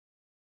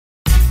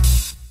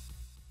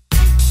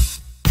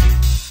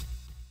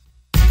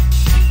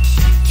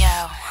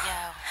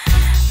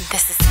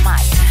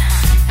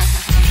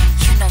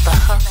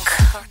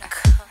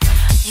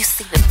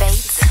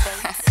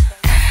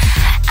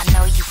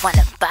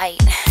fight.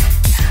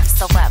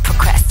 So I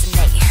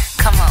procrastinate.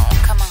 Come on,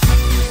 come on.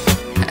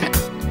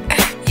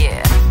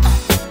 Yeah.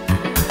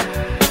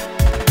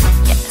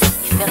 Yes,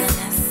 you feeling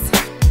this?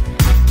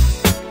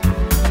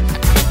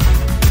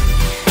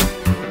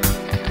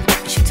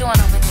 What you doing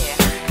over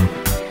there?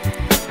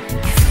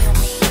 You feel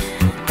me?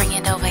 Bring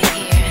it over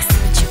here. See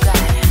what you got.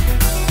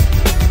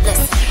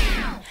 Listen.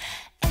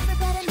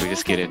 Should we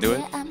just get into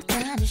it?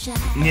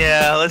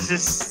 Yeah, let's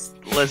just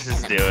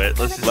do it.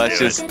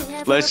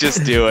 Let's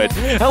just do it.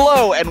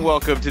 Hello and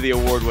welcome to the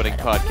award-winning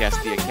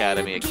podcast, The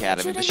Academy,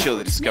 the show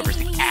that discovers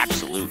the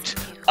absolute,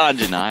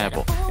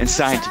 undeniable, and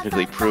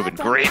scientifically proven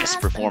greatest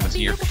performance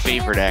in your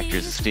favorite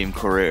actor's esteemed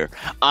career.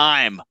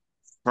 I'm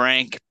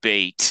Frank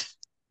Bate.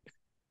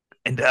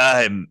 And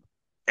I'm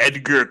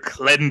Edgar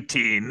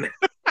Clentine.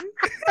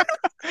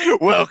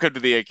 Welcome to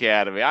the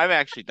Academy. I'm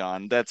actually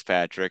Don. That's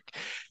Patrick.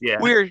 Yeah,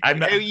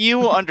 You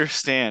will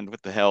understand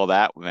what the hell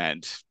that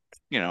meant,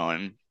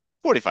 in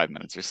 45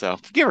 minutes or so,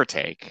 give or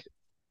take.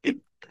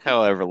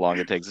 However long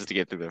it takes us to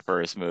get through the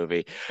first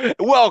movie.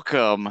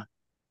 Welcome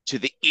to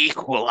the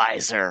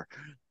Equalizer,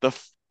 the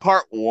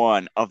part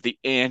one of the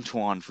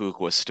Antoine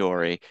Fuqua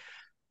story.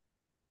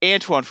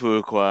 Antoine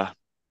Fuqua,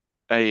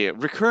 a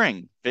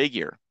recurring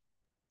figure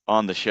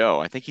on the show.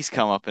 I think he's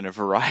come up in a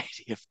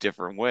variety of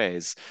different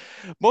ways.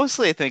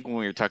 Mostly, I think when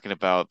we were talking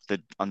about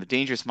on the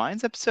Dangerous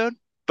Minds episode,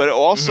 but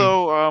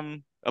also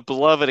a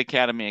beloved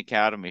Academy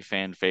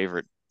fan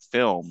favorite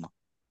film,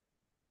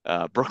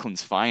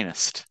 Brooklyn's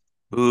Finest.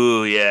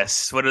 Ooh,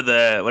 yes. What are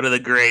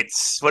the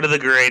greats? What are the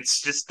greats?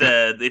 Just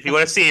if you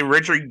want to see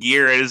Richard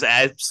Gere at his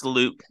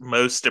absolute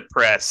most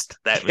depressed,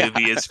 that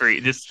movie is for you.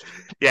 Just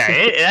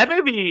that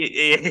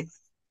movie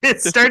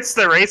it starts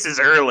the races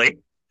early.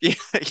 Yeah,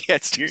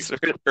 it starts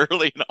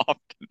early and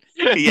often.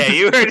 Yeah,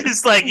 you were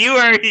just like you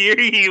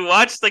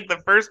watched like the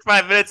first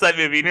 5 minutes of that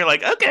movie, and you're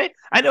like, okay,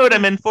 I know what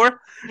I'm in for.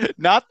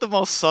 Not the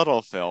most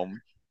subtle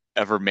film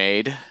ever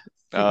made.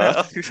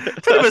 No.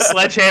 Bit of a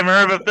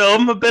sledgehammer of a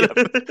film, a bit.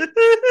 But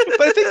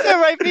I think that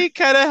might be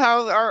kind of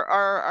how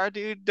our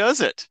dude does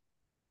it.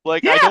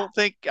 Like, yeah.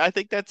 I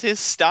think that's his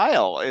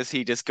style, is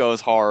he just goes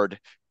hard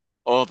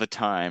all the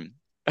time.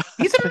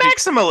 He's a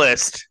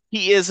maximalist.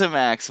 He is a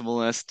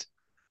maximalist.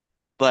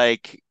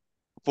 Like,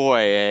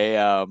 boy,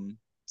 a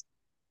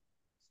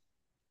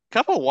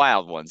couple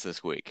wild ones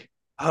this week.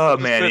 Oh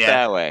Let's man, put it yeah.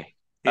 that way.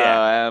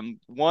 Yeah.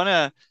 One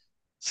a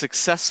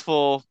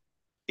successful,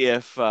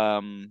 if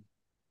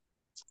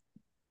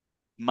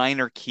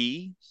minor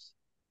key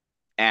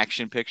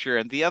action picture,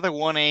 and the other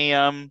one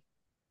a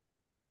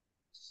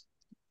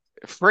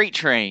freight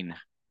train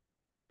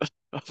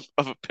of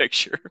a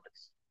picture.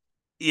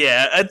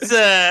 Yeah, it's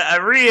a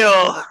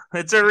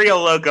real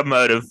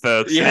locomotive,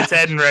 folks. Yeah. It's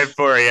heading right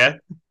for you.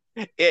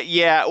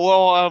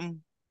 Well,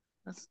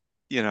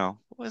 what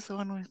was the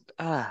one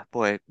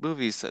with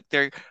movies,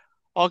 they're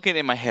all getting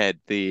in my head.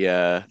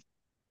 It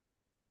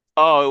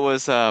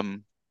was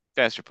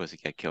Faster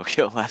Pussycat Kill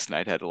Kill last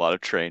night had a lot of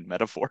train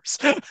metaphors.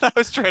 I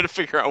was trying to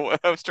figure out what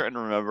I was trying to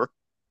remember.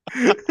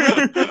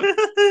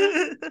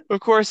 Of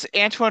course,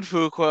 Antoine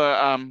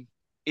Fuqua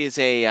is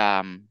a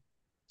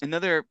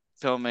another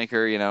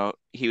filmmaker.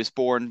 He was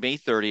born May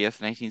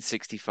 30th,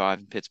 1965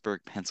 in Pittsburgh,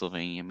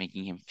 Pennsylvania,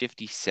 making him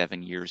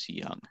 57 years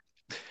young.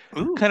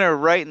 Ooh. Kind of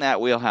right in that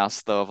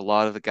wheelhouse, though, of a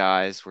lot of the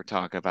guys we're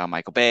talking about: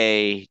 Michael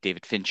Bay,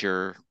 David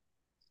Fincher,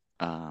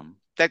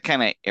 that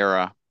kind of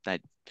era,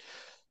 that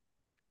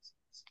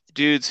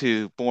dudes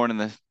who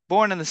born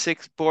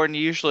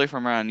usually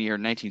from around the year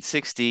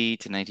 1960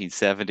 to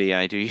 1970.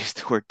 I do use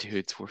the word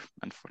dudes. We're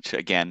unfortunate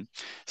again.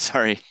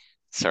 Sorry.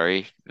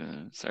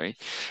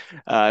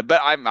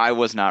 But I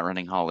was not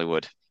running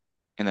Hollywood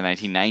in the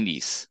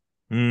 1990s.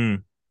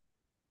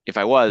 If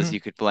I was,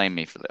 you could blame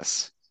me for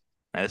this.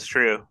 That's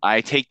true.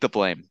 I take the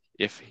blame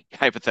if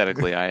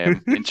hypothetically I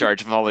am in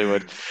charge of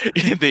Hollywood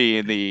in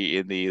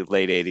the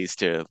late 80s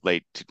to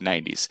late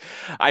 90s.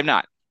 I'm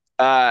not.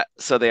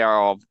 So they are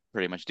all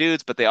pretty much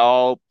dudes, but they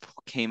all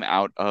came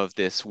out of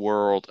this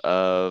world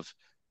of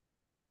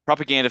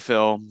propaganda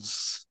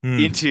films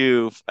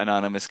into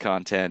anonymous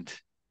content,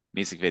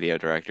 music video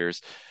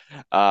directors.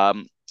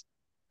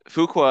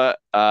 Fuqua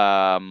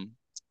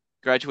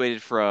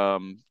graduated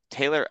from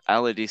Taylor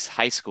Allardyce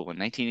High School in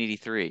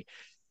 1983.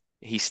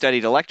 He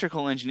studied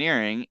electrical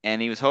engineering, and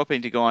he was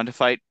hoping to go on to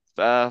fly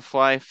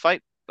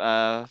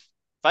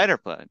fighter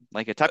plane,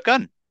 like a Top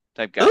Gun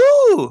type guy.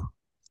 Ooh!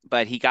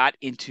 But he got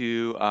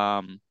into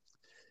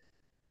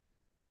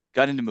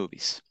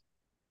movies,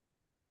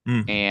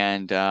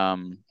 and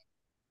one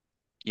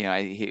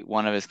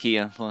of his key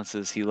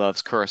influences, he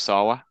loves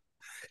Kurosawa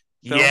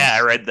films. Yeah,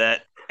 I read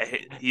that.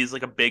 He's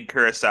like a big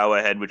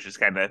Kurosawa head, which is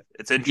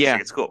it's interesting. Yeah.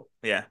 It's cool.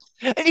 Yeah.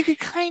 And you could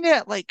kind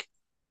of like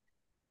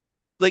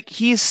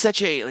he's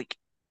such a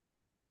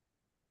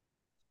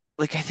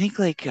I think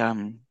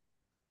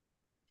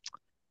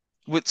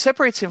what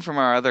separates him from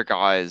our other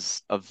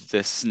guys of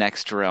this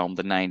next realm,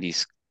 the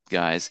 90s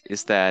guys,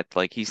 is that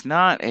he's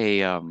not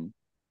a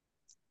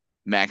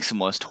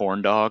maximalist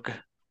horn dog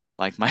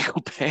like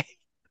Michael Bay.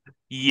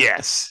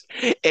 Yes.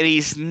 And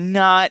he's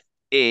not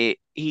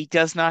he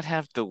does not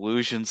have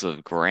delusions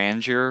of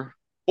grandeur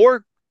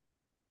or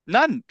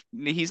none.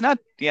 He's not,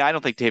 yeah, I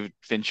don't think David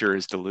Fincher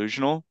is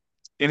delusional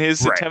in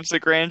his Right. attempts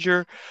at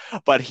grandeur,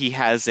 but he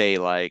has a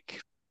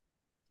like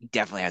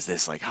definitely has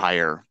this like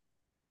higher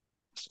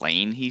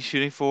plane he's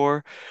shooting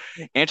for.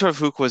 Antoine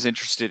Fuqua was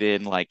interested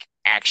in like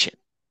action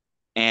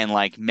and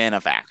like men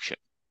of action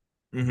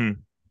Hmm.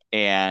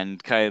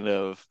 and kind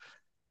of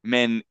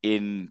men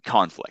in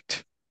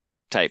conflict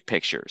type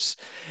pictures.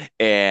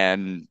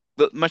 And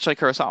much like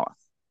Kurosawa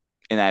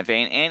in that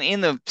vein. And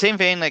in the same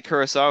vein, like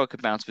Kurosawa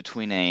could bounce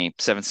between a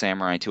Seven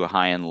Samurai to a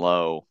High and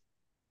Low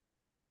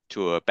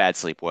to a Bad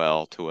Sleep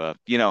Well to a,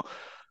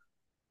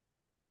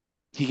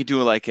 he could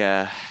do like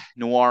a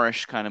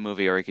noirish kind of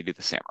movie or he could do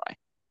the samurai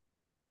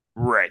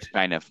Right.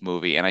 kind of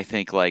movie. And I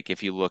think like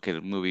if you look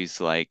at movies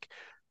like,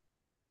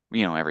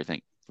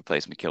 everything,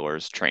 Replacement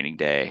Killers, Training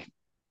Day,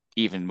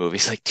 even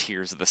movies like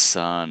Tears of the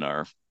Sun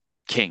or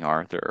King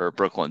Arthur or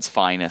Brooklyn's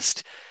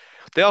Finest,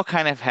 they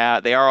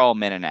are all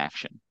men in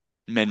action,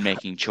 men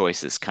making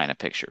choices kind of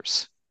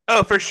pictures.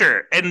 Oh, for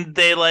sure. And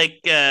they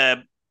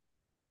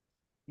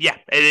yeah,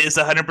 it is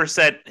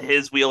 100%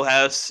 his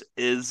wheelhouse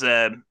is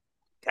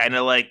kind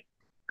of like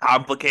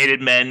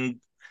complicated men,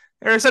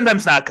 or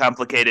sometimes not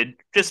complicated,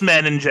 just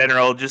men in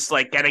general, just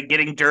like kind of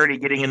getting dirty,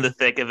 getting in the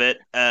thick of it.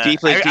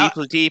 Deeply,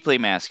 deeply, deeply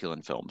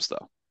masculine films,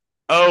 though.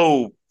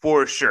 Oh,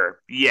 for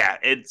sure. Yeah,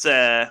 it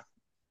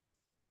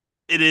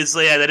is,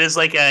 yeah, that is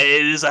like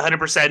it is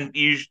 100%.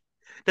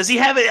 Does he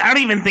have it? I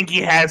don't even think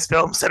he has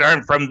films that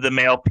aren't from the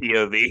male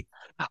POV.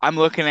 I'm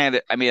looking at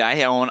it. I mean,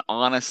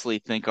 honestly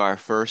think our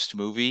first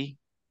movie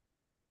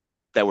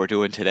that we're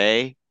doing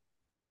today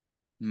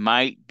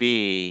might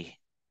be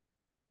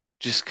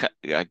just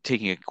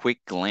taking a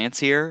quick glance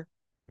here,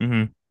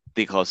 Mm-hmm.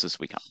 the closest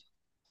we come.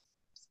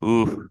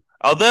 Ooh.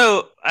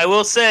 Although I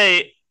will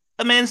say,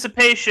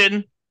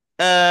 Emancipation,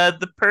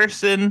 the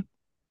person,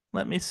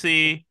 let me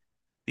see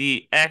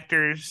the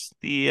actress's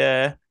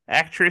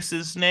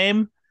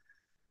name,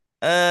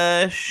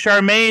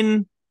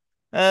 Charmaine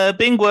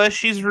Bingwa.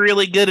 She's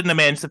really good in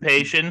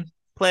Emancipation,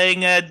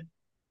 playing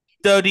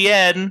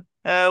Dodienne,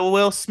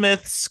 Will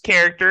Smith's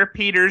character,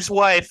 Peter's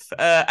wife.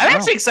 I'm Oh,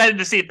 actually excited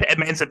to see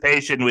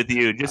Emancipation with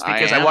you, just I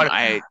because I am.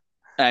 want.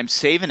 I'm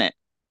saving it.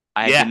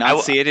 I did Yeah,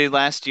 not see it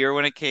last year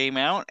when it came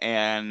out,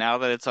 and now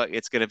that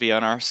it's going to be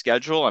on our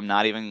schedule, I'm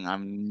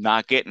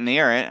not getting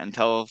near it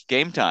until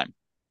game time.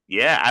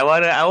 yeah,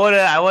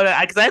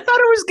 because I thought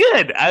it was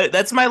good.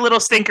 That's my little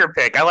stinker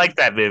pick. I like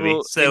that movie. Well,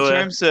 in So,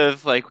 terms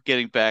of like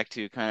getting back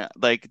to kind of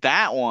like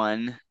that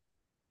one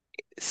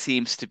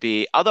seems to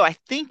be, although I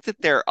think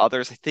that there are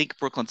others. I think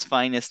Brooklyn's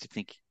Finest, I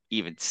think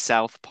even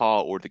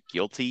Southpaw or The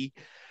Guilty,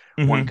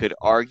 one mhm. could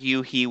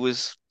argue he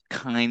was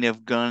kind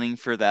of gunning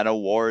for that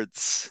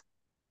awards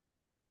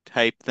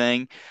type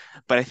thing.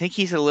 But I think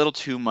he's a little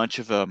too much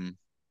of and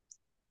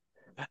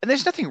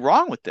there's nothing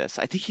wrong with this.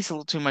 I think he's a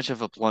little too much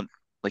of a blunt,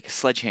 like a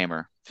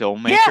sledgehammer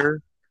Yeah, filmmaker.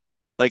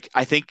 Like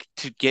I think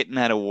to get in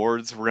that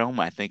awards realm,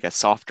 I think a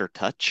softer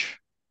touch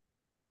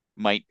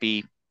might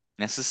be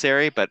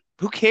necessary, but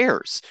who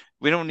cares?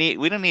 We don't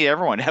need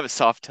everyone to have a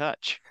soft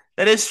touch.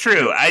 that is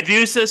true. I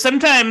do. So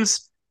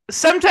sometimes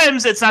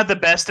it's not the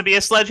best to be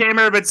a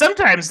sledgehammer, but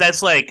sometimes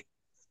that's like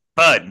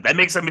fun. That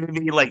makes a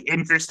movie like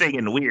interesting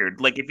and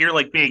weird. Like if you're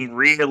like being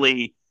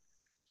really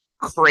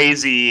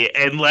crazy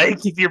and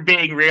like if you're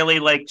being really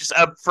like just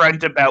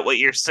upfront about what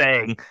you're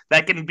saying,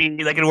 that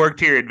can work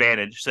to your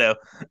advantage. So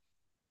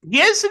he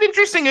has an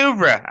interesting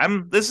oeuvre.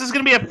 This is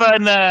gonna be a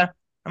fun.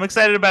 I'm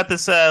excited about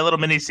this little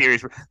mini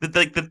series, the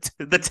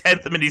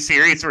 10th mini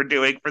series we're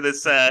doing for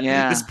this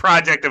Yeah.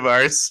 project of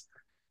ours.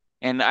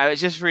 And I was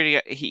just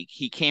reading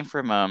he came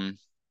from a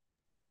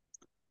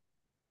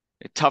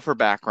tougher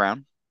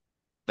background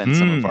than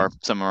Hmm.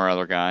 some of our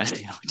other guys.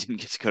 We didn't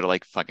get to go to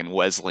like fucking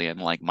Wesleyan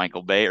like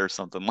Michael Bay or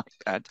something like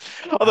that.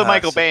 Although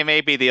Michael So, Bay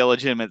may be the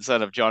illegitimate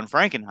son of John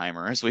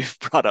Frankenheimer, as we've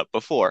brought up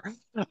before.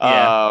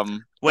 yeah,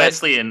 But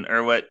Wesleyan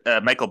or what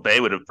Michael Bay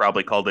would have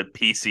probably called it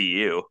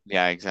PCU.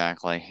 yeah,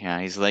 exactly.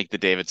 Yeah, he's like the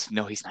David's.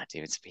 No, he's not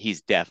David.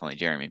 He's definitely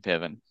Jeremy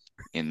Piven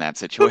in that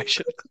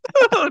situation.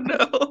 Oh no,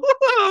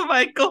 oh,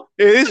 Michael.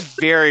 It is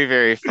very,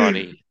 very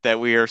funny that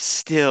we are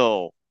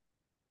still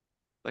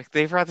like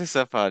they brought this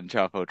up on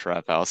Chapo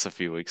Trap House a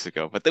few weeks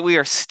ago, but that we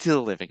are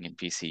still living in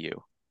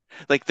PCU.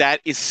 Like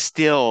that is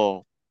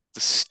still the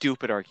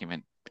stupid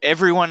argument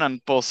everyone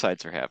on both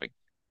sides are having.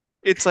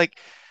 It's like,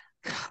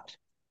 God,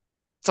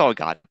 it's all we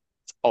got.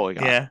 It's all we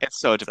got. Yeah, It's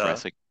so so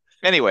depressing.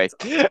 Anyway,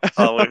 that's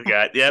all we've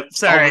got. Yep.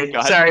 all we've Sorry,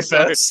 got. Sorry,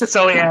 folks. That's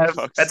all we sorry, have.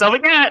 That's folks. all we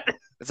got.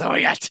 That's all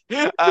we got.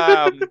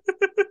 Um,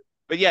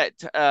 but yeah,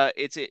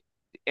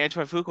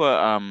 Antoine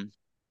Fuqua,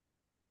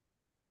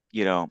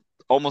 you know,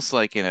 almost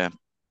like in a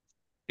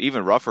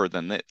even rougher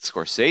than that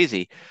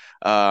Scorsese,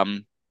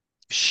 um,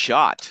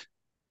 shot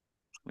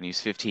when he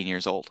was 15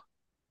 years old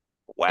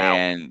Wow.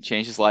 and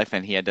changed his life,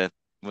 and he had to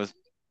was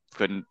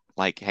couldn't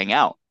like hang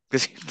out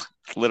because he was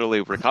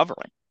literally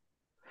recovering,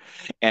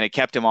 and it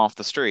kept him off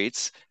the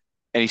streets,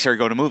 and he started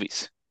going to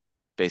movies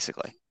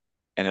basically,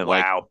 and it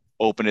like Wow.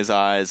 opened his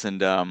eyes,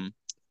 and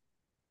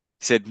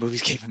said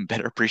movies gave him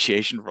better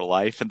appreciation for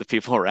life and the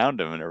people around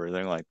him and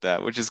everything like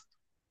that, which is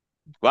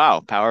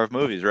wow, power of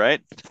movies,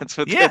 right? That's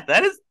what Yeah,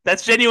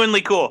 that's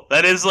genuinely cool.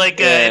 That is like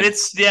and and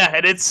it's yeah,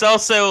 and it's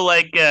also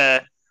like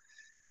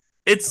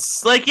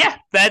it's like yeah,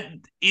 that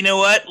you know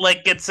what?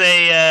 Like it's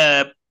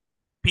a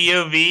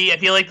POV. I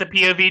feel like the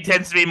POV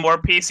tends to be more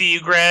PCU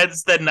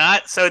grads than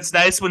not, so it's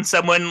nice when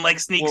someone like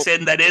sneaks well,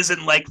 in that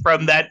isn't like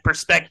from that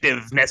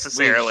perspective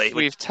necessarily.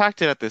 we've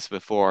talked about this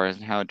before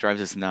and how it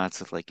drives us nuts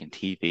with like in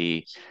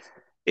TV.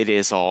 It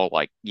is all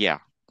like yeah,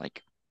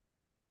 like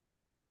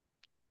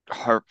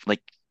heart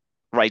like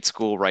right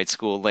school,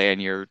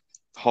 lanyard,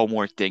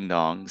 homework ding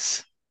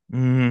dongs.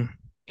 Mm,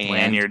 And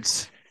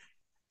lanyards.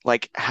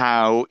 like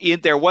how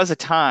there was a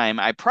time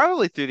I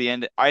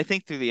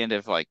think through the end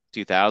of like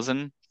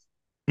 2000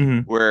 Hmm.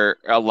 where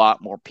a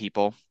lot more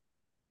people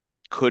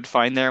could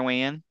find their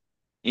way in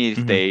if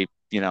Hmm. they,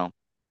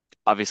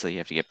 obviously you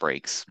have to get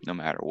breaks no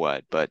matter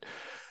what, but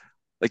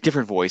like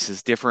different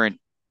voices, different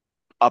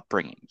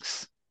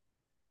upbringings.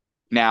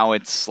 Now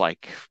it's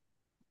like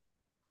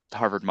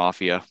Harvard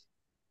Mafia,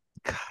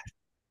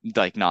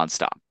 like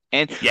nonstop.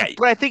 And Yeah,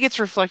 but I think it's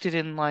reflected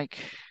in like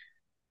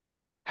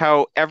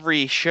how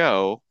every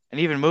show and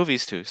even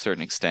movies to a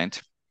certain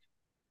extent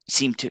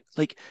seem to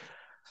like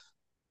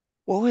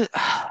what was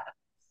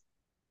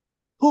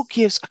who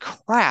gives a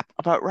crap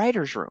about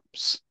writers'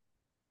 rooms?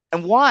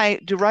 And why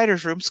do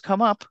writers' rooms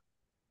come up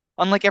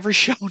on like every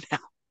show now?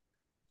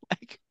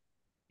 Like,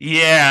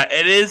 yeah,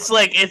 it is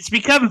like it's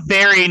become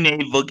very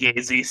navel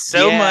gazing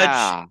so much.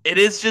 yeah, It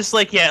is just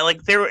like yeah,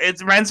 like there. It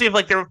reminds me of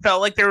like there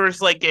felt like there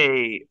was like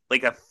a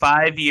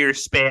 5 year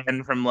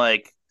span from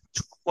like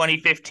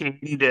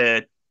 2015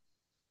 to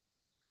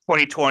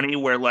 2020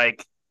 where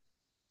like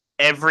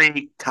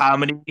every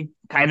comedy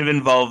kind of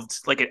involved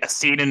like a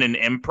scene in an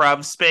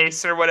improv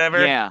space or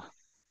whatever, yeah.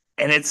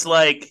 and it's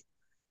like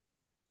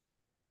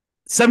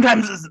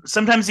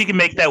sometimes you can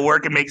make that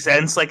work and make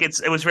sense. Like it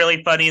was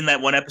really funny in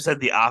that one episode of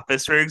The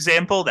Office, for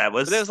example. That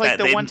But that was was like that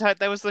the they one time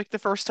that was like the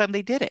first time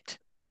they did it.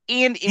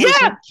 And it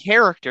was in yeah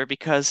character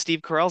because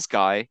Steve Carell's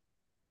guy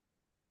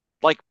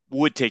like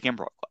would take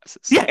improv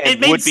classes yeah it and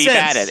made would be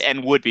bad at sense.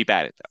 and would be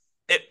bad at them.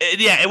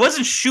 Yeah, it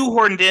wasn't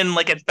shoehorned in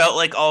like it felt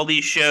like all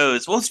these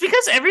shows. Well, it's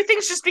because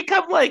everything's just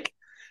become like,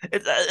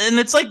 and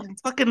it's like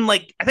fucking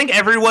like I think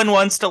everyone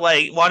wanted to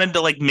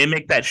like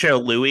mimic that show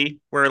Louie,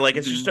 where like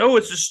it's just Mhm. oh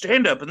it's just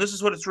stand up, and this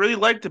is what it's really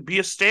like to be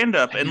a stand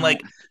up, I and know.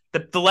 like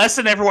the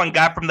lesson everyone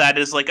got from that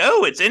is like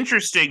oh it's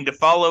interesting to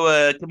follow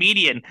a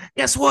comedian.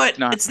 Guess It's what?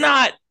 not. It's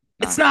not.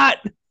 It's No. not.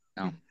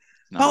 No.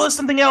 No. Follow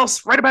something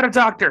else. Write about a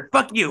doctor.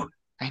 Fuck you.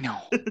 I know.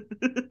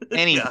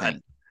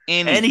 God.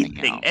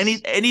 Anything.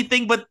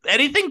 Anything else.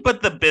 Anything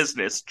but the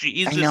business. I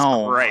Jesus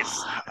know.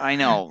 Christ. I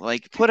know.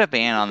 Like put a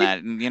ban on that.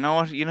 And you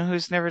know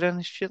who's never done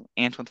this shit?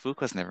 Antoine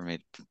Fuqua's never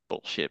made a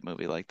bullshit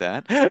movie like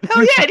that. Hell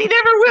yeah, and he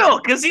never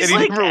will because And he's he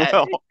like never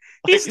will.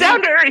 he's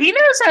down to earth. He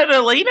knows how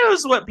to. He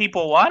knows what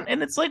people want,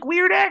 and it's like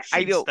weird I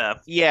action know.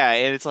 stuff. Yeah,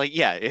 and it's like,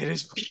 yeah, it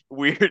is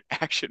weird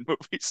action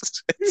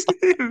movies. It's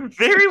like,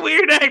 Very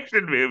weird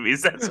action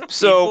movies. That's what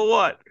so people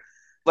want.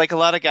 like a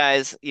lot of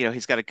guys,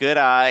 he's got a good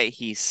eye.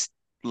 He's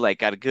like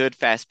got a good,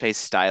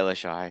 fast-paced,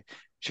 stylish eye,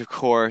 which of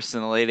course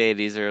in the late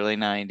 80s, early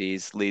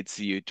 90s leads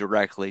you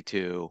directly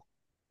to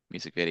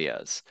music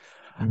videos.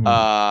 Mhm.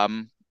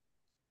 Um,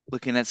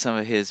 looking at some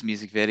of his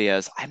music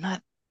videos, I'm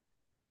not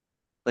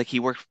like he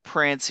worked with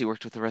Prince, he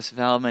worked with the rest of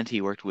Element,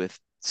 he worked with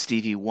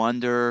Stevie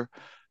Wonder,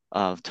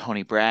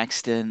 Tony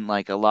Braxton,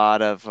 like a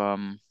lot of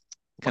kind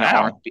of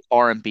Wow.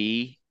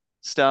 R&B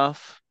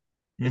stuff,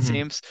 it Hmm.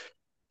 seems.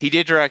 He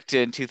did direct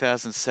in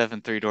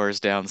 2007 Three Doors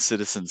Down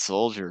Citizen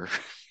Soldier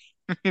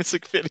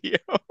music video.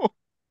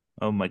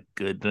 Oh my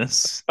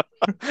goodness.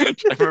 I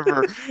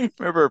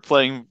remember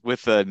playing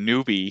with a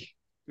newbie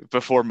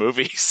before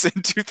movies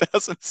in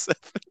 2007.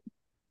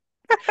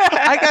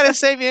 I gotta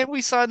say, man,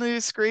 we saw the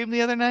new Scream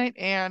the other night,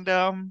 and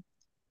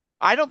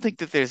I don't think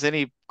that there's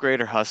any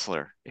greater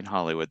hustler in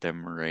Hollywood than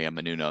Maria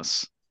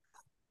Menounos,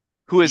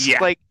 who has Yeah.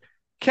 like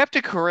kept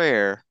a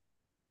career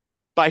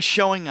by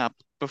showing up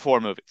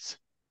before movies,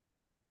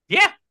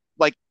 Yeah.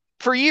 like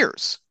for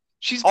years.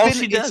 She's All been.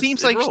 she does.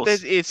 It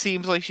rules. It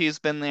seems like she's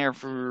been there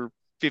for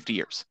 50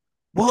 years.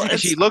 Well, And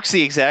it's she looks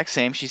the exact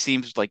same. She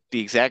seems like the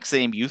exact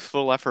same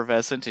youthful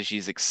effervescent, and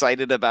she's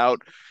excited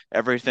about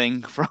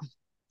everything from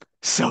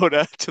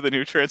Soda to the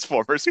new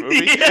Transformers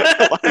movie.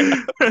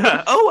 yeah.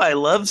 Oh, I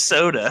love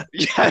soda.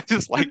 Yeah,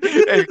 just like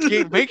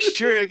make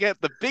sure you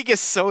get the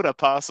biggest soda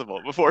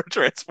possible before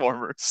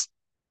Transformers.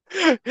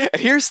 And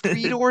here's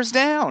Three Doors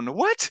Down.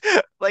 What?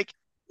 Like,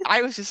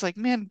 I was just like,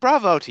 man,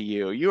 bravo to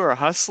you. You are a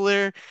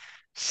hustler.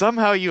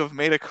 Somehow you have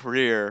made a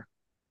career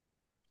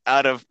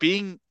out of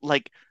being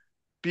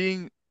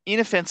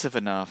inoffensive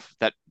enough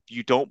that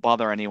you don't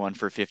bother anyone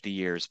for 50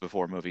 years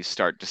before movies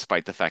start,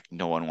 despite the fact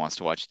no one wants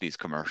to watch these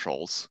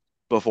commercials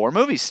before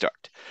movies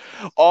start.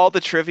 All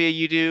the trivia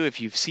you do, if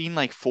you've seen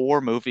like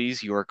four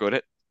movies, you are good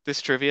at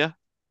this trivia.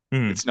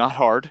 Hmm. It's not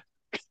hard.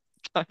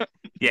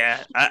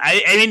 Yeah,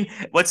 I mean,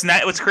 what's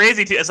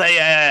crazy too is God,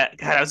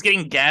 I was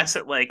getting gas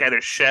at like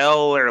either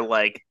Shell or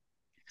like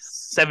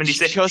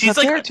She 76. shows She's up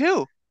like, there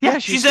too. yeah, Yeah,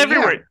 she's yeah.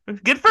 everywhere.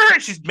 Good for her.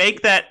 She's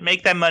make that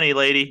money,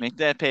 lady. Make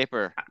that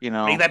paper,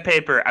 Make that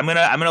paper. I'm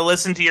gonna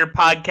listen to your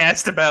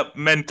podcast about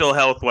mental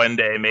health one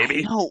day, I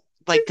maybe. know,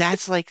 like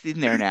that's like in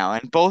there now,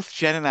 and both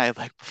Jen and I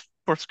like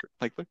before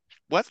like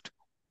what?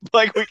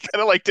 Like we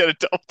kind of like did a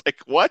double like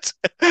what?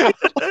 I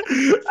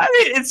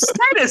mean, it's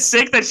kind of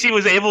sick that she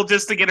was able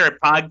just to get her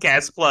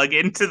podcast plug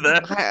into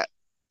the.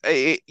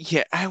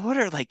 Yeah, I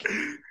wonder like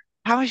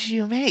how much do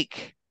you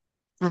make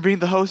from being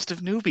the host of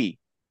Newbie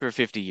for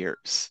 50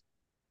 years?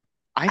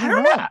 I I don't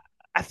don't know. know.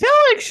 I feel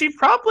like she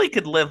probably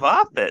could live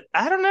off it.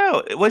 I don't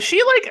know. Was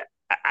she like?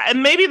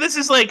 Maybe this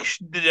is like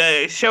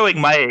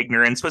showing my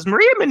ignorance. Was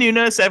Maria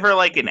Menounos ever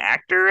like an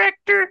actor?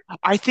 Actor?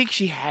 I think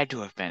she had to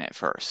have been at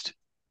first,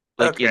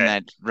 like in Okay.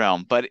 that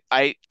realm, but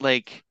I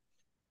like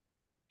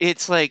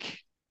it's like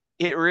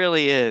it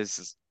really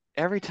is.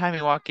 Every time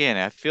you walk in,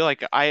 I feel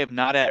like I am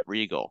not at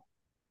Regal.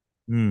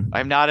 I'm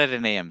Hmm. not at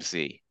an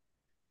AMC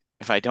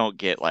if I don't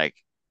get like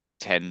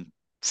 10,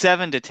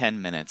 7 to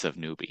 10 minutes of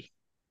Newbie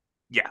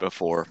Yeah.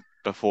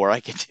 before I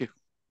can do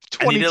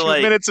I need to 22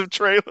 like. minutes of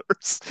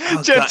trailers.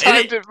 Oh Jen god.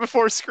 And timed it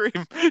before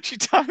Scream. She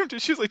timed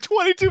it. She was like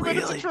 22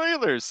 minutes of really.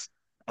 trailers.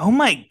 Oh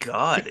my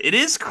god, it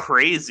is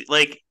crazy.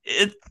 Like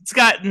it's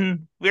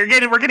gotten we're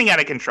getting out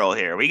of control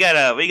here. We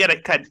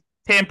gotta cut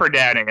tamper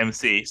down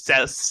AMC.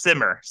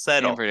 Simmer,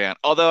 settle. Amber down.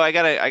 Although I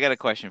got a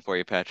question for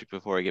you, Patrick,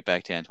 before I get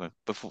back to Antoine.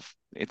 Before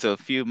it's a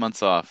few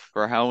months off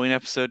for our Halloween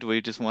episode. Do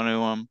we just want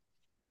to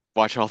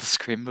watch all the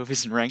Scream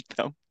movies and rank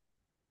them?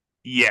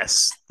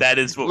 Yes, that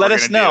is what Let we're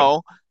us gonna do.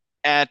 know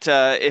at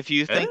if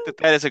you Uh, think that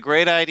that is a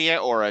great idea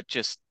or a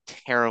just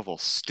terrible,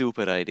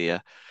 stupid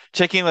idea.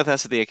 Check in with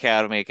us at the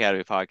Academy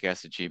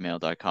Podcast at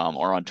gmail.com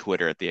or on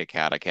Twitter at the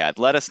Acadacad.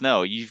 Let us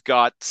know. You've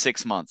got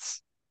 6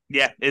 months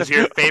yeah, is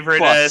your favorite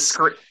plus.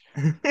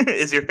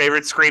 is your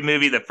favorite Scream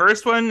movie the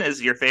first one?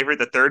 Is your favorite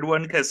the third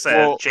one? Because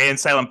Well, Jay and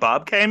Silent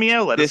Bob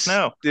cameo. Let us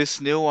know.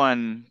 this new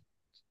one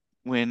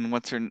when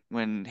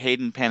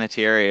Hayden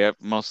Panettiere,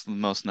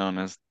 most known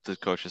as the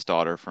coach's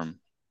daughter from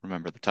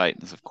Remember the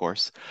Titans, of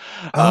course.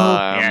 Oh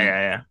yeah, Um, yeah,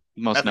 yeah.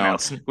 most Nothing known.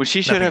 else. When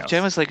she showed Nothing up, Jen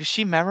else. was like, "Is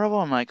she memorable?"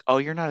 I'm like, "Oh,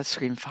 you're not a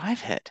Scream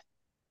 5 head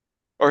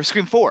or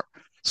Scream 4,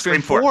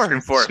 Scream four.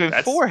 Scream four. Scream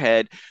That's 4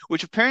 head."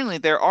 Which apparently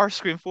there are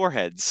Scream 4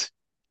 heads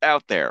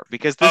out there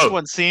because this oh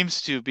one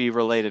seems to be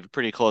related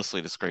pretty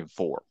closely to Scream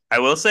 4. I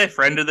will say,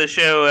 friend of the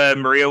show,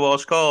 Maria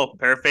Walsh Cole.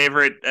 Her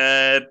favorite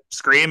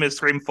Scream is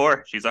Scream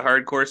 4. She's a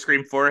hardcore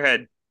Scream 4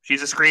 head.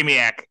 She's a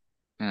Screamiac.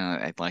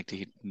 I'd like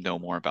to know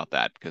more about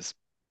that because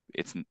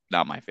it's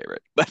not my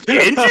favorite.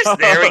 Interest.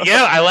 There we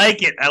go. I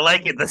like it. I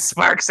like it. The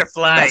sparks are The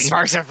flying.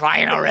 sparks are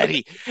flying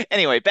already.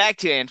 Anyway, back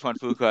to Antoine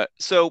Fuqua.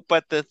 So,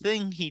 but the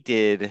thing he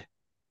did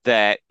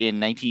that in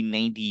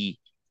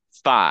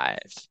 1995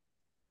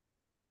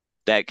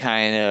 that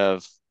kind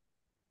of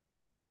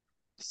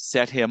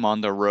set him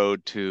on the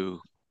road to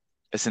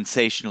a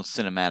sensational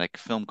cinematic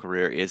film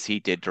career is he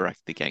did direct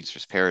the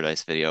Gangster's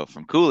Paradise video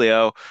from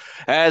Coolio,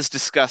 as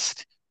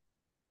discussed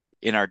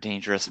in our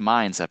Dangerous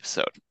Minds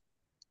episode.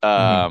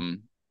 Mhm.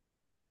 Um,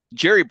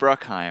 Jerry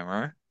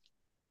Bruckheimer.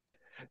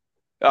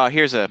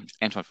 Here's a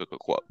Antoine Fuqua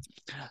quote.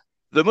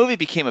 The movie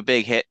became a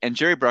big hit, and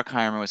Jerry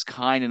Bruckheimer was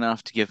kind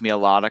enough to give me a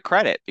lot of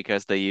credit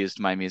because they used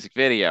my music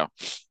video.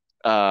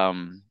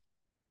 Um,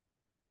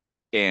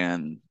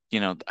 and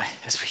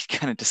as we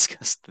kind of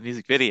discussed, the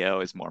music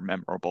video is more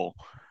memorable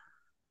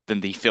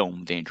than the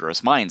film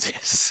Dangerous Minds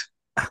is.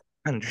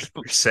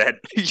 100%.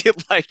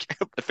 Like,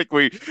 I think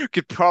we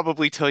could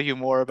probably tell you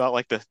more about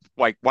like the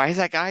like why is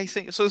that guy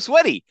saying so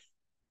sweaty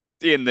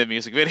in the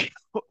music video?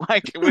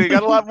 Like we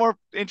got a lot more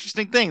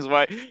interesting things.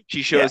 Why she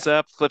Yeah. shows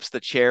up, flips the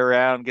chair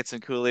around, gets in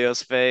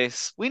Coolio's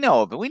face. We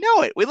know it. We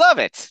know it. We love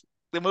it.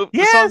 The song's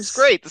Yes.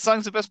 great. The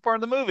song's the best part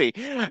of the movie.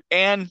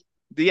 And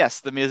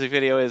yes, the music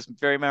video is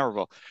very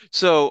memorable.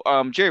 So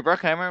Jerry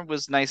Bruckheimer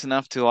was nice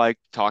enough to like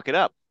talk it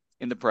up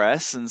in the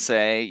press and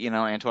say,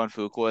 Antoine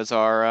Fuqua was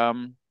our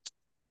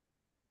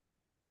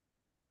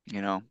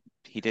you know,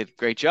 he did a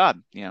great job.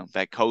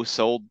 That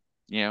co-sold,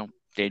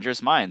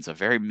 Dangerous Minds, a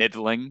very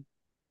middling,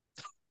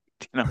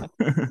 you know,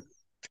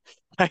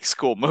 high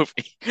school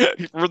movie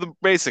for the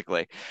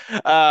basically.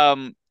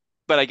 Um,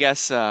 but I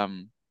guess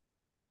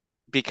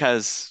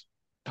because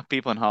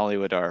people in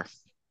Hollywood are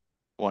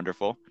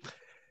wonderful.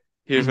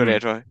 Here's what Hmm.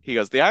 Antoine he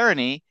goes. The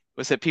irony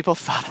was that people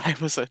thought I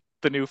was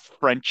the new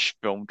French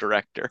film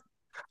director.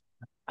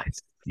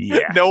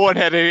 Yeah. No one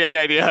had any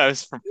idea I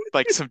was from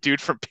like some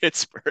dude from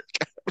Pittsburgh.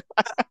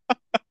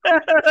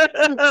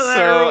 That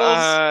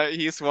So rules.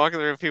 he's walking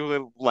around, people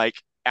would like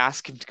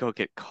ask him to go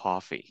get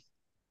coffee.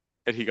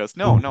 And he goes,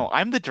 No, no,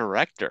 I'm the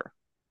director.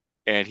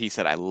 And he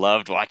said, I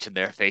loved watching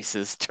their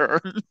faces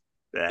turn.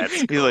 That's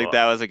He's like, cool.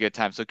 that was a good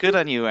time. So good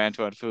on you,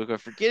 Antoine Fuqua,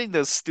 for getting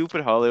those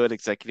stupid Hollywood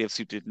executives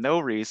who did no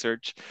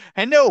research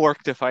and no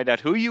work to find out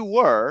who you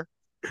were.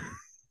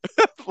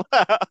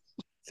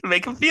 To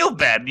make him feel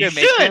bad. You Yeah,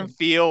 make them should.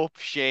 feel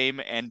shame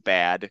and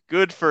bad.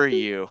 Good for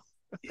you.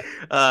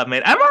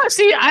 Man,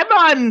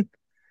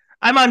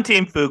 I'm on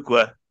Team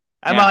Fuqua.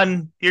 I'm Yeah.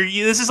 on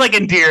this is like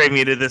endearing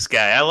me to this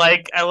guy. I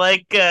like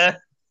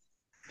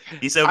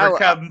he's I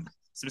overcome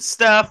some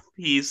stuff.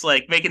 He's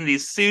like making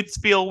these suits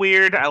feel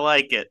weird. I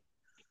like it.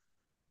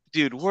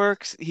 dude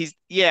works. He's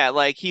yeah,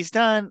 like he's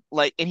done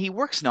like and he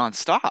works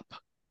nonstop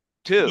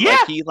too.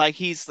 Yeah,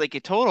 He's like a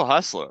total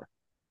hustler.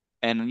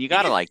 And you he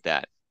gotta gets, like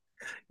that.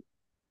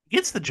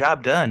 gets the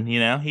job done, you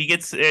know. He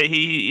gets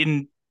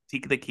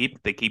they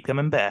keep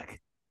coming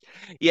back.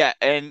 Yeah,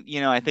 and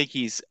I think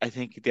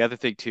the other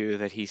thing too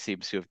that he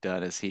seems to have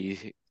done is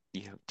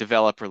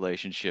developed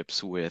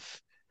relationships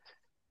with,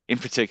 in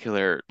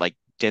particular, like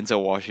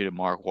Denzel Washington,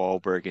 Mark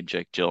Wahlberg, and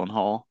Jake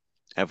Gyllenhaal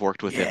have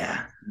worked with him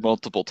Yeah.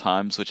 multiple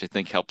times, which I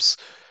think helps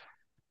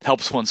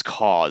one's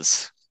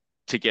cause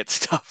to get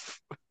stuff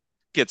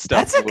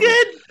That's a moving.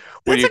 good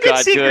When that's a you've good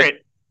got good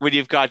secret. when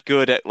you've got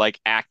good at like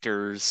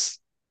actors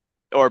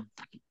or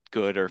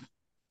good or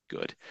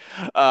good.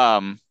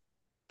 Um,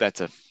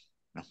 that's a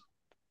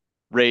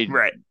raid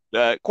Right.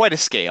 quite a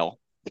scale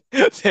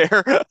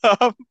there.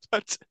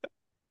 But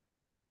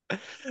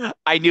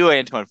I knew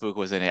Antoine Fuqua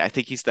was in it. I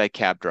think he's that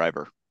cab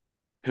driver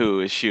who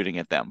is shooting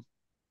at them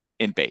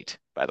in bait,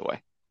 by the way.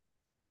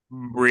 I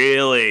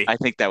Really.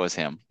 think that was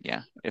him.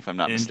 Yeah, if I'm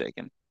not And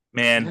mistaken.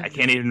 man, I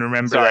can't even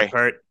remember that Sorry.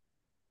 part.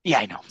 Yeah,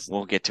 I know.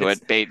 We'll get to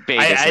It's it. Bait is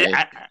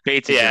I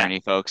bait's a yeah. journey,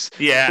 folks.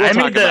 Yeah, We'll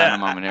talk about it in a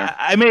moment here.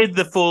 I made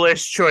the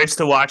foolish choice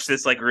to watch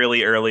this like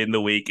really early in the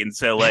week, and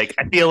so like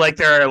I feel like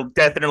there are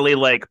definitely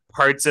like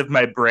parts of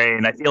my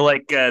brain. I feel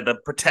like the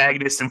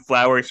protagonist in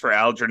Flowers for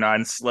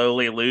Algernon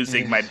slowly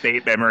losing my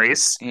bait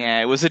memories. Yeah,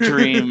 it was a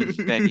dream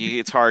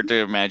it's hard to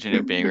imagine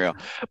it being real.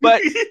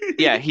 But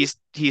yeah, he's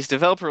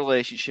developed a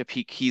relationship.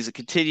 He's a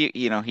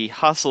he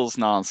hustles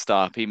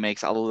nonstop. He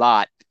makes a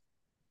lot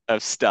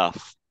of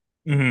stuff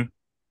Hmm.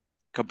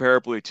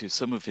 comparably to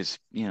some of his,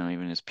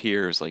 even his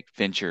peers like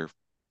Fincher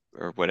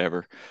or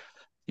whatever,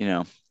 you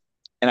know.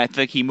 And I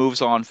think he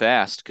moves on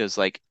fast because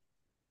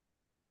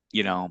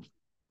you know,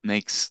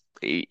 makes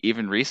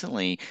even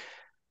recently,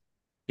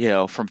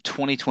 from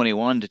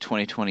 2021 to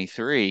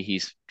 2023,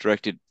 he's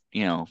directed,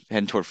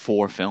 heading toward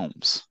four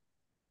films,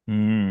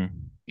 Mm.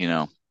 you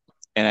know.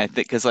 And I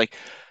think because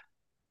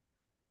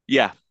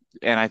yeah,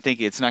 and I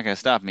think it's not going to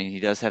stop. I mean, he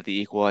does have the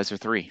Equalizer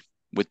 3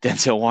 with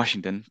Denzel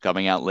Washington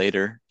coming out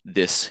later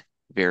this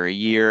very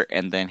year,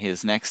 and then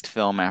his next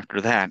film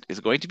after that is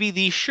going to be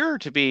the sure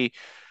to be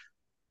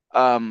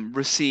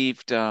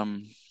received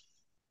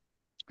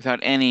without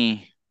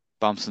any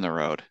bumps in the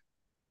road.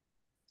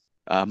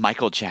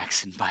 Michael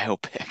Jackson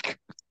biopic.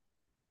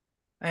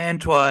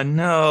 Antoine,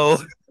 no,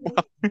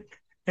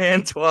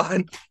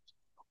 Antoine.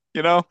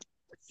 You know,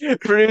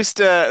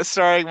 produced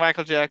starring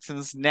Michael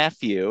Jackson's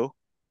nephew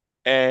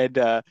and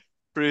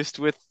produced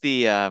with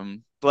the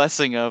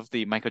blessing of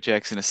the Michael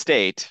Jackson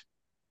estate,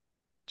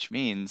 which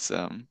means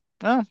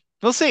well,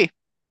 we'll see.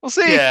 We'll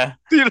see. Yeah.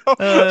 You know.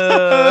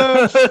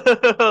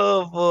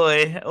 Oh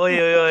boy. Oi,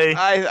 oi, oi.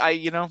 I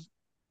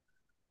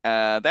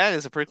that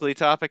is a prickly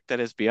topic that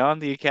is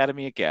beyond the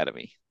Academy.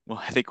 Well,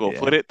 I think we'll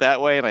put Yeah. it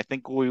that way, and I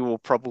think we will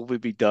probably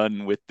be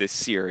done with this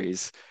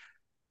series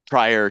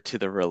prior to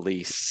the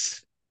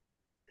release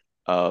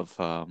of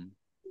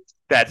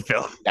That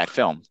film. that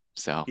film.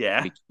 So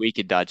Yeah. we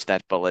could dodge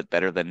that bullet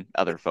better than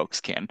other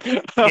folks can.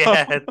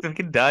 Yeah. We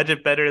can dodge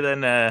it better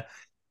than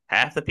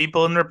half the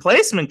people in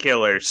Replacement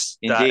Killers.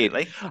 Indeed.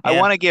 Like, I yeah.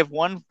 want to give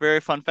one very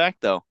fun fact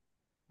though.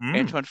 Mm.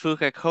 Antoine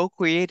Fuqua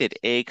co-created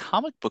a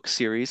comic book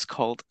series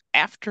called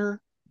After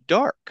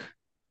Dark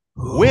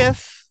Ooh.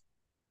 with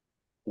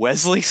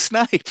Wesley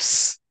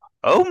Snipes.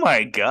 Oh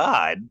my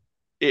God.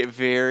 It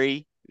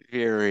very,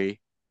 very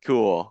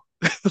cool.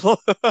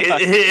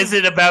 Is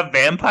it about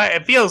vampire?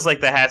 It feels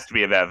like that has to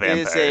be about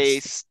Is a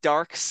vampires.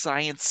 dark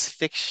science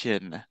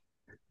fiction.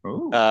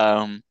 Ooh.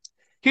 Um,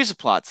 Here's a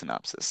plot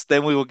synopsis.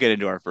 Then we will get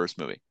into our first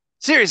movie.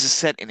 Series is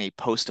set in a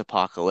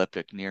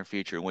post-apocalyptic near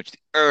future in which the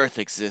Earth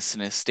exists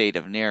in a state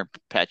of near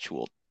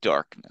perpetual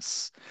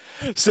darkness.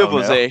 Oh no.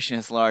 Civilization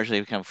is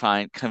largely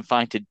confined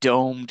to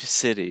domed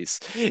cities,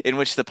 in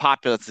which the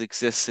populace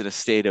exists in a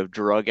state of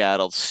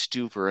drug-addled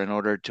stupor in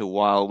order to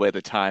while away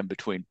the time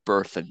between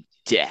birth and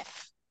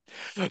death.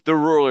 The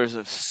rulers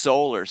of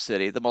Solar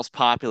City, the most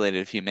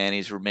populated of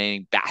humanity's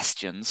remaining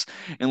bastions,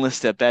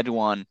 enlist a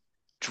Bedouin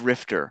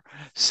drifter,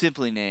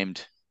 simply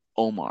named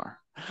Omar,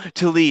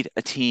 to lead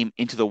a team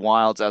into the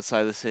wilds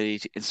outside the city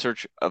in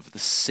search of the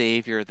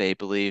savior they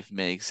believe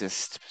may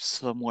exist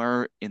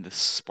somewhere in the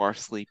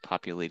sparsely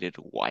populated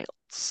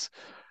wilds.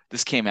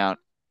 This came out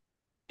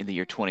in the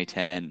year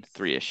 2010,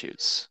 three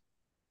issues.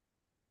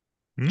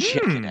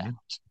 Check it Hmm.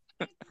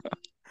 out.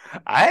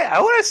 I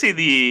want to see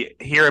the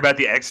hear about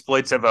the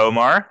exploits of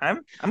Omar.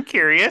 I'm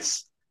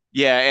curious.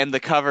 Yeah, and the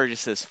cover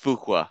just says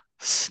Fuqua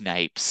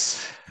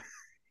Snipes.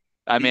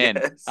 I'm in.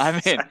 I'm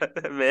Yes, in.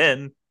 I'm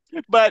in.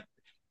 But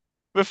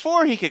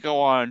before he could go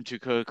on to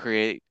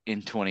co-create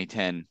in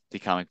 2010 the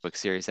comic book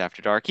series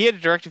After Dark, he had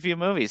to direct a few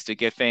movies to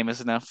get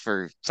famous enough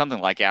for something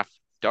like After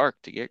Dark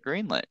to get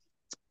greenlit.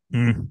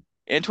 Hmm.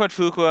 Antoine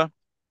Fuqua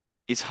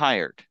is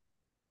hired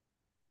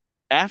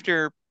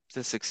after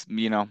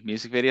the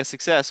music video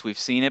success, we've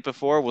seen it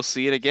before. We'll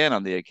see it again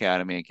on the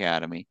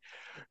Academy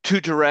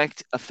to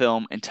direct a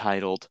film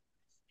entitled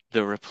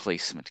The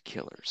Replacement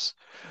Killers.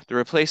 The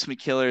Replacement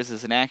Killers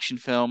is an action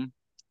film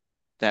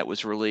that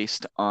was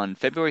released on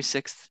February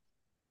 6th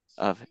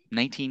of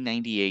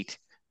 1998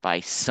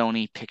 by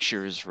Sony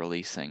Pictures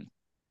Releasing.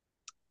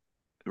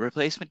 The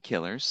Replacement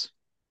Killers,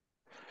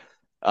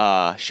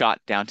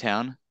 shot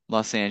downtown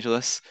Los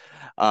Angeles.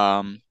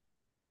 Um,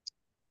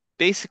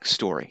 Basic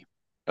story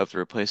of The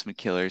Replacement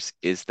Killers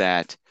is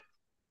that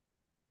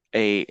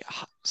a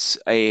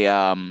a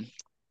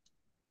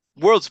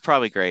world's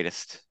probably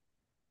greatest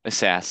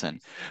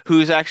assassin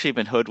who's actually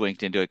been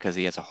hoodwinked into it because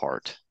he has a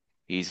heart.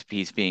 He's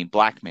being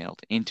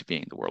blackmailed into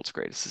being the world's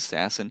greatest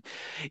assassin,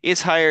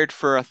 is hired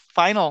for a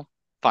final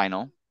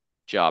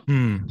job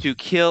Hmm. to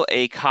kill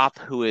a cop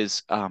who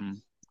is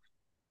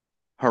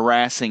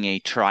harassing a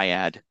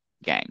triad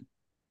gang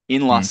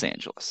in Hmm. Los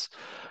Angeles.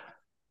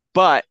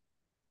 But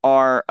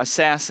our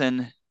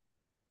assassin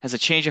has a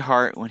change of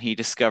heart when he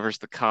discovers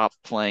the cop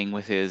playing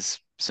with his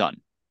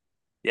son.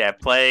 Yeah,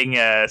 playing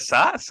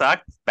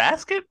sock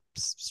basket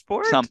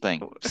sport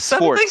Something.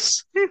 something.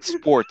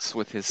 Sports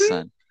with his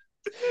son.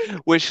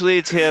 Which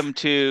leads him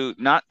to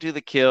not do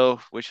the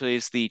kill, which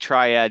leads the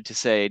triad to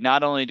say,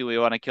 not only do we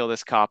want to kill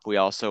this cop, we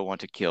also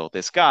want to kill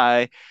this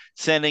guy,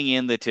 sending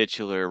in the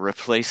titular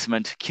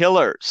replacement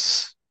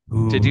killers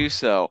to Ooh. do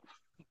so.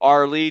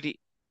 Our lead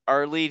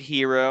our lead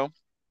hero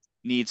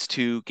needs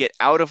to get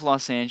out of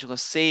Los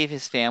Angeles, save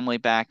his family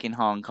back in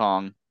Hong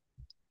Kong,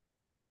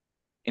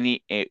 and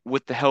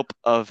with the help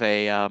of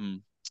a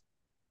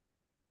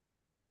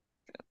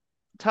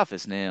tough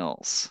as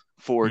nails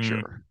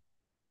Hmm. forger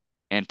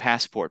and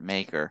passport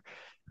maker,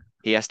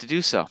 he has to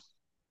do so.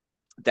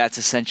 That's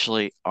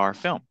essentially our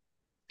film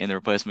in The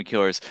Replacement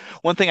Killers.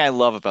 One thing I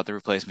love about The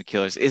Replacement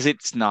Killers is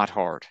it's not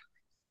hard.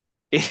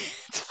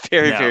 It's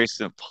very, No, very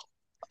simple.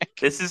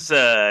 this is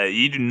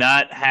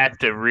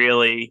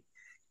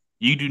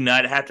you do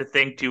not have to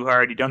think too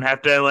hard. You don't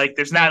have to like.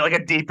 There's not like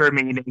a deeper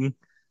meaning.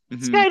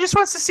 This Mhm. guy just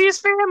wants to see his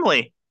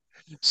family.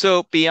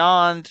 So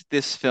beyond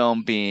this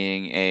film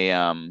being a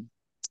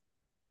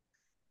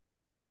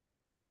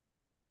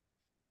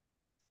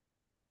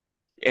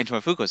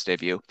Antoine Fuqua's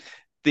debut,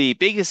 the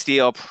biggest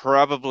deal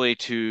probably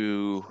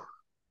to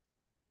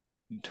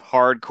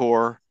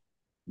hardcore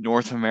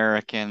North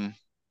American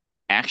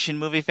action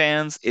movie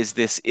fans is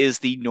this is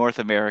the North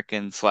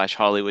American slash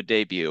Hollywood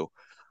debut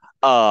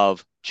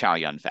of Chow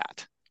Yun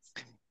Fat.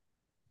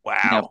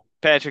 Now, Wow.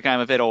 Patrick, I'm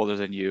a bit older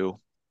than you.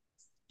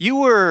 You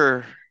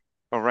were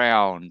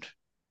around.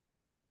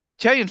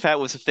 Chow Yun Fat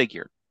was a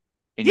figure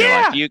in your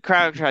life. Yeah, You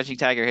crouching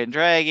tiger, hidden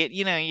dragon.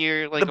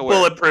 You're the like aware.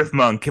 bulletproof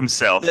monk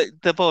himself.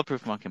 The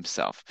bulletproof monk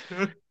himself.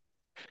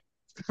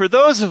 For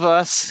those of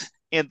us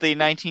in the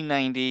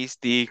 1990s,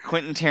 the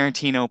Quentin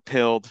Tarantino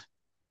pilled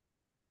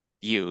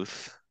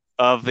youth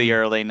of the Hmm.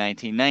 early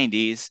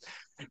 1990s,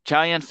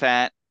 Chow Yun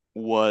Fat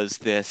was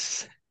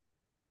this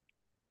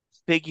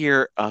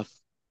figure of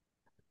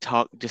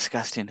talk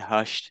discussed in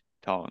hushed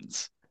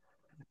tones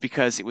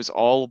because it was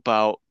all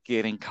about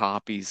getting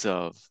copies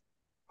of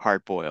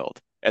Hard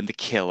Boiled and The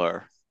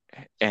Killer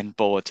and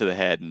Bullet in the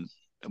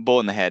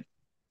Head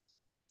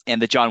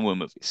and the John Woo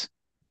movies,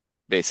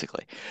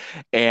 basically.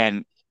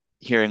 And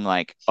hearing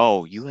like,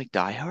 oh, you like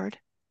Die Hard?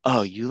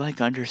 Oh, you like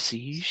Under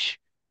Siege?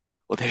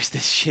 Well, there's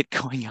this shit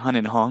going on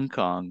in Hong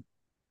Kong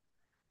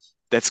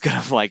that's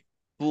gonna like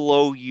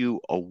blow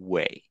you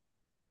away.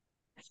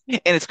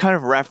 And it's kind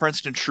of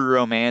referenced in True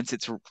Romance.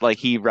 It's like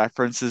he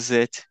references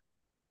it.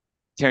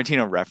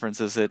 Tarantino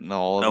references it in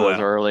all of Oh those well.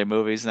 early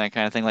movies and that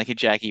kind of thing. Like in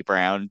Jackie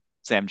Brown,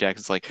 Sam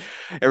Jackson's like,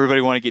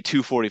 everybody want to get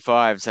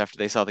 245s after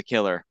they saw The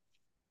Killer,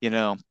 you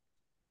know?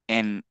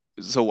 And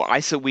so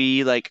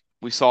we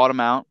sought them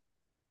out.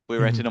 We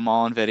Hmm. rented them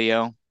all on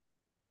video,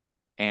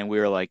 and we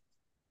were like,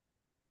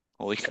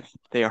 holy,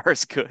 they are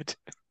as good.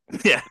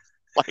 Yeah.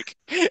 Like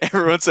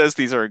everyone says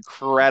these are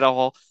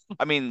incredible.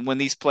 I mean, when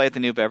these play at the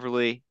New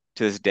Beverly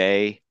to this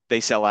day,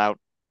 they sell out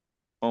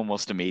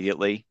almost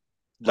immediately.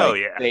 Oh Like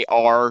yeah. they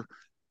are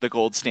the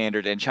gold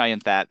standard, and Chai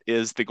and Fat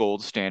is the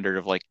gold standard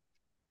of like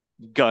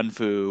gun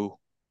fu,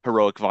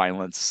 heroic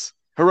violence,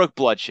 heroic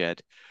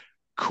bloodshed,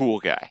 cool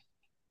guy.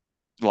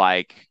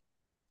 Like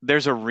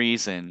there's a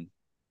reason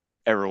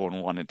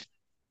everyone wanted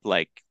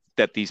like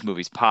that these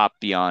movies pop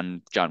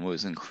beyond John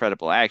Woo's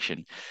incredible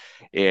action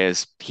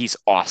is he's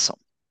awesome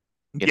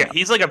in Yeah, them.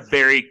 he's like a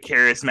very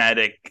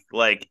charismatic,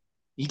 like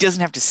He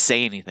doesn't have to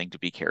say anything to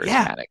be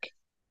yeah. charismatic.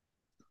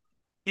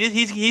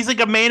 He's like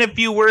a man of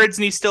few words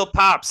and he still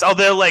pops.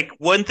 Although, like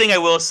one thing I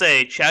will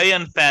say, Chow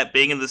Yun Fat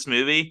being in this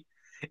movie,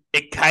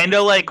 it kind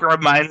of like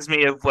reminds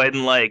me of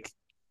when like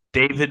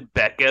David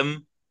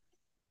Beckham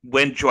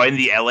went join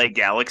the LA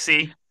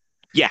Galaxy.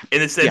 Yeah,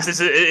 In the yeah. sense,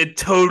 it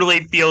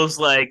totally feels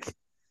like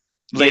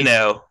you Like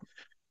know,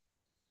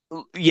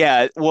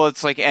 yeah, well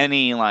it's like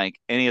any of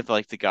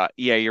like the guy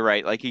yeah, you're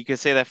right. Like you could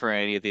say that for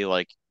any of the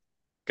like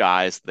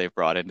guys they've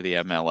brought into the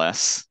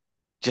MLS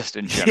just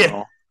in yeah,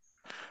 general.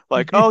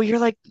 Like, oh, you're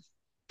like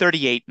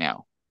 38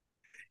 now.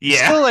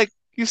 Yeah.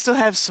 you still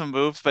have some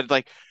moves, but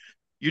like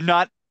you're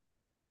not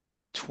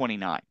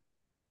 29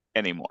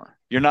 anymore.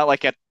 You're not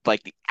like at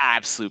like the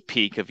absolute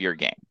peak of your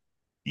game.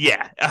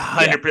 Yeah,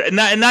 Yeah.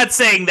 100%. Not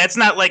saying that's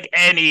not like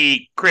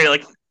any creator.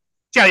 Like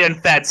Chow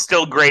Yun Fat's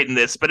still great in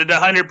this, but it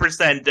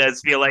 100%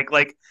 does feel like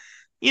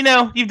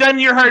you've done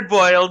your hard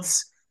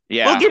boileds. We'll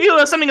Yeah. give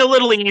you something a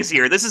little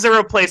easier. This is a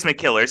replacement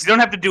killer, so you don't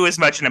have to do as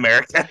much in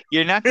America.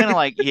 You're not gonna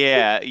like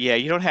yeah,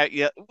 you don't have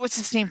what's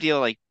the same deal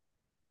like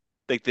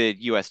the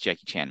US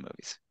Jackie Chan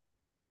movies.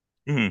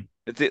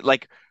 Mhm.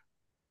 Like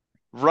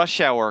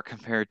Rush Hour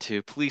compared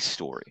to Police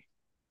Story.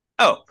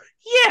 Oh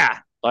yeah,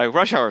 Like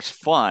Rush Hour is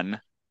fun,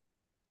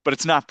 but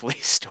it's not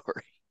Police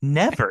Story.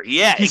 never.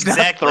 Yeah, He's not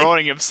exactly.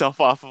 throwing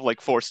himself off of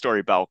like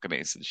four-story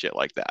balconies and shit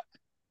like that.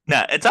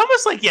 No, it's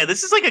almost like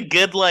this is like a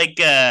good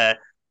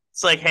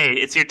it's like, hey,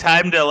 it's your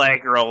time to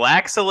like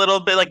relax a little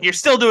bit. Like you're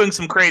still doing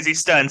some crazy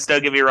stunts,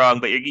 don't get me wrong,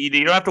 but you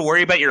don't have to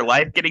worry about your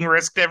life getting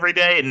risked every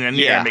day, and then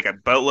you're gonna Yeah, make a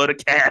boatload of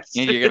cash.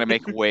 and you're gonna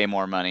make way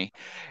more money.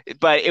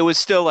 But it was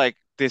still like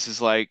this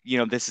is like,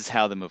 this is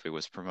how the movie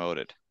was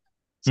promoted.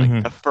 It's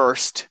like the Hmm.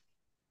 first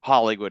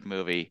Hollywood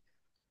movie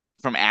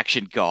from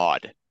action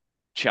god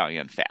Chow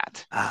Yun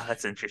Fat. Ah,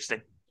 that's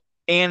interesting.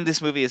 And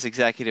this movie is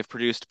executive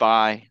produced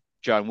by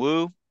John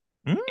Woo,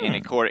 and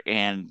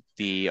Mm.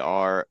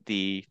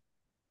 the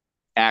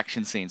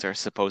action scenes are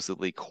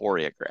supposedly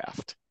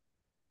choreographed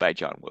by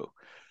John Woo.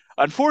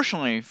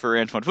 Unfortunately for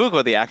Antoine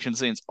Fuqua, the action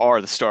scenes are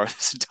the star of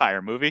this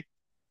entire movie.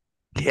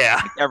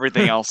 Yeah.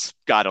 Everything else,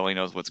 God only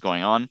knows what's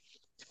going on.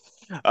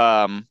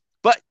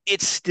 But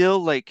it's still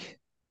like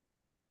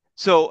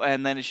so.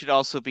 And then it should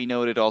also be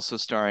noted, also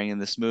starring in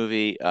this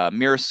movie,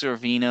 Mira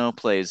Sorvino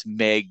plays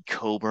Meg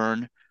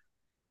Coburn.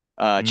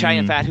 Chow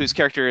Yun Fat, Mm. whose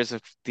character is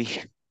the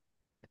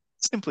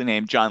simply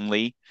named John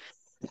Lee.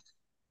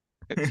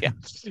 Yeah,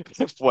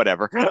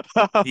 whatever.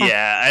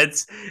 Yeah,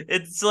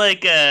 it's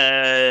like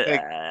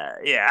Like,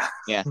 yeah.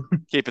 yeah,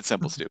 keep it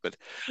simple, stupid.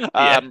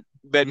 Yeah.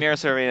 But Mira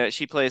Sorvino,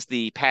 she plays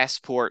the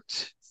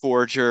passport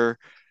forger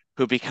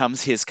who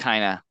becomes his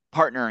kind of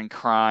partner in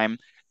crime.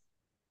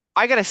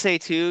 I gotta say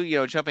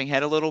too, jumping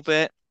ahead a little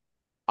bit,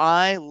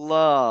 I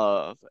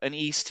love an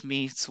East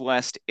meets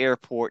West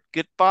airport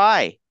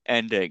goodbye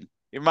ending.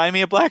 It reminded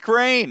me of Black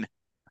Rain.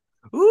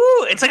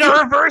 Ooh, it's like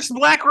a reverse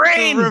Black It's a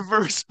Rain.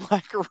 reverse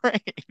Black Rain.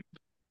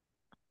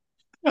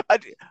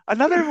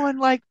 Another one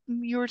like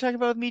you were talking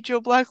about with Meet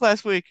Joe Black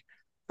last week.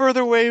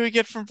 Further away we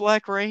get from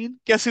Black Rain.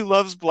 Guess who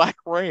loves Black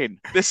Rain?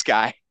 This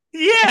guy.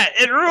 Yeah,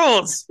 it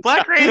rules.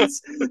 Black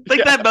Rain's like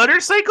Yeah, that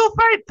motorcycle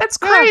fight. That's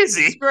yeah, it's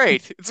crazy.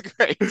 great. It's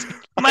great.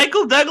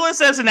 Michael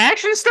Douglas as an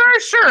action star?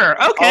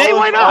 Sure. Okay, All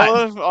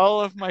why of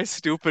not? my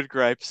stupid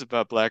gripes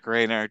about Black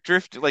Rain are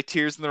drift like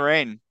tears in the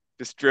rain,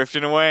 just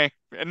drifting away.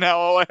 And now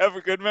all I have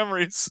are good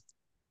memories.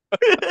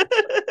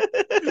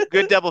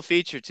 Good double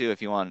feature too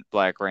if you want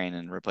Black Rain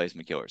and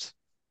Replacement Killers.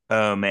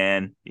 Oh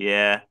man,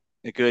 yeah.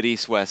 A good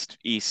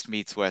East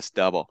meets West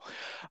double.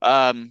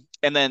 And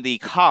then the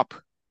cop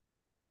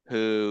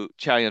who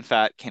Chow Yun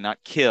Fat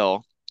cannot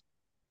kill,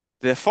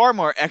 the far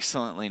more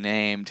excellently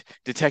named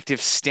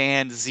Detective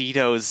Stan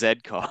Zito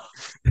Zedkov.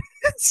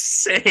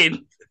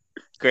 Insane.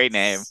 Great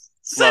name.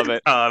 Love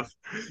it. Sitcom.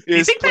 Do you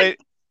Is think that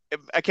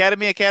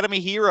played Academy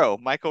hero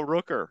Michael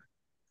Rooker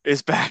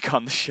is back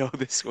on the show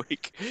this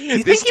week. do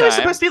you think This he was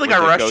supposed time to be like with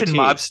a a Russian goatee.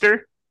 mobster?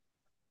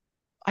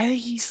 I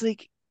think he's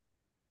like,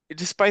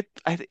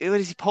 what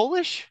is he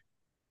Polish?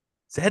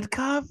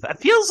 Zedkov? It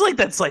feels like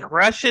that's like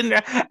Russian.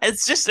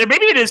 It's just, or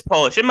maybe it is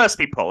Polish. It must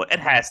be Polish. It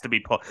has to be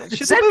Polish.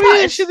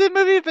 Zedkov Should is the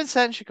movie have been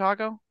set in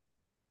Chicago?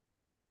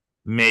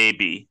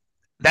 maybe.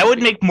 That would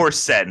Maybe. make more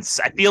sense.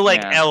 I feel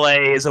like Yeah.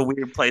 LA is a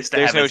weird place to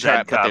There's have a no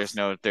triad, but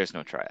Zedkov. there's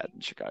no triad in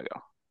Chicago. I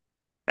don't.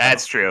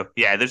 That's true.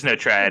 Yeah, there's no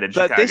triad in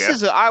But this Chicago.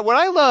 is what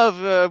I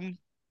love.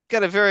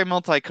 Got a very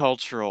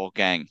multicultural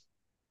gang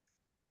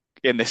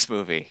in this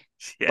movie.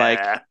 Like,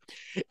 Yeah.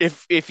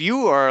 if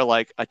you are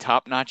like a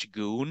top-notch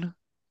goon,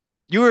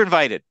 you were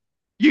invited.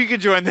 You can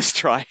join this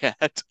triad.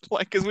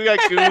 Like, because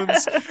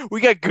we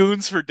got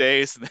goons for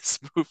days in this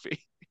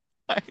movie.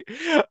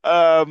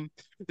 Um,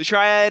 the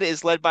triad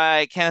is led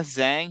by Kenneth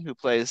Zhang, who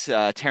plays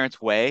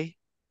Terrence Way,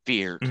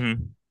 feared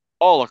Mhm.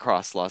 all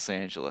across Los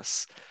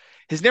Angeles.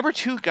 His number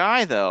two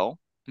guy, though,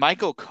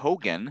 Michael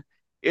Kogan,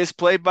 is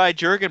played by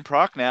Jurgen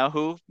Prochnow,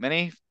 who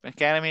many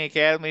Academy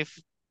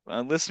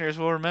listeners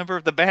will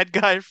remember the bad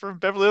guy from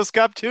Beverly Hills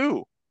Cop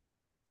 2.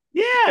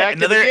 He's Yeah, back in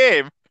the another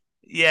game.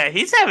 yeah,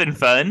 he's having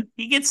fun.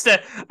 He gets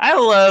to I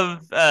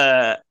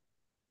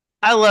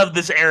love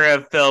this era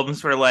of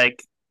films where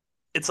like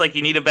it's like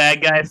you need a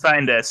bad guy,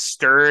 find a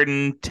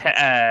stern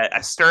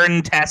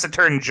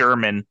taciturn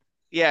German.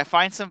 Yeah,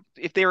 find some.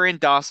 If they were in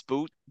Das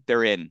Boot,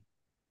 they're in, Yeah.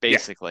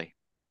 basically.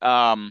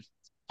 Also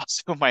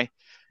my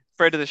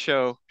friend of the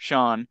show,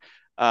 Sean,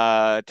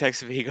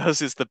 texted me. He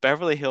goes, "Is the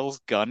Beverly Hills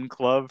Gun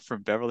Club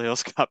from Beverly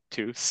Hills Cop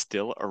 2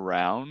 still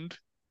around?"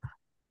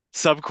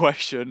 Sub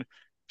question: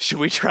 should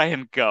we try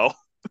and go?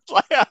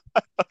 I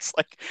was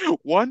like,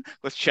 one,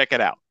 let's check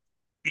it out.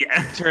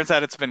 Yeah. Turns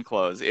out it's been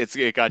closed. It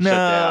got shut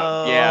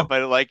down. Yeah, No.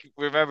 but like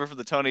remember from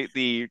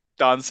the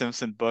Don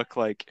Simpson book,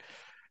 like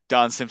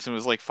Don Simpson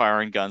was like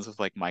firing guns with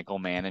like Michael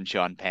Mann and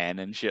Sean Penn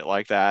and shit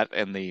like that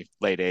in the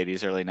late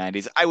 80s, early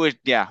 90s. I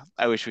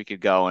wish we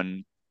could go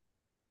and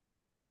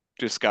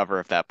discover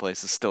if that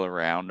place is still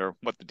around or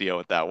what the deal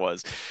with that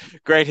was.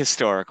 Great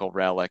historical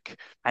relic.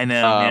 I know,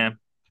 yeah. Um,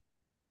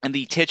 and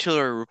the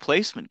titular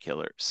replacement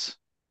killers.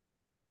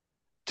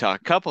 To a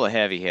couple of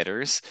heavy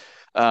hitters.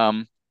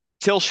 Um,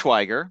 Till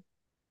Schweiger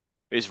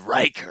is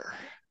Riker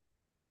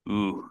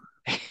Ooh.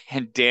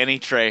 and Danny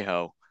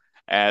Trejo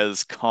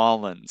as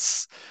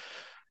Collins.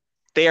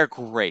 They are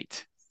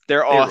great. They're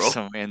They roll.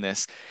 awesome in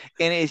this.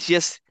 And it's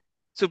just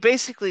so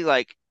basically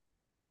like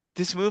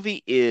this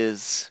movie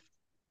is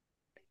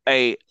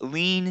a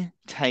lean,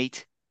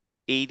 tight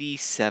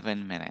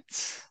 87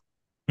 minutes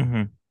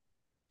Hmm.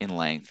 in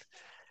length.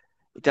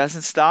 It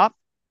doesn't stop.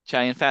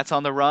 Chow Yun-fat's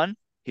on the run.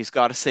 He's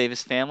got to save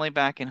his family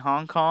back in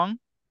Hong Kong.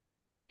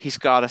 He's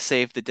got to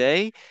save the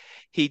day.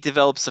 He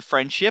develops a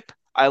friendship.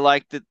 I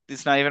like that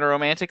it's not even a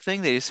romantic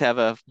thing. They just have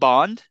a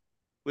bond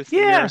with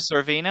Mira Yeah.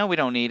 Sorvino. We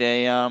don't need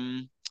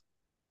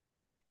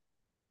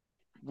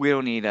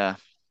a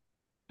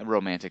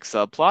romantic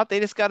subplot. They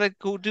just got to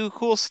go do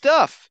cool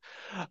stuff.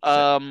 S-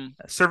 Um,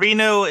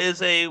 Servino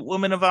is a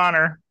woman of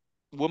honor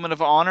Woman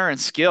of honor and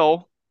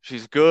skill.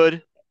 She's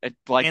good at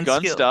like and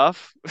gun skill.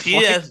 stuff. Like, She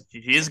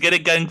is good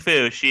at gung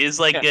fu. She is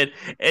like yeah. good,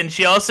 and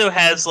she also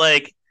has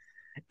like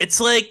it's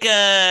like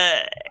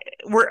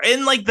we're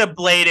in like the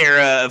Blade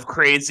era of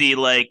crazy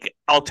like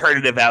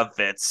alternative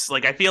outfits.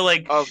 Like I feel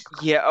like Oh,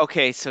 yeah.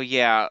 Okay. So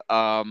yeah.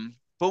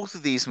 Both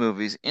of these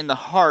movies in the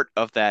heart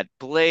of that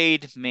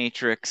Blade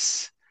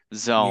Matrix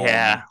zone.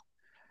 yeah,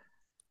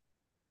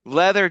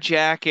 Leather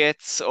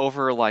jackets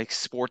over like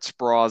sports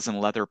bras and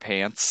leather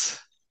pants.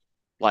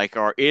 Like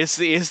is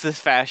the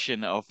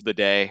fashion of the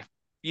day.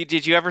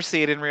 Did you ever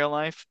see it in real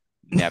life?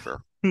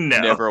 Never. no,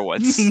 Never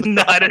once.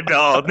 not at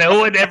all. No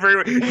one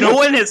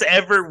has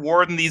ever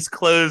worn these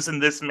clothes in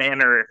this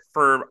manner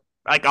for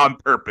like on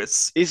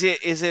purpose. Is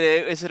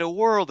it a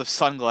world of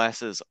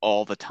sunglasses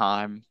all the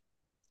time?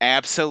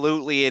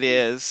 Absolutely it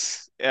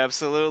is.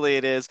 Absolutely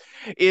it is.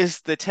 Is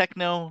the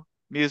techno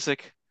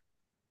music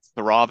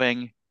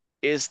throbbing?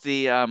 Is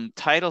the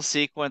title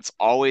sequence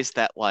always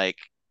that like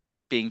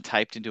being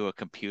typed into a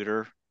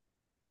computer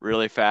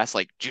really fast,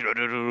 like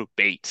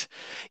bait?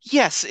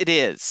 Yes, it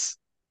is.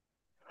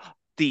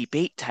 The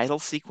bait title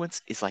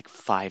sequence is like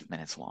 5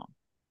 minutes long,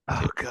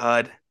 Oh too.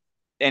 God.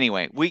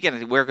 Anyway, we're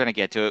gonna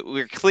get to it.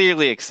 We're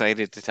clearly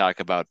excited to talk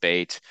about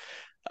bait.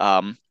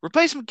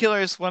 Replacement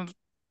Killer is one.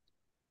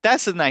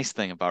 That's the nice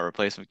thing about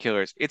Replacement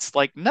Killers. It's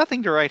like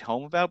nothing to write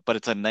home about, but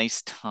it's a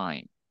nice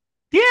time,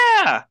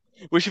 Yeah.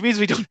 which means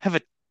we don't have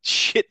a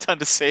shit ton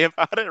to say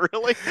about it,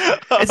 really.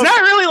 It's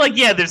not really like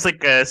yeah, there's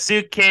like a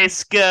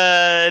suitcase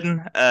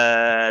gun.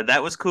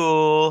 That was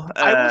cool.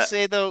 I will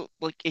say though,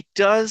 like it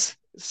does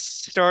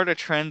start a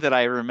trend that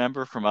I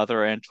remember from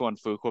other Antoine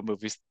Fuqua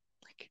movies.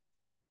 Like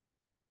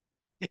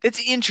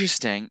it's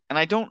interesting, and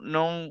I don't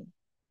know.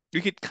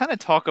 We could kind of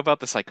talk about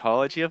the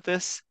psychology of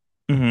this.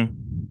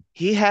 Mhm.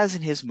 He has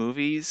in his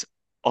movies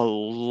a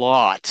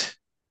lot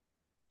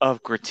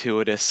of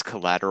gratuitous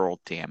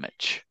collateral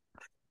damage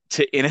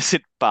to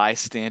innocent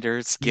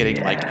bystanders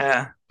getting like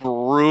Yeah.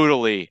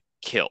 brutally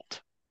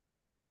killed.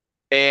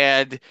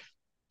 And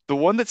the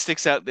one that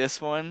sticks out this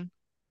one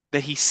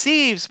that he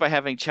saves by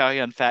having Chow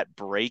Yun-fat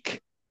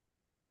break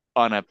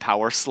on a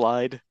power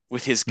slide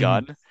with his Mhm.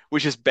 gun,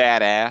 which is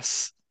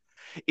badass,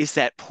 is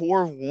that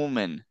poor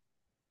woman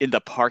in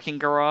the parking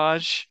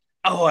garage.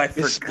 Oh, I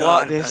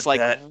forgot This about like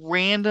that.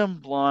 random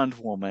blonde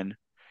woman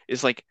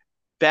is like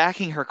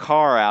backing her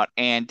car out,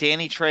 and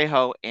Danny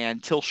Trejo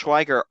and Till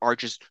Schweiger are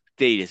just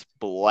they just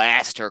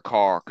blast her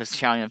car because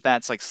Chow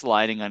Yun-fat's like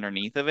sliding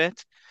underneath of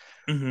it,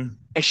 Mhm.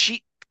 and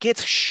she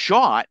gets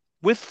shot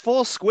with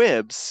full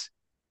squibs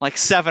like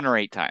 7 or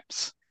 8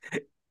 times,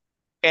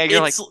 and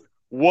you're like, It's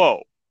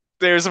whoa.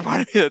 There's a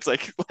part of me that's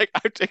like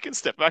I'm taking a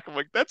step back. I'm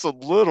like, that's a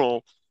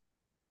little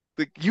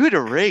like you had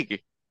to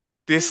rig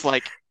this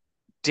like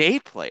day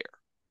player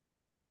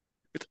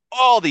with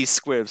all these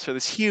squibs for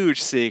this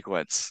huge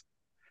sequence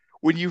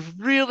when you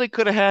really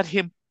could have had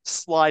him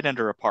slide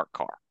under a parked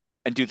car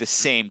and do the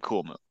same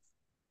cool move.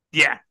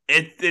 yeah.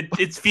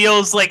 It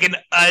feels like an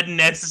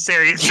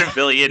unnecessary Yeah.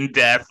 civilian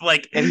death.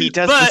 Like, And he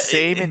does the but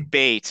same in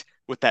Bait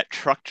with that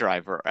truck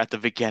driver at the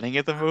beginning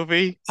of the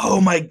movie.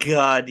 oh my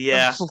God,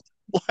 yeah.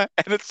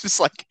 And it's just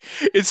like,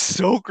 it's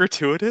so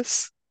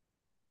gratuitous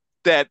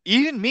that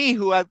even me,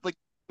 who had like,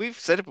 we've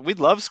said it, but we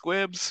love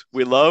squibs.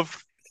 We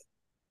love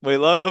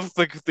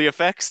the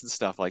effects and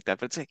stuff like that.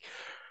 But it's like,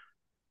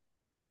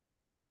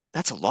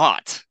 that's a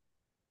lot.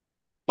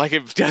 Like,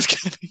 it does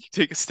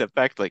take a step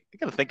back. Like, I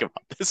gotta think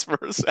about this for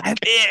a second.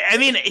 I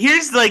mean,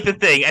 here's like the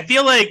thing. I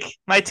feel like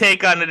my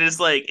take on it is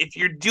like if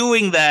you're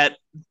doing that,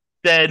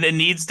 then it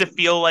needs to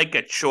feel like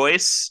a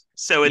choice.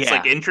 So it's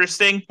like Yeah.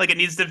 interesting. Like it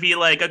needs to be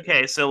like,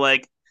 okay, so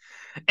like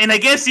And I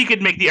guess you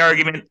could make the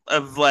argument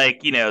of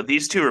like,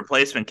 these two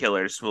replacement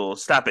killers will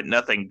stop at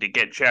nothing to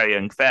get Chow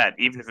Yun Fat,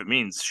 even if it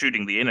means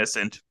shooting the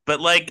innocent.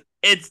 But like,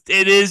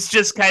 it is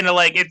just kind of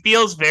like it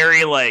feels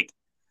very like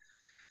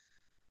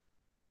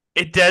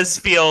it does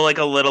feel like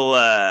a little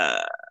uh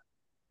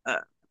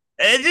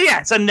yeah,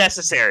 it's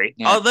unnecessary.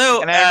 Yeah.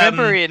 Although, And I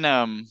remember in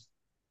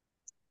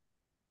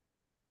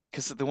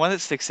because the one that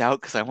sticks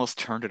out because I almost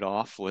turned it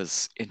off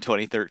was in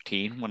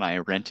 2013 when I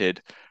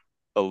rented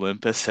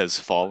Olympus Has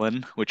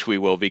Fallen, which we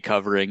will be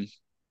covering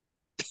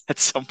at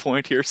some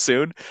point here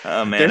soon.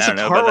 oh man, I There's a don't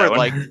know about part where that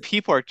like one.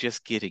 people are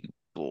just getting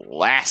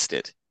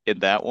blasted in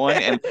that one.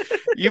 And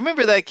you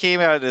remember that came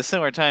out at a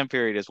similar time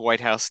period as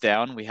White House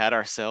Down. We had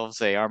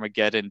ourselves a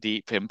Armageddon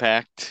Deep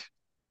Impact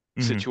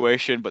Mhm.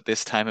 situation, but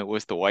this time it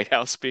was the White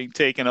House being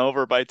taken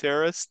over by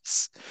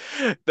terrorists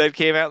that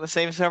came out in the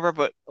same summer.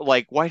 But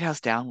like White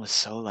House Down was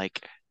so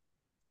like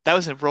that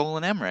was a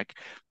Roland Emmerich.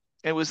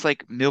 It was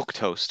like milk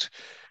toast.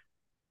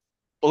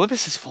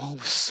 Olympus Has Fallen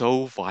was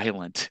so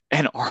violent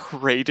and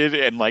R-rated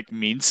and like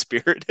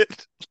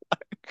mean-spirited.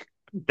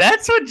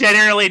 That's what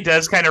generally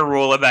does kind of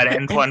rule about And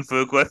Antoine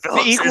Fuqua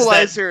the films is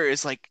that Equalizer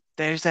is like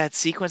there's that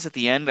sequence at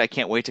the end I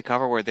can't wait to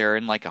cover where they're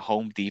in like a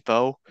Home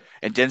Depot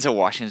and Denzel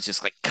Washington's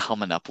just like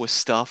coming up with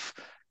stuff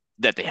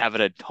that they have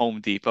at a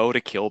Home Depot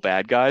to kill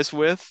bad guys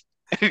with.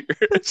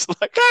 It's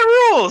like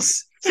that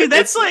rules. See,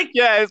 that's it's like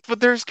yeah, but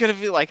there's gonna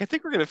be like I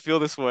think we're gonna feel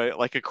this way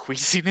like a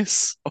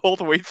queasiness all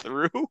the way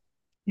through.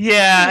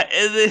 yeah,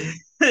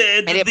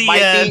 And it the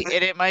might be,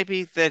 and it might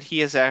be that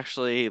he is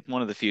actually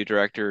one of the few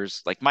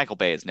directors. Like Michael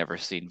Bay has never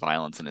seen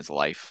violence in his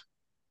life,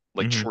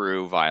 like Mhm.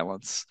 true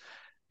violence.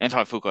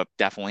 Antoine Fuqua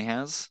definitely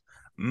has.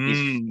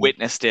 He's Mm,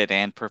 witnessed it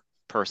and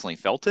personally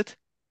felt it,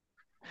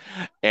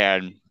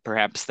 and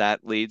perhaps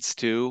that leads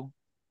to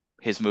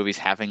his movies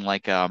having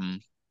like a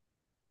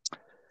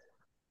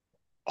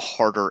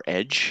harder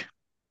edge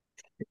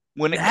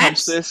when it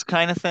comes to that's this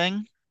kind of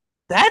thing.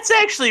 that's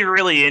actually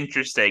really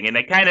interesting, and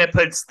it kind of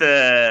puts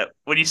the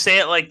when you say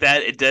it like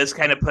that, it does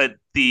kind of put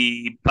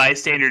the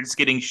bystanders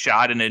getting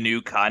shot in a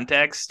new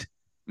context.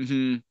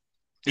 Hmm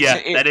It's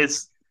Yeah, that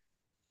is.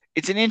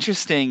 it's an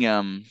interesting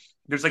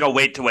There's like a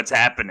weight to what's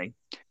happening,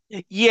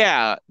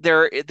 yeah,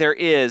 there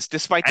is,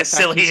 despite the as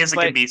fact silly he's as it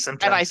can but be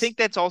and I sometimes. think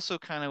that's also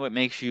kind of what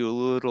makes you a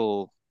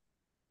little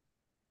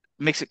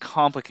makes it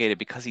complicated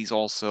because he's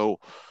also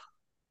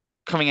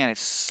coming at it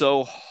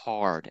so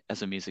hard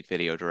as a music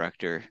video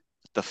director.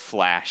 The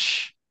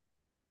flash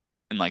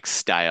and like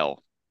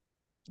style,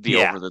 the Yeah.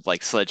 over the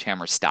like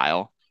sledgehammer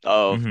style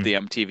of Hmm. the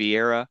MTV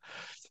era.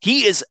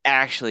 He is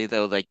actually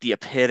though like the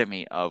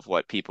epitome of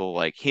what people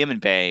like him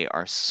and Bay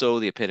are so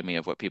the epitome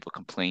of what people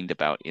complained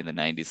about in the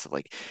 90s of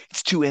like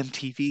it's too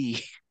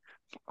MTV.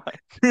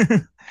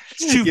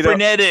 It's too You know,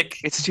 frenetic.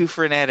 it's too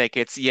frenetic.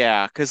 It's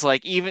yeah, because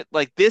like even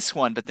like this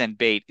one, but then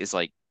Bait is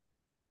like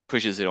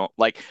pushes it on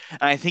like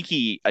and I think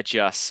he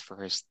adjusts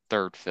for his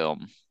third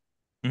film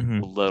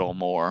a Hmm. little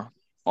more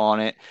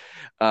on it.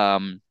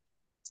 Um,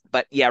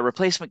 but yeah,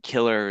 Replacement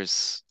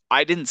Killers.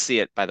 I didn't see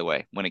it, by the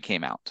way, when it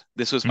came out.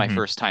 This was my Hmm.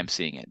 first time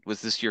seeing it.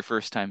 Was this your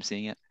first time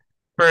seeing it?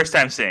 First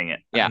time seeing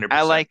it, Yeah,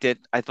 I 100%. liked it.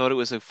 I thought it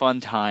was a fun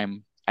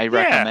time.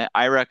 Yeah.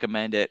 I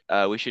recommend it.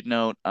 We should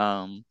note,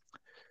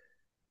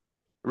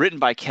 written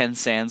by Ken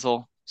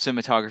Sansel,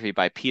 cinematography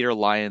by Peter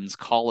Lyons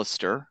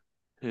Collister,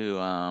 who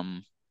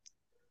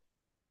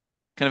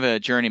kind of a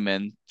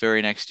journeyman.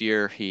 Very next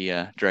year, he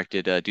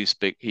directed Deuce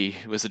Big. He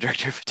was the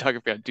director of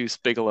photography on Deuce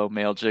Bigelow,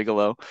 Male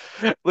Gigolo.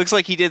 Looks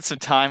like he did some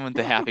time with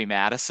the Happy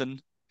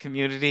Madison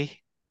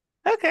community,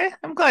 Okay,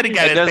 I'm glad he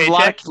got and his does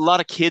paycheck. a lot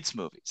of kids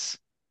movies.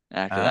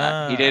 After that,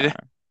 Ah. he did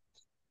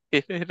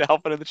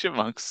Alvin and the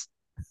Chipmunks.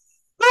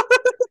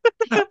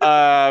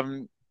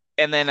 Um,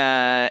 and then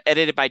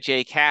edited by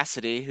Jay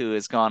Cassidy, who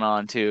has gone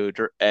on to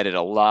edit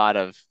a lot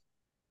of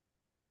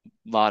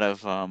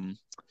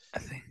I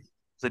think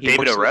is it he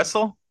David O. works with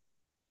Russell?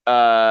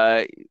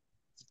 uh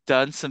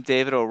done some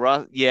David O.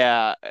 Russell.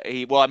 Yeah,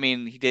 I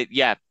mean, he did.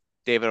 Yeah,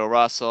 David O.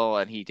 Russell,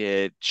 and he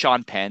did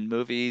Sean Penn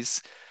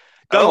movies.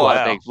 Done Oh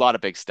wow. a lot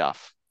of big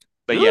stuff.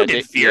 But Ooh, yeah,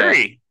 did yeah,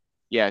 Fury?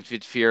 yeah.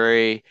 Did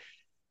Fury.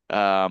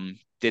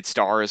 Did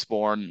Star is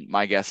Born.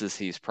 My guess is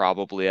he's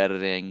probably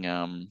editing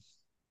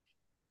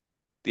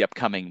the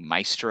upcoming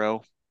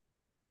Maestro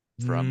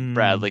from Hmm.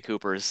 Bradley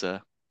Cooper's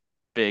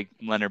big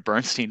Leonard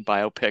Bernstein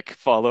biopic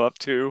follow up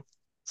to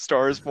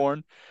Star is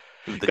Born.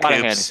 Ooh, the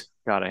Coops.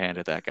 Gotta hand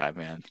it that guy,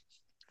 man.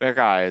 That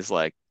guy is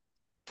like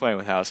playing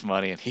with house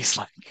money and he's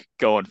like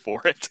going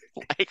for it.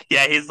 Like,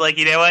 Yeah, he's like,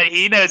 you know what?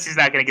 He knows he's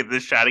not gonna get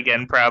this shot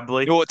again,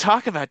 probably. you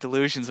talk about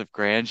delusions of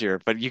grandeur,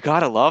 but you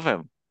gotta love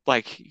him.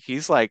 Like,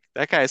 he's like,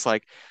 that guy's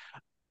like,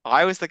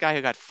 I was the guy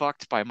who got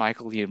fucked by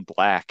Michael Ian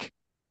Black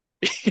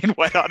in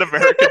Wet Hot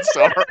American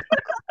Summer.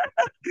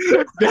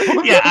 Now,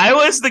 Yeah, I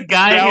was the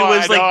guy now who I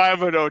was know like,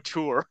 I'm an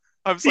auteur.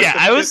 I was like yeah, the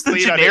I was fifth the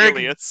lead on generic,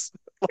 Alias.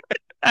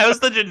 I was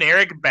the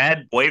generic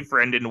bad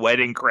boyfriend in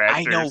Wedding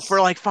I know for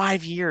Crashers. like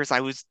 5 years,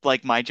 I was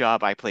like my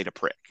job, I played a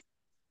prick.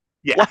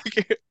 Yeah,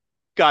 Like,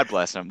 God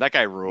bless him. That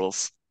guy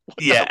rules.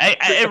 Yeah,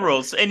 it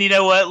rules. And you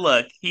know what?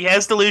 Look, he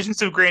has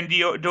delusions of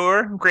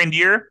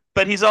grandeur,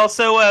 but he's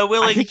also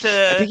willing I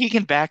to. think he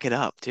can back it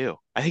up too.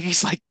 I think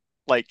he's like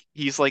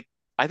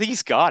I think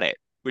he's got it,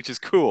 which is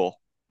cool.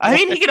 I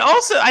mean, he can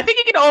also. I think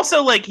he can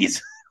also like.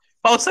 He's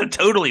also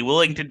totally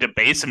willing to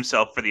debase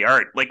himself for the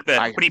art. Like the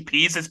I when he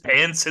pees his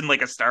pants in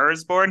like A Star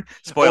Is Born.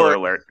 Spoiler or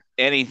alert.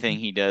 anything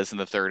he does in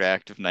the third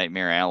act of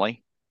Nightmare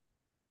Alley.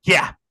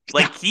 Yeah,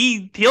 like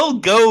he'll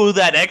go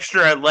that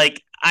extra.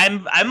 Like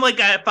I'm like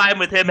fine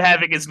with him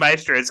having his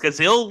maestros because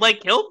go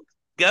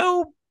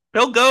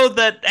he'll go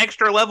that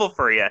extra level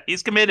for you.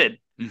 He's committed.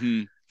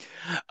 Hmm.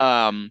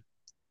 Um,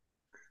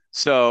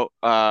 so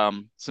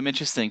some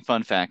interesting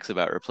fun facts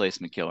about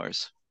replacement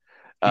killers.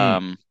 Mm.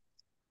 Um,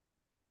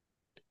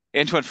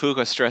 Antoine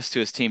Fuqua stressed to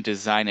his team to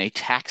design a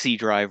taxi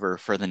driver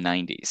for the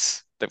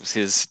 90s. That was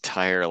his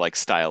entire like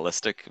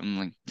stylistic. I'm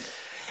like,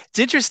 it's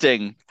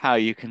interesting how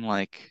you can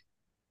like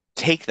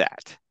take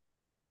that.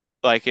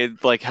 Like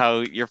it like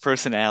how your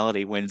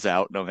personality wins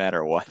out no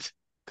matter what.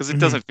 Because it Hmm.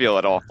 doesn't feel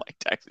at all like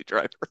Taxi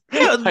Driver.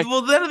 Yeah, Like,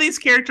 well, none of these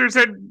characters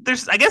are.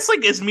 There's, I guess,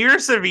 like, is Mira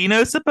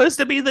Sorvino supposed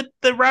to be the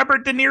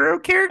Robert De Niro I,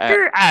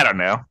 character? I don't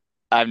know.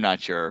 I'm not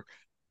sure.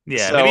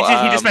 Yeah, maybe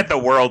So, he just meant the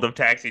world of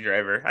Taxi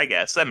Driver. I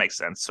guess that makes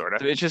sense, sort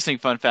of. the interesting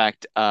fun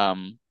fact,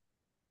 Mira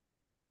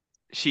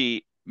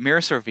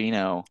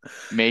Sorvino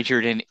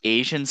majored in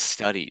Asian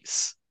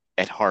studies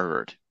at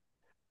Harvard.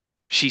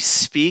 She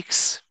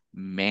speaks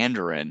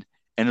Mandarin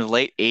and in the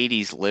late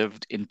 80s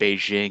lived in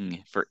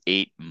Beijing for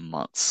 8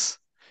 months.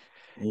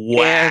 And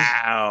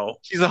Wow,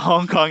 she's a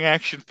Hong Kong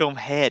action film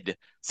head,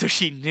 so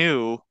she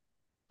knew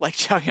like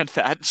Chow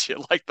Yun-fat and shit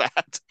like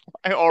that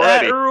that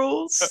already.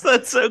 rules.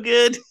 That's so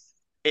good.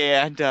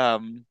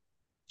 And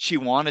she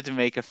wanted to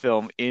make a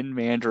film in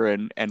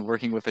Mandarin and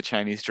working with a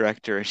Chinese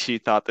director, and she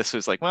thought this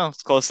was like, well,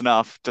 it's close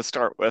enough to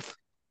start with,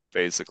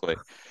 basically.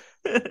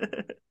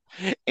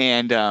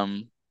 And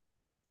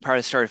prior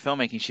to start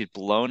filmmaking, she'd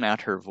blown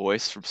out her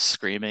voice from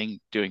screaming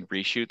doing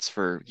reshoots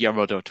for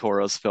Guillermo del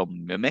Toro's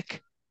film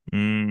Mimic.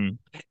 Mm,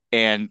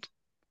 And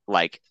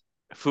like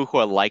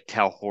Fuqua liked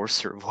how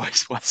hoarse her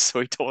voice was,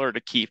 so he told her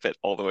to keep it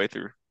all the way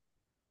through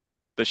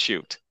the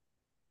shoot,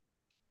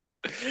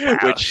 wow.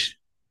 which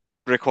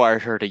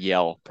required her to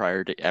yell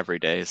prior to every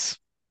day's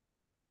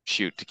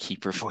shoot to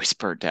keep her voice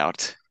burnt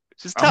out,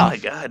 which is Oh my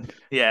tough. god.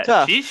 Yeah,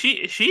 Tough.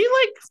 she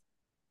like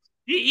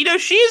you know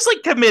she's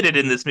like committed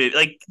in this movie.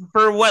 Like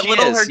for what She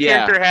little her is,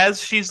 yeah. character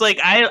has, she's like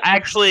I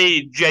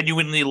actually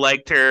genuinely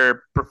liked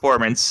her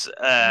performance.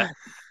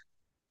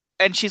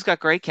 And she's got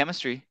great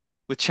chemistry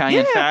with Chow Yeah.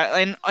 Yun-fat.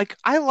 And like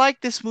I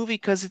like this movie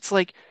because it's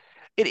like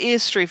it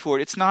is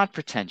straightforward. It's not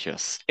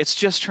pretentious. It's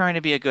just trying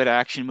to be a good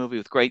action movie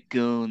with great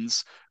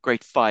goons,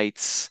 great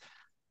fights,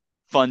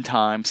 fun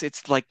times.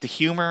 It's like the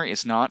humor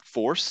is not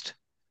forced.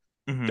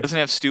 Hmm. Doesn't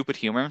have stupid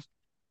humor.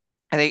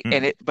 And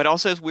it but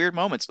also has weird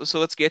moments. So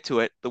let's get to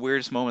it. The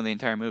weirdest moment in the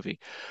entire movie.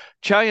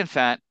 Chow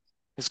Yun-fat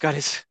has got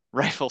his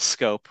rifle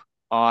scope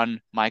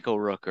on Michael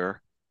Rooker.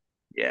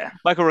 Yeah.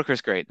 Michael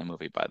Rooker's great in the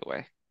movie, by the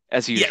way,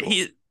 as Yeah,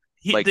 usual.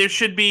 he Like, there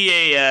should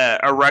be a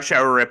Rush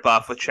Hour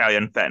ripoff with Chow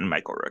Yun-fat and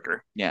Michael Rooker.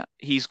 yeah,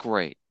 he's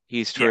great.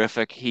 He's Yeah.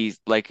 terrific. He's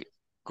like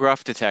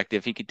gruff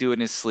detective. He could do it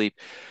in his sleep.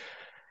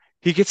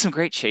 He gets some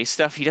great chase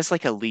stuff. He does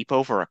like a leap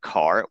over a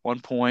car at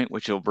one point,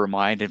 which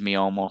reminded me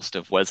almost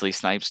of Wesley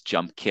Snipes'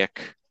 jump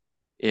kick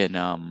in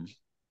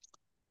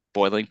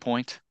Boiling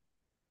Point.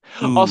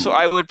 Also,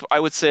 Ooh. I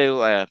would say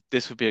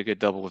this would be a good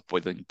double with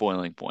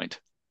Boiling Point.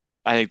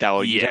 I think that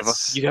would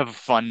Yes. you'd have a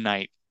fun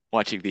night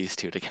watching these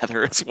two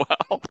together as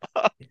well.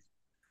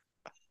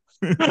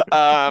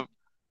 Uh,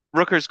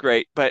 Rooker's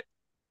great, but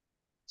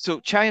so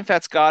Chow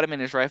Yun-fat's got him in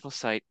his rifle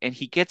sight, and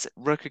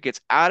Rooker gets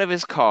out of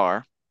his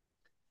car,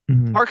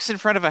 Mhm. parks in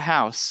front of a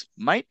house,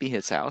 might be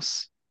his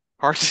house.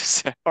 Hard to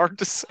say. Hard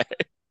to say.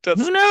 Who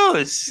Does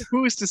knows?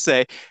 Who's to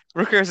say?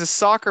 Rooker has a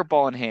soccer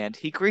ball in hand.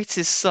 He greets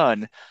his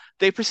son.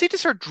 They proceed to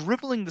start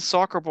dribbling the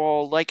soccer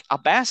ball like a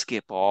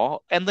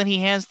basketball, and then he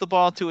hands the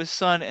ball to his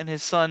son, and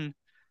his son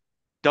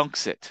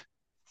dunks it.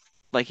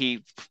 Like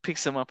he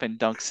picks him up and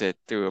dunks it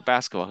through a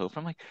basketball hoop.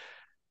 I'm like,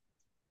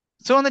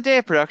 so on the day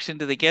of production,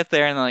 do they get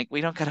there and they're like,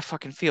 we don't got a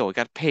fucking field, we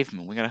got a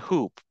pavement, we got a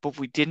hoop, but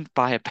we didn't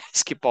buy a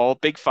basketball.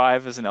 Big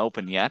Five isn't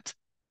open yet.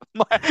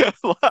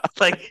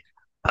 Like,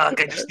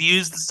 fuck, I just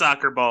used the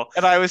soccer ball.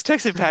 And I was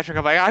texting Patrick,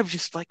 I'm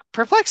just like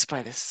perplexed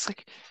by this. It's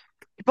like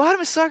he bought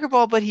him a soccer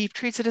ball, but he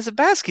treats it as a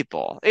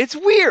basketball. It's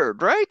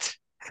weird, right?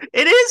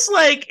 It is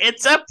like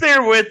it's up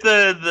there with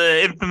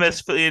the infamous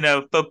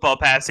football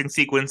passing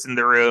sequence in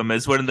the room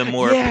as one of the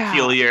more Yeah.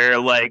 peculiar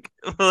like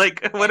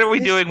what are we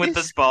This doing with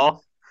this this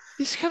ball?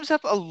 this comes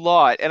up a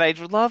lot, and I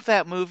love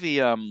that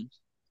movie.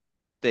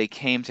 They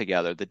came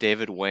together, the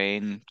David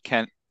Wayne,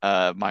 Kent,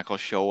 Michael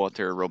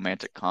Showalter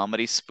romantic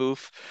comedy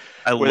spoof,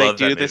 I where they love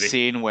that do the movie.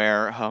 scene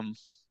where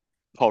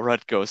Paul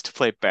Rudd goes to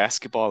play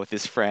basketball with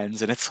his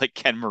friends, and it's like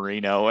Ken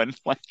Marino and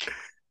like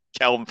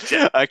Kel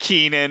Jack,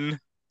 Keenan Jack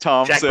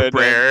Thompson and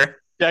McBrayer.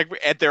 Jack,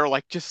 and they're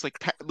like just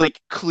like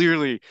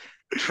clearly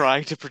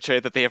trying to portray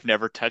that they have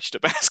never touched a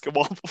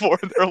basketball before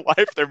in their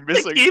life. They're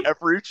missing keep-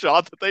 every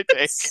shot that they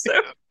take. It's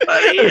so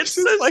funny. It's It's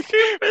so just like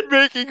stupid.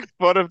 making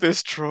fun of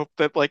this trope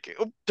that like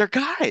they're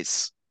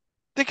guys.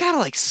 They kind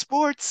of like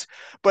sports,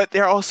 but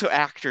they're also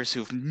actors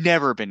who've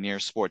never been near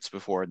sports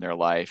before in their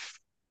life.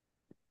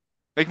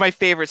 Like my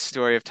favorite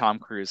story of Tom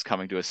Cruise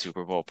coming to a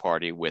Super Bowl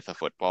party with a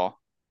football.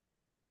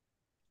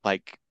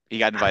 Like he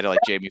got invited to like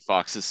Jamie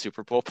Foxx's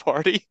Super Bowl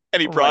party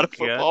and he Oh my brought a God.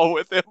 football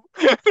with him.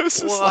 It was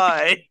just like,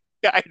 Why?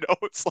 yeah, I know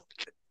it's like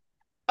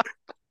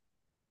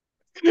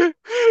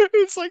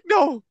it's like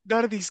no,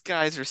 none of these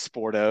guys are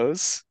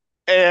sportos.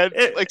 And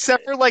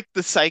except for like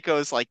the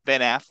psychos like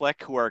Ben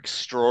Affleck who are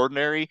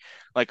extraordinary,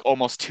 like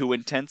almost too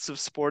intensive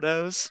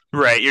sportos.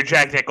 Right, you're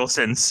Jack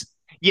Nicholson's.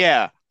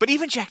 Yeah, but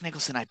even Jack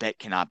Nicholson I bet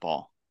cannot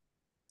ball.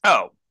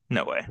 Oh,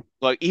 no way.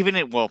 Like even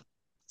it well,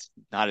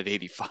 not at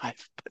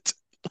 85, but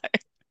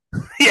like,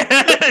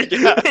 Yeah.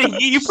 yeah.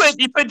 You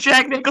put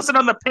Jack Nicholson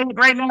on the paint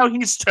right now,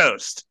 he's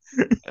toast.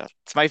 Yeah.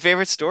 It's my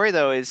favorite story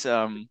though is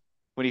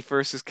when he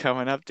first was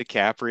coming up,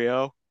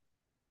 DiCaprio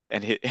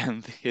and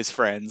his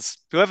friends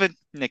who have a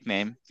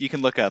nickname. You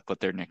can look up what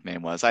their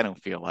nickname was. I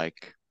don't feel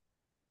like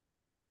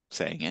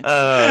saying it.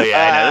 Oh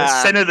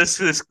yeah, I know. I know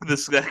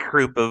this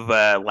group of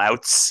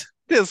louts.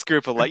 This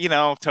group of like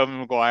Tobey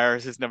Maguire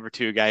is his number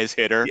two guy's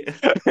hitter.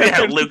 Yeah,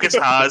 yeah, Lucas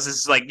Haas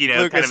is like, kind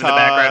Lucas of in the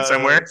background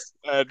somewhere. Haas,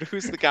 and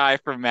who's the guy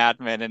from Mad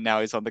Men and now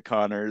he's on the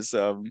Connors.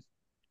 Uh,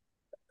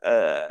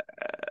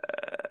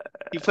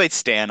 He played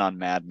Stan on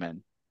Mad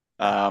Men.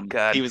 oh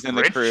God, He was in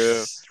the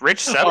crew. Rich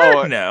Summer?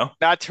 Oh, No.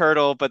 not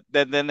Turtle, but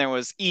then there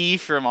was E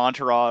from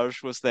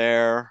Entourage was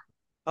there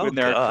Oh in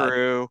their God.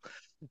 crew.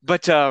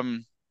 But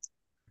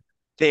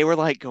they were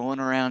like going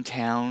around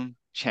town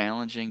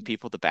challenging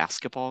people to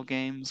basketball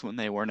games when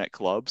they weren't at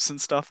clubs and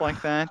stuff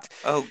like that.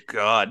 Oh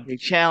God. They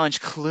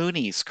challenged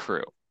Clooney's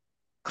crew.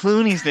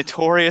 Clooney's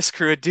notorious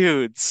crew of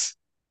dudes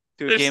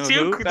to a game of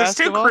hoop There's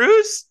two basketball.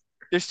 crews?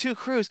 There's two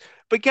crews.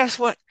 But guess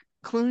what?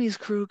 Clooney's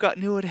crew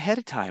knew it ahead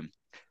of time.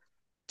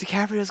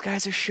 DiCaprio's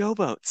guys are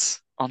showboats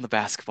on the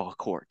basketball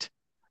court.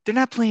 They're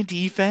not playing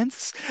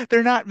defense.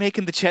 They're not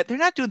making the They're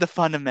not doing the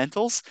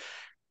fundamentals.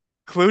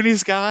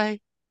 Clooney's guy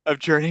of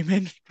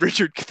journeyman,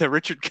 the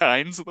Richard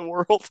Kynes of the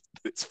world,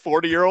 his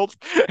 40-year-old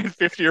and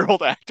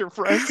 50-year-old actor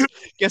friends.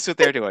 Guess what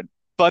they're doing?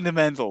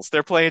 Fundamentals.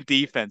 They're playing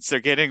defense. They're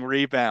getting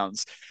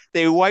rebounds.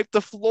 They wipe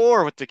the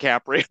floor with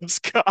DiCaprio's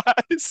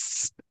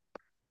guys.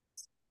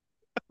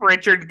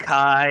 Richard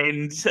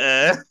Kind,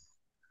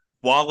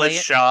 Wallace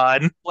Playing,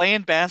 Shawn.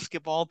 playing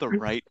basketball the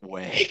right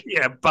way.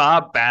 Yeah,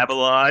 Bob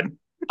Babylon.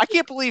 I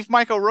can't believe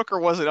Michael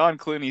Rooker wasn't on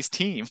Clooney's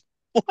team.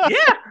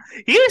 Yeah,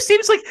 he just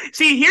seems like.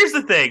 See, here's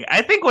the thing.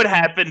 I think what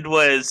happened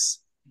was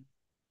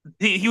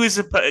he was.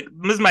 This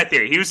is my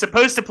theory. He was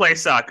supposed to play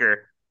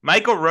soccer.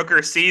 Michael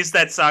Rooker sees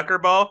that soccer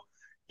ball.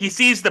 He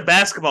sees the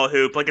basketball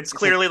hoop. Like it's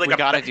clearly like we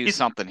got to do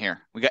something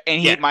here.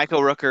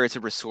 Michael Rooker is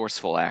a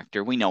resourceful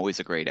actor. We know he's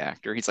a great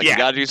actor. He's like, we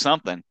got to do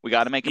something. We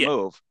got to make a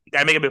move.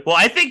 Gotta make a move. Well,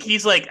 I think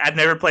he's like, I've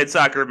never played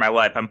soccer in my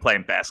life. I'm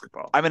playing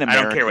basketball. I'm an American.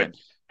 I don't care what.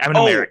 I'm an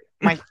American.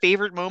 My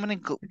favorite moment in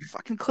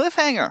fucking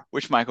Cliffhanger,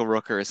 which Michael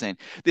Rooker is in.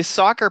 This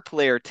soccer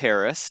player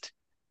terrorist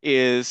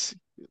is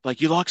like,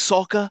 you like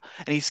soccer?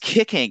 And he's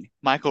kicking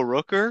Michael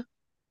Rooker.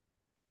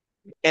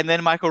 And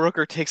then Michael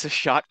Rooker takes a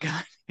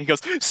shotgun. He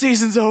goes,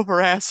 season's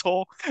over,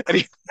 asshole. And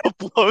he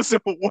blows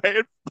him away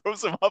and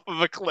throws him off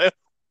of a cliff.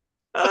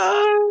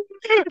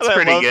 It's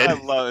pretty good. I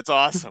love it. It's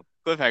awesome.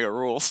 Cliffhanger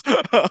rules.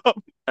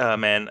 Oh,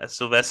 man. A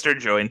Sylvester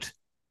joint.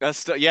 A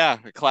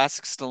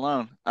classic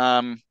Stallone.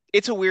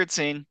 It's a weird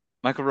scene.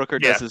 Michael Rooker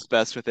does his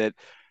best with it.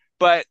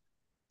 But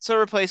so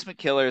Replacement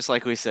Killers,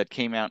 like we said,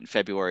 came out in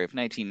February of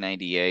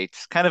 1998.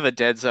 Kind of a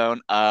dead zone.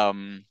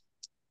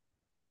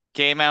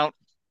 Came out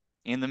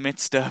in the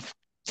midst of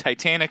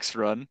Titanic's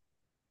run.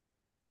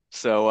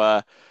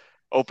 So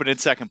opened in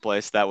second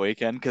place that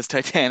weekend because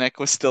Titanic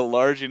was still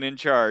large and in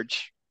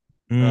charge.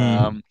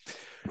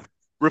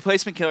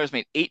 Replacement Killers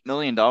made $8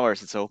 million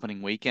its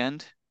opening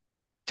weekend.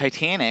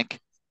 Titanic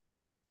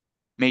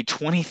made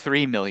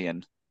 $23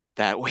 million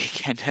that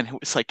weekend, and it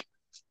was like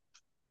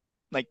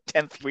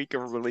 10th week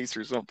of release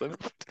or something.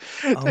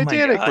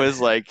 Titanic was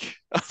like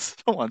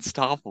so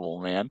unstoppable,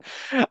 man.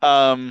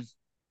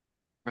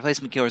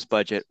 Replacement Killers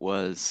budget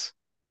was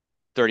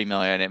 $30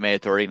 million. It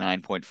made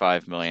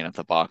 $39.5 million at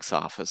the box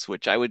office,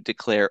 which I would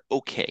declare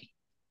okay.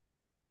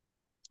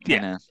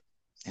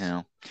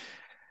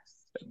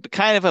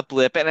 Kind of a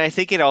blip. And I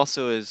think it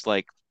also is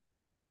like,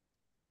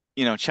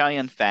 Chow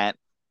Yun-fat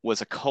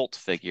was a cult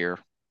figure.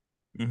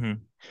 Mm-hmm.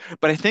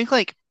 But I think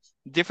like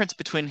difference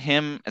between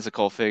him as a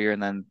cult figure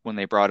and then when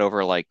they brought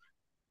over like,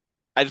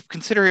 I'd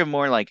consider him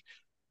more like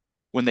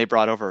when they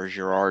brought over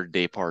Gerard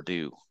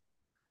Depardieu.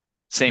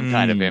 Same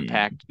kind of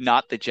impact,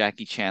 not the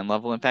Jackie Chan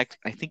level impact.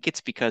 I think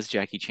it's because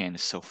Jackie Chan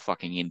is so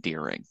fucking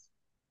endearing.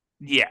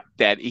 Yeah.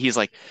 That he's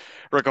like,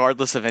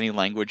 regardless of any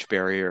language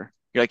barrier,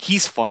 you're like,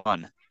 he's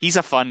fun. He's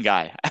a fun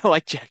guy. I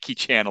like Jackie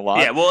Chan a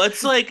lot. Yeah, well,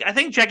 it's like, I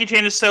think Jackie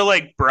Chan is so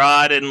like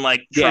broad and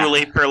like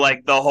truly for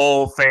like the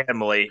whole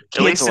family.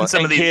 At least in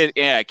some of these.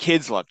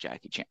 Kids love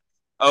Jackie Chan.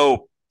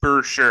 Oh,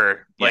 for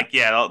sure. Yeah. Like,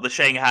 yeah, the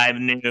Shanghai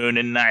noon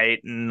and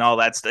night and all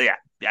that stuff. Yeah.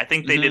 I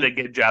think they did Hmm. a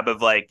good job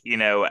of like,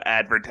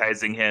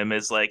 advertising him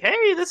as like,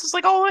 hey, this is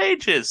like all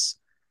ages.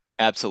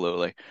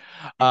 Absolutely.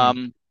 Mhm.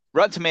 Um,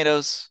 Rotten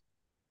Tomatoes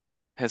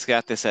has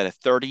got this at a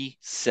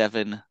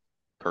 37%.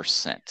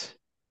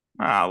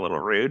 Ah, a little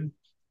rude.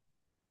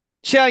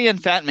 Chow Yun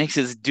Fat makes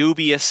his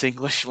dubious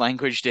English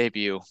language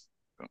debut.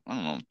 I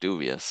don't know,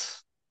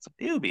 dubious. It's a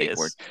big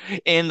word.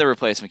 Dubious. In The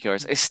Replacement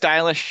Killers, a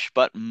stylish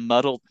but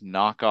muddled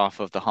knockoff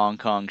of the Hong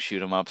Kong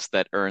shoot 'em ups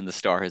that earned the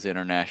star his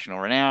international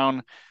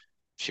renown.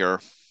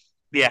 Sure,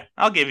 Yeah,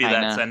 I'll give you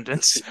that kinda.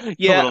 sentence a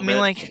Yeah, I little mean, bit.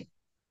 like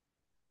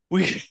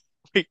we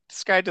we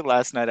described it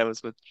last night. I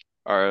was with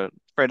our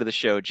friend of the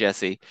show,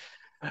 Jesse,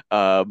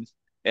 um,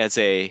 as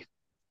a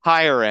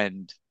higher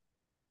end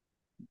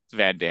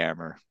Van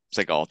Damme, it's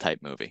like all type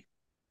movie,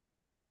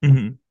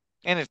 Mhm.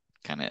 and it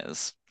kind of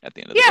is at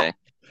the end of the Yeah, day.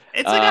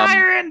 it's like a Um,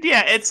 higher end.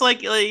 Yeah, it's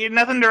like you're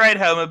nothing to write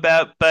home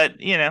about, but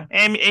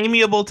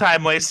amiable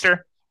time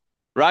waster.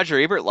 Roger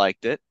Ebert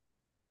liked it.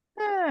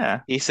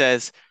 Yeah. He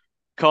says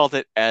called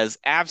it as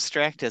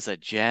abstract as a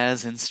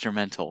jazz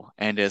instrumental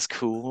and as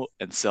cool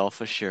and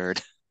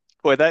self-assured.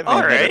 Boy, that All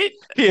man right.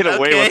 he had a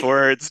way with Okay.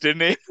 words,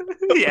 didn't he?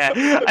 Yeah.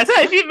 I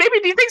thought maybe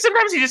do you think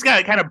sometimes he just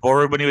got kind of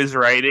bored when he was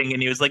writing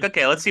and he was like,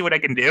 okay, let's see what I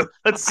can do.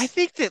 I Let's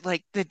think that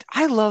like that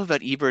I love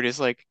about Ebert is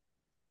like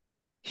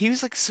he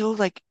was like so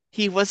like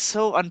he was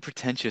so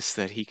unpretentious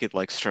that he could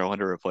like stroll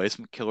into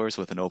replacement killers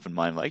with an open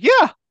mind, like,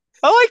 yeah,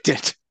 I liked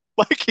it.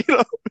 Like,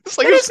 it's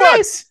like It it was is fun.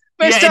 nice.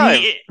 Nice Yeah,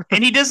 and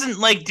time. he doesn't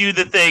like do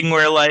the thing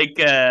where like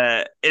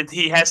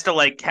he has to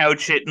like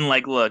couch it and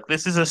like look,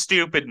 this is a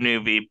stupid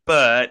movie,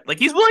 but like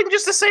he's willing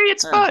just to say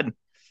it's Huh. fun.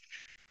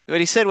 What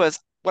he said was,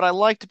 what I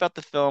liked about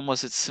the film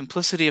was its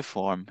simplicity of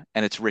form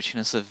and its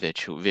richness of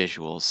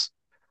visuals.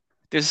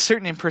 There's a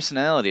certain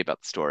impersonality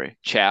about the story.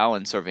 Chow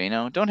and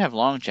Sorvino don't have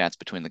long chats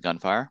between the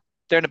gunfire.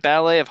 They're in a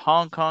ballet of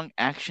Hong Kong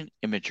action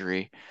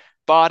imagery,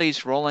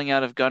 bodies rolling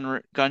out of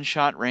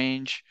gunshot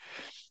range,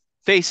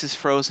 faces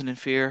frozen in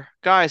fear,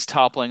 guys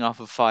toppling off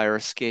of fire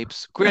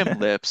escapes, grim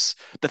lips,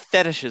 the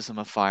fetishism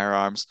of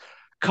firearms,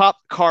 cop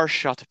cars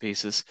shot to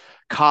pieces,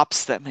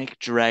 cops that make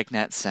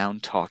Dragnet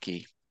sound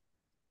talky.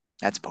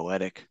 That's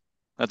poetic.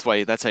 That's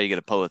how you get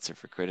a Pulitzer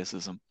for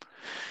criticism,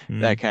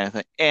 that Mm. kind of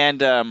thing.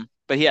 And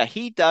but yeah,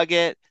 he dug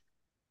it.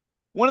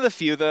 One of the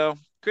few though.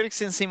 Critics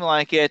didn't seem to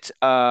like it.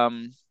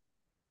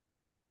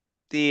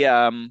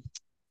 The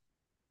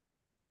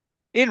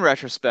In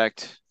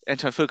retrospect,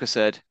 Antoine Fuqua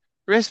said,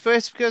 Race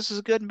because it was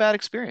a good and bad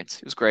experience.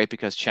 It was great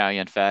because Chow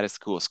Yun Fat is the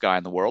coolest guy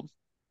in the world.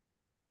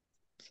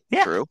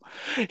 Yeah. True.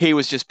 He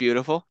was just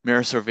beautiful.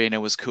 Mira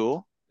Sorvino was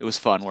cool. It was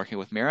fun working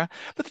with Mira.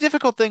 But the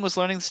difficult thing was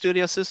learning the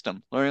studio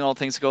system, learning all the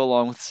things that go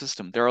along with the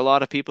system. There are a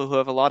lot of people who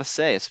have a lot of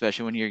say,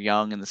 especially when you're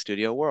young in the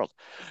studio world.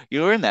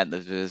 You learn that in the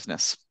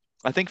business.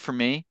 I think for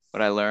me,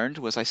 what I learned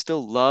was I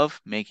still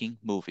love making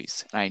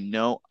movies. And I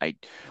know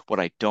what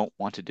I don't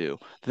want to do.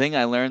 The thing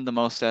I learned the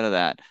most out of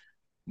that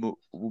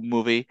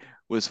movie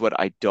was what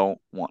I don't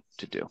want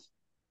to do.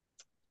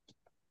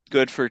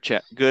 Good for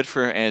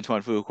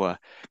Antoine Fuqua.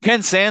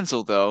 Ken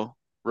Sansel, though,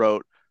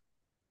 wrote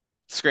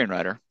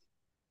screenwriter,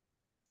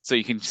 so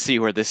you can see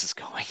where this is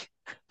going.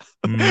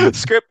 Mm.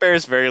 Script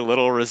bears very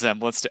little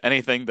resemblance to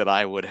anything that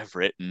I would have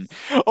written.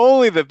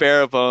 Only the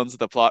bare bones of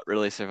the plot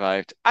really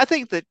survived. I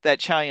think that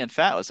Chow Yun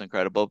Fat was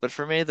incredible, but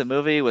for me, the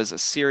movie was a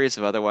series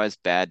of otherwise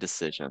bad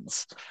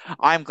decisions.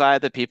 I'm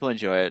glad that people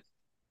enjoy it,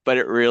 but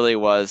it really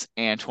was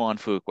Antoine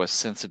Fuqua's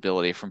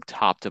sensibility from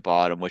top to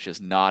bottom, which is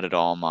not at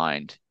all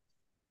mine.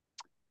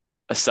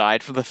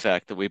 Aside from the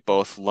fact that we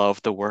both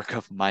love the work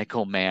of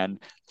Michael Mann,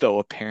 though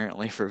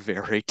apparently for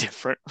very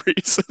different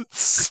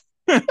reasons.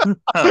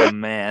 Oh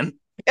man.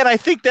 And I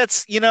think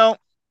that's,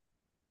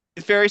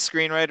 very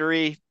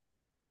screenwritery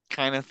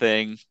kind of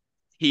thing.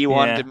 He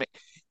wanted to Yeah. make,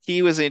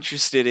 he was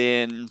interested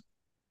in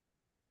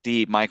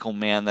the Michael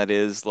Mann that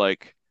is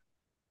like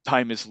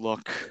time is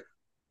look,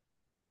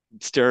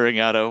 staring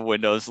out of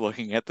windows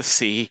looking at the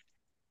sea,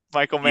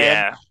 Michael Mann.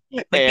 Yeah.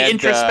 Like the And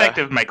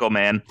introspective Michael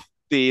Mann.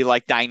 the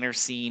like diner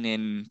scene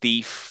in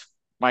Thief,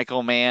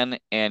 Michael Mann,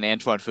 and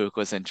Antoine Fuqua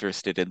was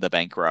interested in the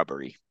bank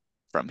robbery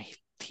from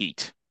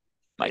Heat,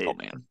 Michael It,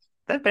 Mann.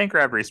 that bank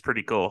robbery is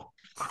pretty cool.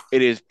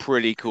 It is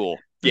pretty cool.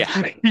 Yeah,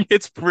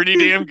 it's pretty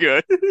damn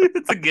good.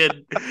 It's a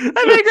good that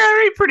bank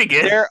robbery pretty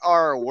good. There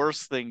are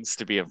worse things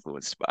to be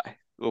influenced by.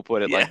 We'll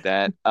put it Yeah. like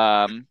that.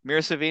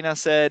 Mira Savino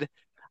said,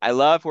 I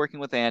loved working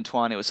with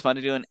Antoine. It was fun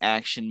to do an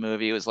action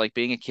movie. It was like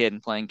being a kid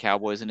and playing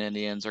cowboys and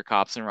Indians or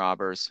cops and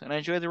robbers. And I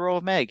enjoyed the role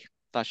of Meg.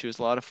 Thought she was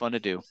a lot of fun to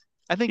do.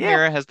 I think Yeah.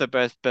 Mira has the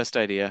best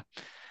idea.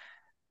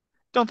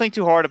 Don't think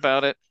too hard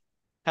about it.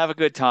 Have a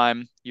good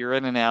time. You're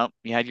in and out.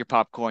 You had your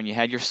popcorn, you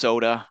had your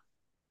soda,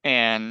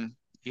 and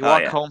you Oh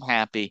walk yeah. home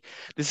happy.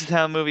 This is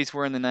how movies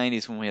were in the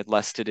 90s when we had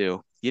less to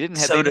do. They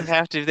Soda. didn't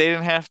have to, they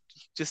didn't have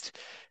just,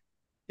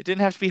 it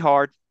didn't have to be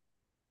hard.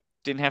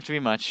 Didn't have to be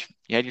much.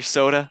 You had your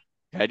soda,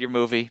 you had your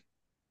movie,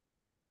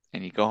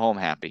 and you go home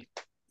happy.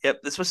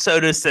 Yep, this was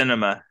soda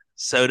cinema.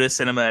 Soda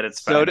cinema at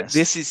its Soda. finest.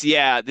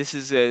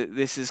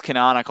 This is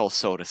canonical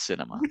soda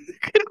cinema.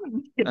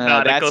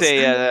 That's Nauticals.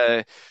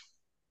 a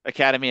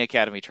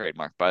Academy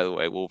trademark, by the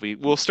way.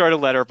 We'll start a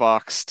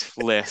letterboxed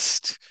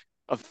list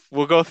of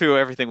we'll go through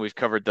everything we've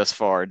covered thus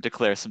far and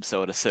declare some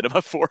soda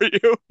cinema for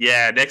you.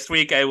 Yeah, next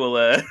week I will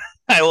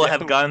I will Yeah.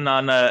 have gone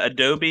on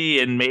Adobe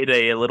and made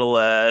a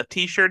little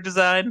t-shirt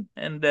design,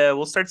 and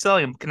we'll start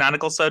selling them.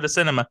 Canonical Soda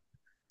Cinema.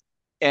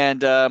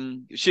 And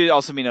should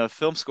also mean a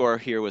film score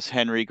here was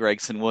Henry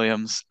Gregson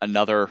Williams,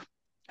 another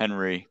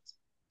Henry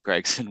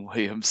Gregson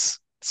Williams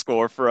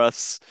score for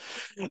us.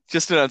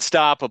 Just an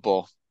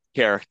unstoppable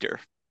character.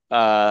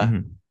 Uh,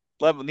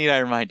 Mhm. need I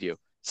remind you?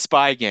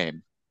 Spy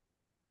Game,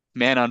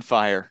 Man on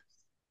Fire,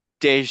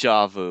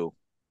 Deja Vu,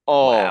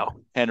 all Wow.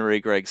 Henry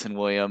Gregson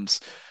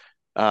Williams.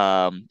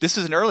 This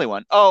is an early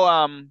one.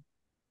 Oh,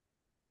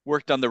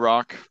 worked on The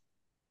Rock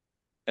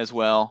as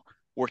well.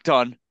 Worked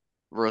on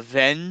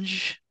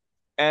Revenge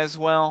as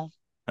well.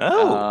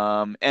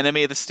 Oh,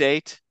 Enemy of the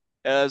State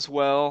as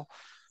well.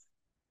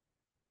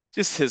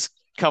 Just has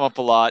come up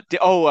a lot. Did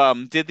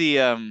the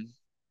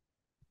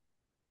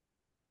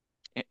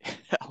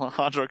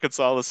Alejandro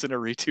Gonzalez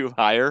Inarritu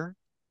higher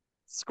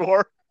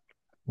score?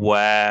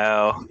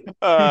 wow.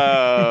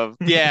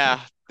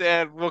 Yeah,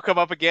 that will come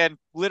up again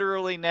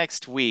literally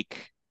next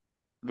week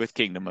with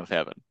Kingdom of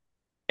Heaven.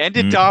 And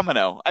did Mm.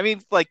 Domino. I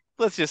mean, like,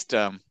 let's just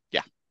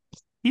yeah.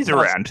 He's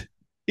around.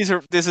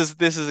 This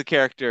is a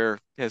character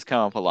has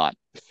come up a lot.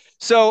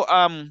 So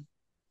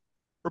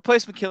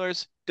Replacement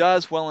Killers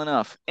does well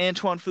enough.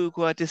 Antoine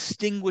Fuqua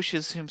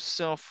distinguishes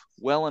himself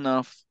well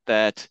enough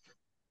that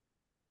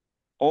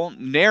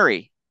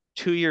nary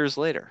 2 years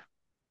later,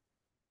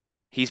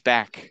 he's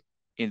back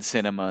in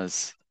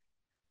cinemas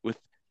with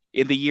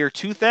in the year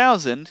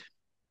 2000,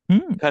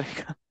 Hmm.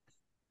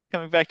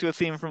 coming back to a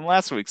theme from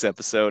last week's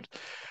episode,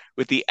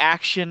 with the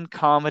action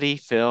comedy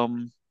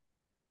film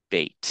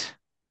Bait,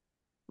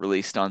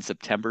 released on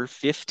September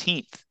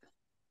 15th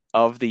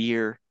of the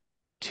year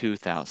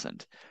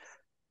 2000.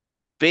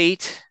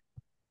 Bait,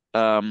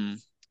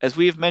 as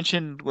we have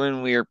mentioned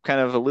when we are kind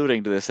of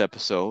alluding to this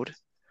episode,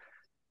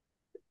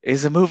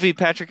 is a movie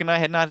Patrick and I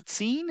had not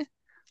seen,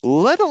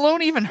 let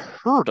alone even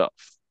heard of.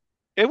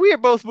 And we are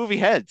both movie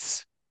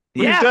heads.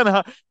 We've Yeah,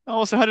 done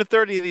almost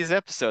 130 of these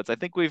episodes. I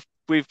think we've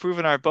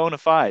proven our bona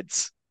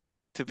fides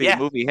to be yeah.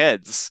 movie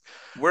heads.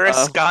 We're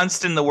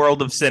ensconced in the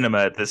world of cinema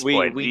at this We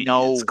point. we It's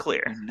know we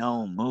clear.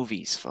 know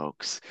movies,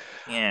 folks.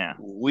 Yeah.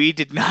 We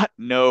did not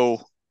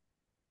know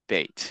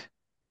Bait.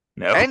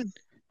 No. And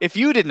if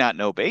you did not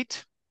know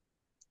Bait,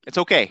 it's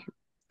okay.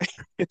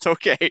 It's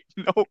okay.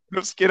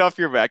 No skin off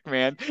your back,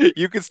 man.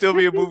 You can still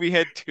be a movie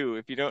head too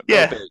if you don't know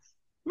Yeah. Bait.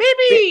 Maybe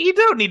Bait. you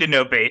don't need to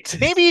know bait.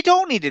 Maybe you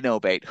don't need to know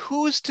Bait.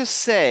 Who's to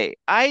say?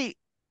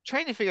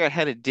 Trying to figure out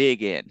how to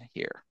dig in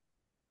here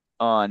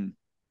on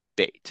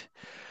Bait.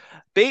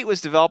 Bait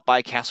was developed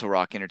by Castle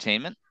Rock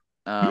Entertainment,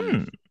 um,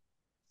 Hmm.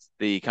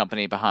 the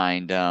company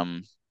behind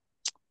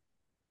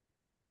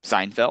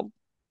Seinfeld.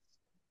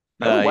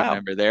 Oh You wow.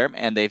 remember there,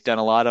 and they've done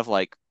a lot of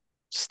like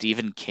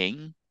Stephen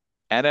King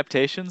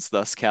adaptations,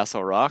 thus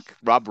Castle Rock.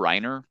 Rob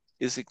Reiner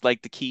is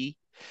like the key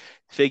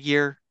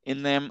figure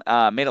in them.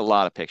 Made a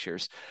lot of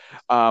pictures.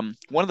 One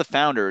of the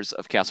founders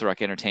of Castle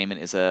Rock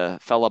Entertainment is a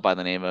fellow by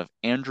the name of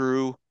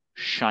Andrew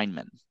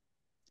Scheinman,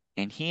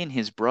 and he and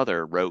his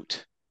brother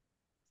wrote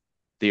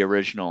the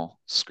original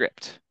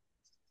script.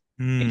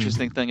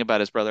 Interesting Hmm. thing about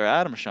his brother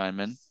Adam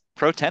Scheinman,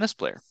 pro tennis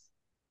player,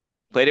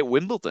 played at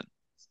Wimbledon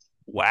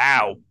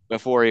Wow.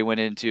 before he went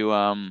into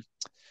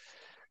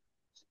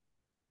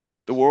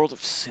the world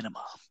of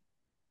cinema.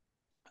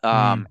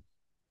 Um, Hmm.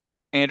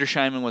 Andrew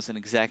Scheinman was an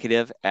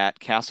executive at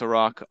Castle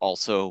Rock,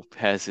 also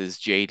has his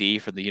JD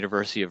from the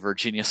University of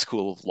Virginia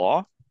School of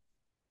Law,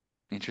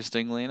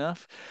 interestingly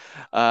enough.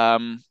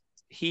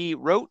 He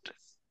wrote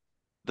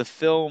the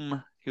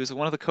film, he was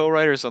one of the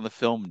co-writers on the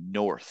film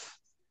North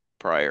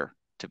prior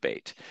to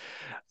Bait.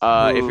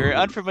 If you're Ooh.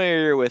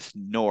 unfamiliar with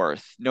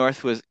North,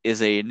 North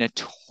is a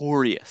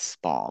notorious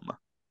bomb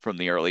from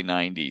the early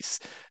 90s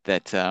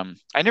that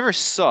I never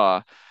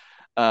saw.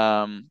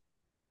 Um,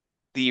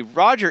 the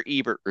Roger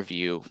Ebert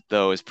review,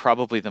 though, is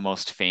probably the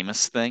most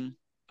famous thing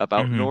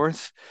about Hmm.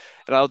 North.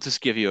 And I'll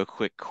just give you a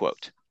quick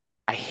quote.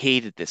 I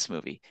hated this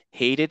movie.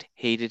 Hated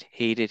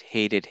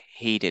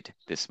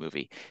this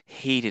movie.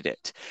 Hated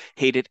it.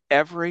 Hated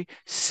every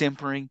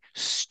simpering,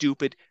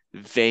 stupid,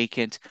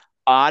 vacant,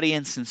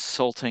 audience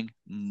insulting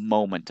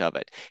moment of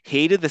it.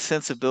 Hated the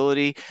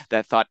sensibility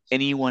that thought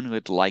anyone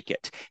would like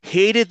it.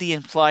 Hated the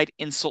implied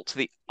insult to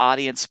the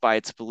audience by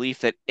its belief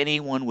that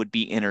anyone would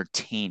be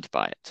entertained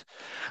by it.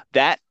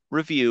 That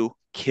review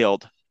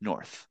killed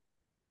North.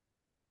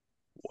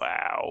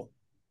 Wow.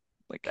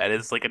 Like, That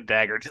is like a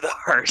dagger to the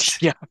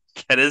heart. yeah,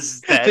 That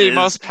the is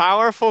most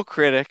powerful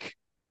critic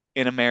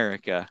in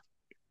America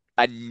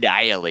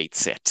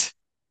annihilates it.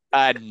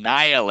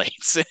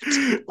 Annihilates it.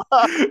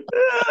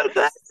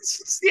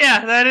 that's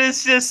yeah, that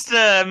is just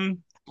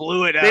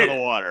Blew it out of there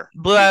the water.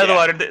 blew out of the Yeah.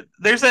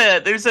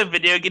 water. There's a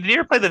video game. Did you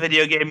ever play the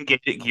video game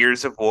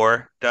Gears of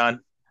War,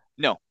 Don?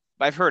 No,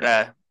 I've heard of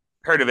it. Uh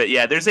Heard of it?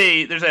 Yeah, there's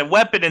a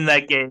weapon in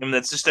that game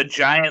that's just a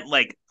giant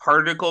like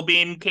particle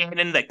beam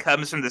cannon that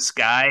comes from the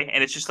sky,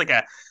 and it's just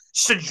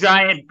a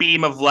giant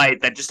beam of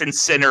light that just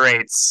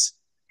incinerates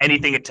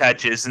anything it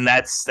touches, and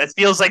that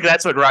feels like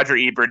that's what Roger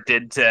Ebert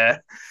did to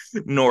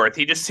North.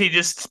 He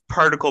just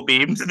particle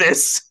beamed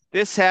this.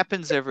 This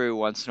happens every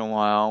once in a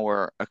while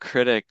where a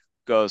critic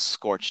goes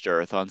scorched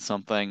earth on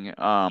something.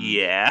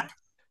 Yeah.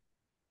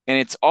 And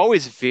it's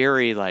always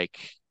very like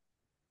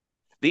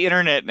the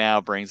internet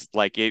now brings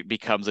like it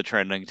becomes a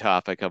trending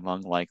topic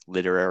among like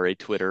literary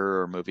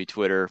Twitter or movie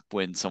Twitter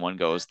when someone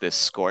goes this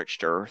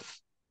scorched earth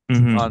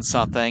on Mm-hmm.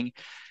 something.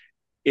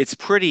 It's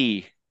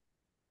pretty,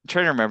 I'm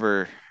trying to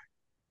remember.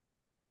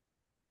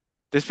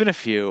 There's been a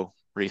few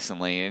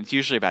recently, and it's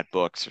usually about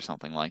books or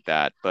something like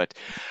that. But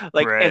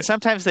like, and Right.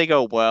 sometimes they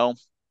go well.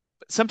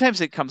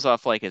 Sometimes it comes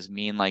off like as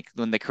mean, like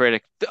when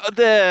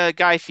the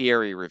Guy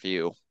Fieri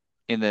review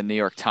in the New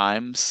York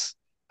Times,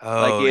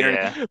 like Oh the yeah.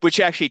 internet, which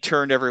actually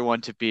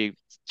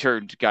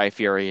turned Guy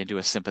Fieri into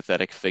a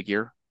sympathetic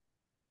figure.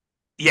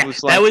 It Yeah,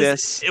 was that like was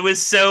this. it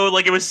was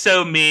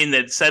so mean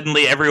that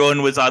suddenly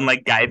everyone was on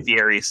like Guy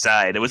Fieri's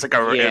side. It was like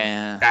it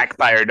Yeah.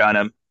 backfired on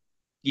him.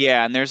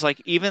 Yeah, and there's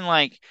like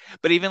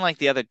but even like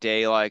the other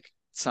day, like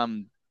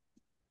some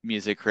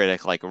music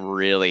critic like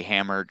really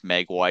hammered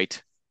Meg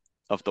White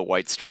of the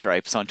White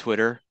Stripes on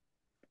Twitter.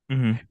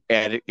 Hmm.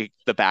 And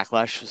the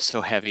backlash was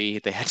so heavy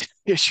they had to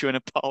issue an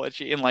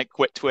apology and like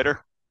quit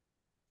Twitter.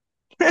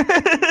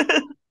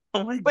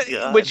 Oh my But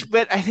God.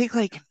 but I think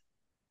like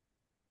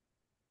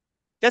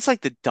that's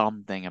like the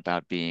dumb thing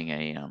about being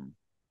a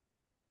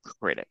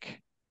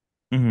critic.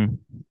 Hmm.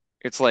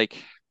 It's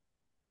like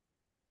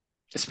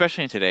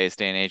especially in today's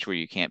day and age where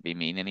you can't be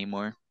mean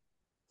anymore.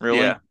 Really?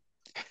 Yeah.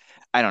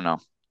 I don't know.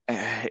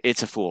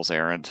 It's a fool's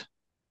errand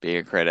being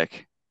a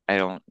critic. I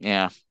don't,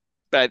 yeah.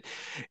 But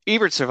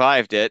Ebert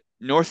survived it.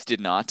 North did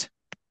not.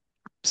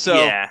 So,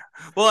 Yeah.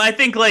 Well, I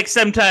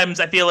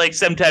feel like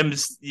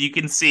sometimes you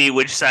can see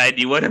which side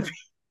you want to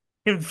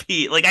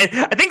be.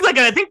 I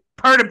think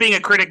part of being a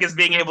critic is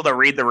being able to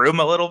read the room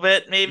a little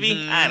bit,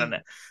 maybe. I don't mhm, know.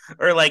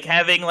 Or like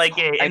having like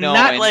a I and know,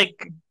 not and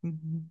like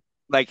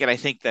like, and I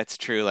think that's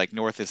true. Like,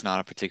 North is not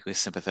a particularly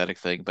sympathetic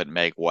thing, but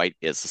Meg White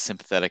is a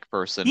sympathetic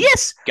person.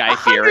 yes, a Guy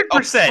Fieri. hundred Oh,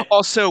 percent.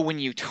 also, when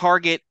you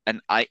target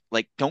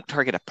like, don't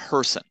target a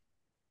person,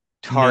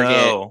 target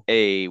No.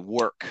 a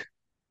work.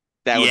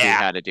 That would be Yeah.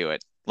 how to do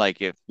it.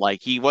 Like, if,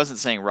 like, he wasn't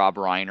saying Rob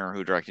Reiner,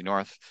 who directed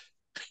North,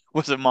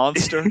 was a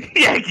monster.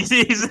 Yeah,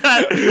 he's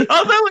not.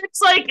 Although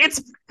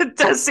it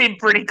does seem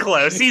pretty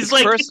close. He's His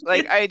like, first,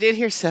 like, I did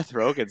hear Seth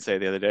Rogen say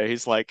the other day,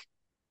 he's like,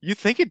 you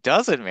think it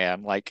doesn't,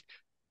 man? Like,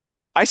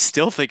 I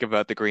still think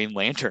about the Green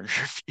Lantern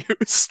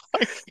reviews.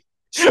 Like,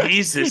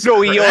 Jesus no,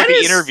 Christ, like that the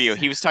is. interview.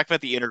 He was talking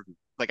about the interview.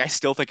 Like, I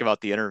still think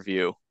about the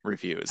interview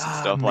reviews and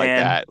Oh stuff like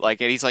man, that.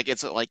 Like, and he's like,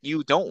 it's like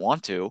you don't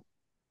want to,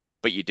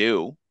 but you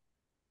do.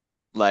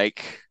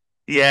 Like,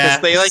 because yeah,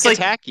 they because like it's like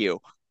attack you.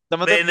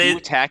 Some of them do they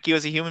attack you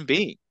as a human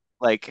being.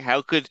 Like,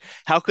 how could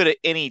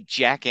any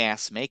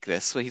jackass make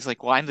this? Well, he's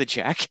like, well, I'm the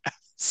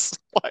jackass,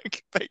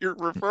 like that you're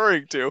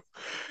referring to,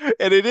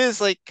 and it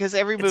is like because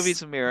every it's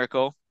movie's a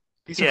miracle.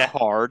 These are yeah,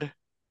 hard.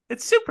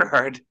 it's super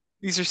hard.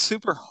 These are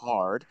super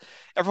hard.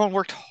 Everyone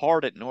worked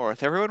hard at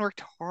North. Everyone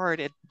worked hard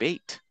at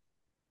Bait.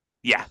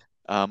 Yeah.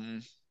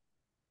 Um,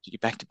 to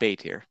get back to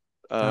Bait here.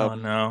 Oh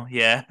Um, no,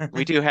 yeah.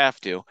 we do have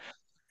to.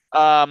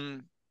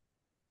 Um,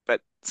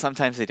 but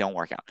sometimes they don't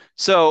work out.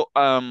 So,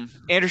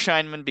 Andrew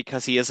Scheinman,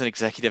 because he is an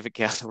executive at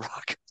Castle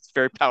Rock, it's a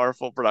very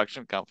powerful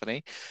production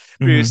company,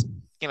 produced,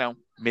 Hmm.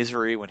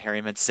 Misery, When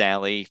Harry Met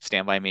Sally,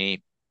 Stand By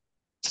Me,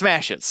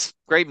 smashes,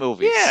 great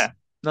movies, Yeah.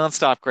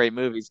 nonstop great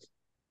movies.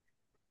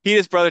 He and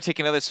his brother take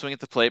another swing at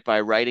the plate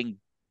by writing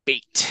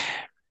Bait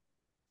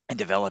and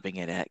developing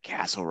it at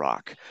Castle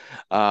Rock.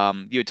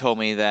 You had told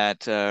me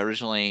that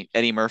originally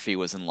Eddie Murphy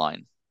was in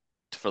line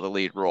for the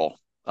lead role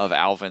of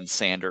Alvin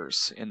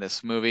Sanders in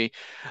this movie.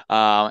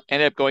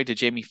 Ended up going to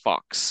Jamie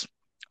Foxx,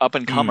 up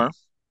and Mm. comer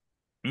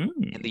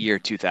in the Mm. year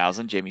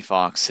 2000. Jamie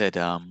Foxx had,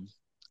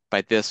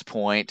 by this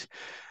point, I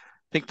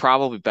think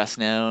probably best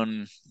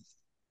known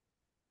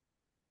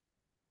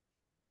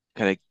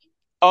kind of.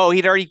 Oh,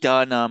 he'd already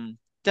done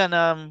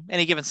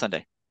Any Given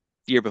Sunday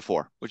the year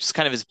before, which is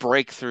kind of his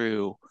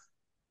breakthrough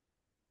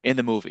in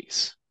the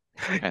movies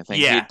kind of thing.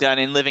 He Yeah. had done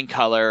In Living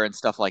Color and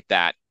stuff like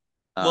that.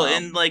 Well,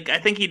 and Um, like I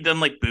think he'd done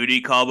like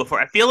Booty Call before.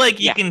 I feel like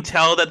you yeah, can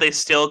tell that they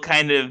still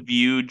kind of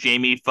view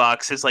Jamie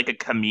Foxx as like a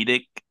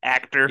comedic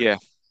actor. yeah,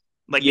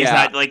 Like he's yeah.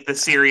 not like the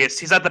serious.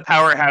 He's not the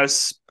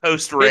powerhouse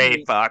post Ray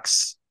In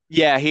Fox.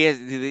 Yeah, he has.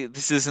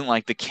 This isn't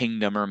like The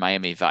Kingdom or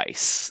Miami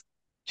Vice.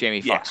 Jamie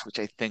Yeah. Foxx, which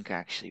I think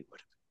actually would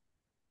have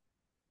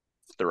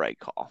been the right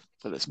call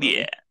for this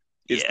Yeah. movie,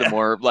 is the Yeah.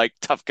 more like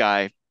tough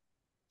guy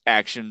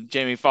action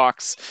Jamie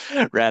Foxx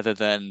rather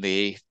than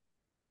the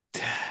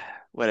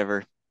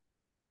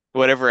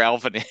whatever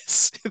Alvin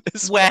is in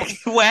this film.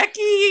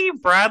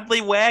 Wacky,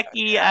 broadly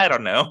wacky. I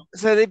don't know.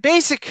 So the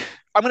basic.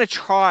 I'm gonna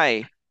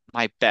try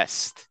my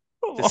best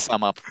to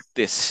sum up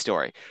this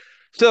story.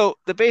 So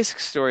the basic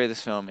story of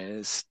this film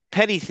is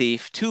petty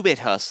thief, two-bit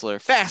hustler,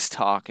 fast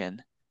talking,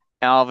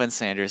 Alvin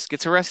Sanders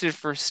gets arrested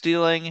for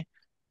stealing,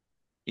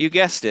 you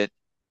guessed it,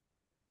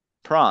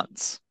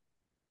 prawns,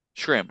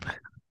 shrimp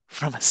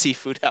from a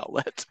seafood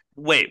outlet.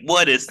 Wait,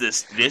 what is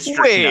this? District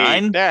Wait,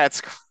 9?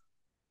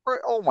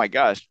 oh my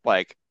gosh,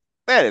 like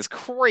that is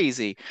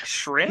crazy.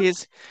 Shrimp?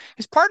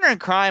 His partner in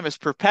crime is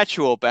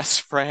perpetual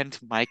best friend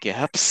Mike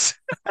Epps.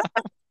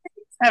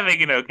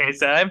 Having an okay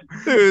time.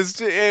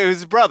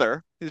 His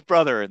brother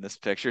in this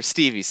picture,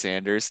 Stevie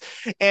Sanders,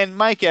 and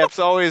Mike Epps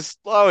always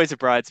a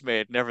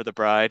bridesmaid, never the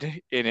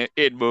bride in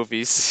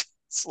movies.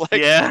 It's like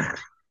Yeah.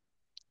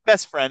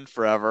 best friend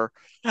forever.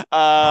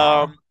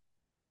 Oh. Um,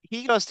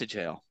 he goes to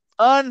jail.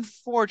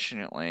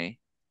 Unfortunately,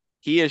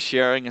 he is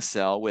sharing a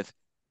cell with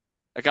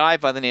a guy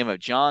by the name of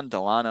John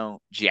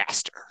Delano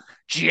Jaster.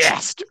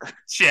 Jaster,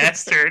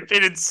 Chester,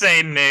 an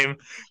insane name.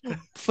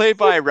 played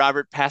by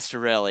Robert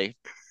Pastorelli,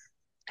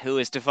 who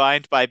is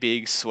defined by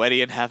being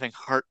sweaty and having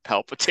heart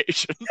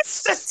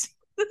palpitations. That's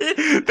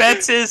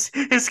that's his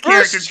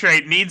character First,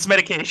 trait. Needs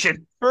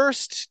medication.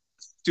 first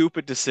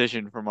stupid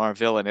decision from our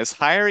villain is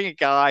hiring a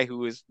guy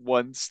who is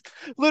once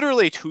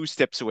literally two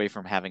steps away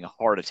from having a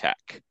heart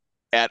attack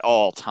at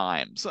all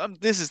times.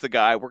 This is the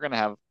guy we're going to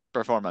have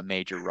perform a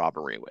major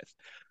robbery with.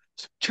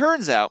 So,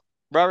 turns out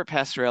Robert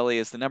Pastorelli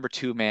is the number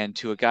two man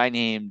to a guy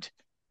named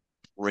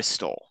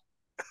Bristol.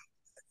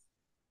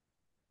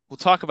 We'll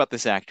talk about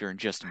this actor in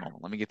just a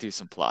moment. Let me get through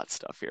some plot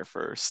stuff here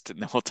first,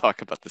 and then we'll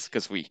talk about this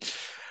because we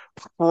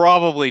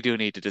probably do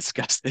need to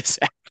discuss this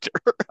actor.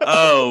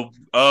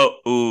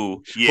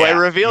 Ooh, Who I yeah.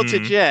 revealed to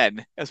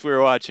Jen as we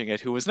were watching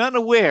it, who was not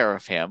aware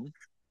of him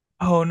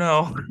Oh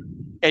no.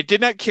 and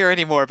did not care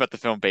anymore about the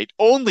film bait,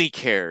 only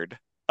cared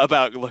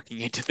about looking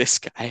into this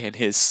guy and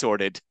his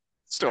sordid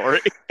story.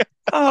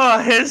 Oh,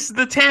 his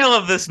the tale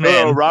of this Oh,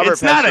 man.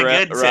 It's not a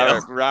good tale.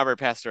 Robert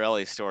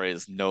Pastorelli's story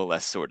is no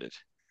less sordid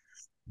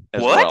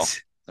as well.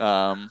 What?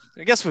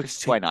 I guess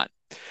why not?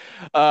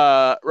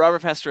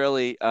 Robert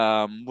Pastorelli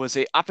was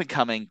a up and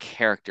coming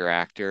character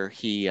actor.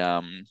 He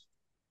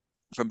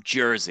from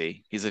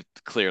Jersey. He's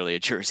clearly a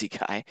Jersey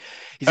guy.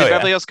 He's Oh in yeah.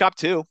 Beverly Hills Cop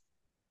 2.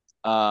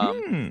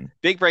 Hmm.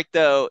 Big break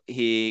though.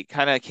 He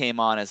kind of came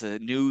on as a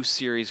new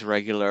series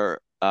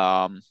regular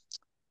on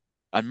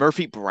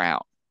Murphy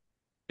Brown.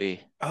 The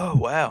Oh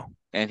wow.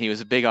 and he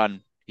was a big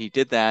on. He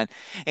did that,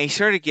 and he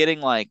started getting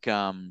like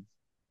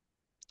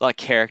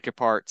character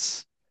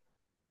parts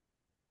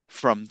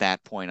from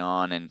that point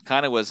on, and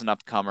kind of was an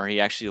upcomer. He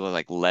actually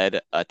like led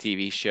a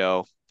TV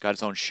show, got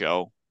his own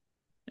show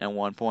at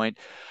one point.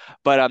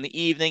 But on the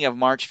evening of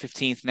March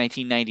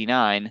 15th,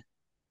 1999,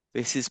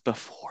 this is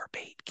before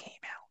Bait came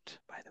out,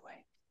 by the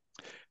way.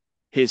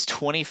 His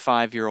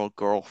 25-year-old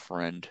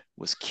girlfriend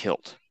was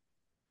killed,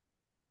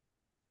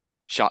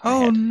 shot in the Oh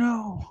head.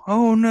 no.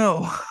 Oh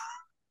no.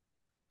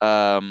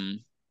 Um,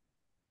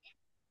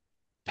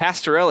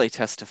 Pastorelli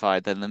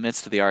testified that in the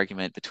midst of the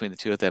argument between the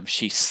two of them,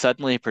 she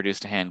suddenly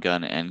produced a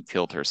handgun and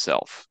killed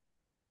herself.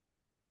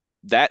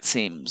 That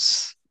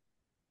seems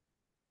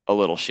a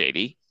little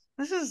shady.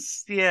 This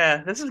is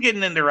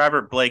getting into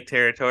Robert Blake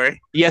territory.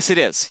 Yes, it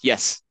is.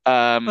 Yes.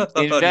 Oh no.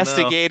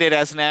 Investigated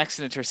as an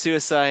accident or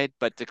suicide,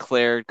 but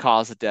declared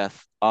cause of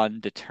death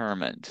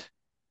undetermined.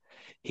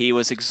 He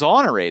was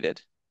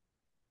exonerated,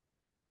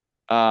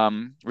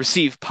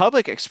 received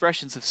public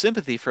expressions of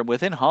sympathy from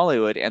within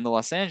Hollywood and the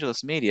Los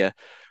Angeles media,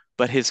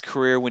 but his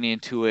career went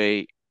into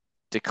a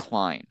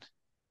decline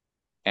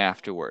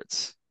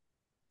afterwards.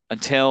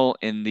 Until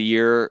in the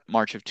year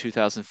March of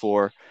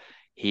 2004,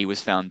 he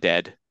was found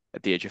dead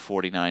at the age of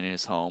 49 in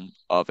his home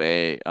of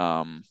a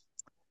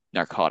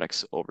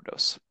narcotics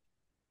overdose.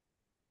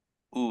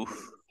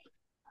 Oof.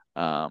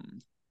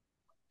 Um,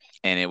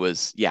 and it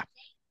was, yeah,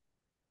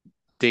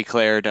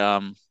 declared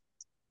a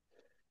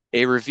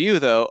review,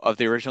 though, of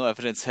the original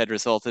evidence had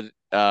resulted.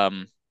 At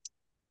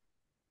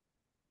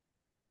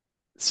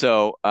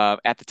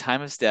the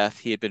time of his death,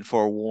 he had been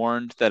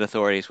forewarned that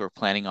authorities were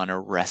planning on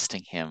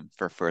arresting him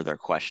for further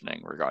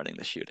questioning regarding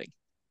the shooting.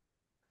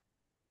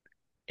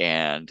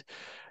 And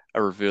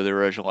a review of the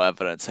original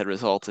evidence had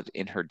resulted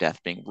in her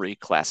death being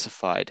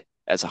reclassified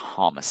as a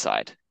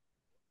homicide.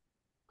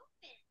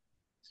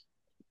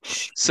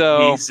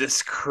 So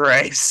Jesus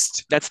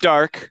Christ. that's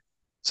dark.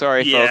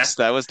 Sorry, Yeah. folks,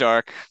 that was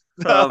dark.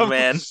 Oh Um,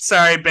 man.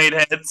 Sorry,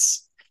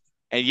 Baiteheads.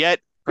 and yet,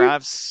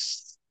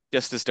 perhaps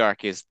just as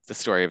dark is the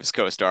story of his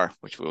co-star,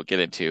 which we will get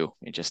into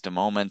in just a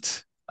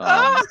moment.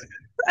 Ah,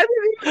 I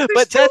mean, there's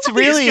But two that's of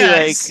these really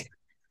guys. like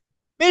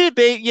maybe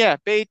Bait, yeah,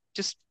 Bait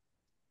just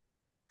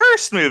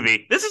Cursed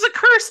movie. This is a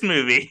cursed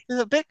movie. is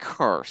a bit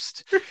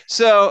cursed. But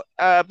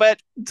back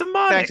to the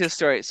Demonic.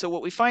 story. So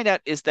what we find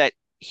out is that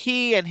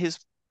he and his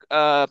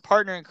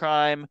partner in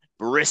crime,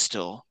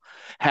 Bristol,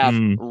 have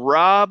Hmm.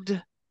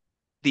 robbed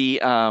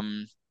the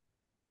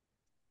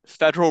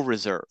Federal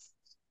Reserve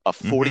of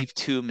Mm-hmm.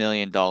 $42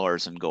 million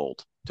in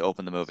gold to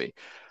open the movie.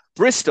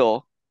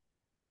 Bristol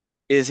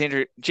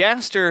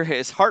Jaster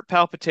has heart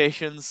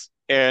palpitations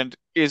and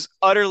is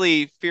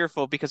utterly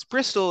fearful because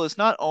Bristol is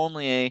not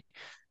only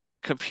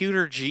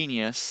computer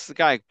genius. The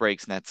guy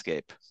breaks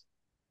Netscape.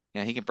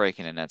 Yeah, he can break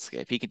into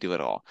Netscape. He can do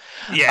it all.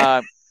 Yeah.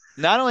 Uh,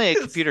 Not only a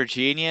computer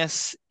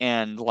genius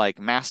and like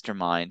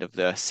mastermind of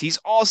this, he's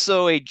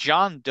also a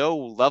John Doe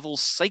level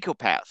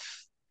psychopath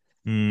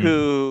Mm,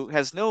 who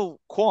has no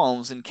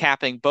qualms in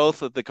capping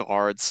both of the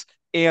guards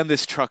and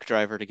this truck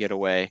driver to get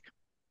away.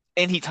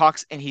 And he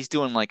talks and he's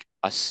doing like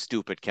a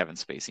stupid Kevin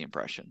Spacey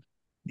impression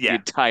the yeah.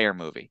 entire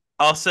movie.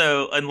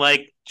 Also,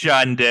 unlike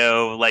John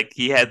Doe, like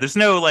there's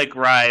no like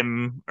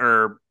rhyme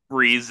or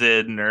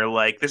reason or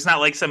like there's not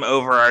like some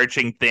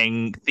overarching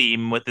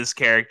theme with this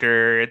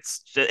character.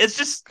 It's it's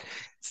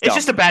dumb.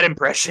 just a bad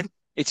impression.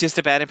 It's just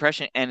a bad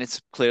impression, and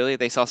it's clearly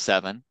they saw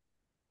Seven,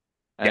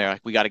 and Yeah. they're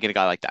like, we got to get a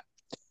guy like that.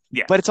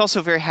 Yeah. But it's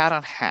also very hat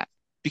on hat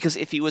because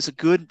if he was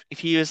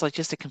like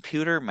just a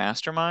computer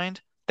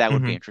mastermind, that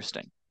would be Hmm.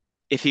 interesting.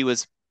 If he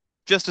was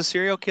just a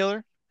serial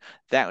killer,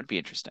 that would be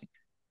interesting.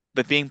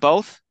 But being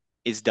both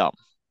is dumb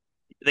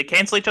They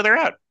cancel each other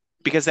out.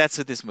 because that's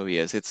what this movie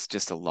is. It's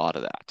just a lot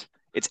of that.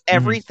 It's Hmm.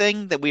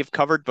 everything that we've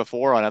covered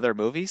before on other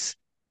movies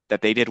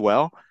that they did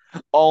well,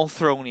 all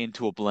thrown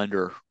into a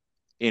blender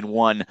in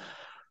one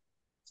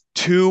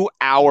 2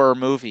 hour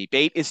movie.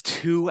 Bait is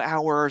 2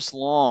 hours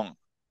long.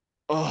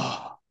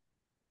 Oh,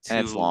 and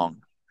it's To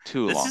long,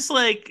 too This long. is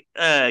like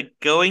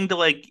going to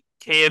like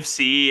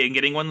KFC and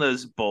getting one of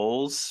those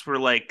bowls where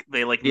like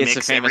they like It's a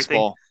mix famous everything.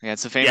 bowl. Yeah,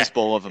 it's a Yeah, famous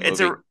bowl of a it's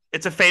movie.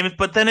 a famous,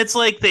 but then it's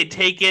like they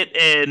take it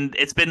and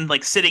it's been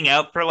like sitting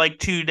out for like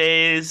 2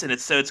 days, and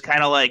it's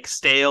kind of like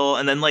stale,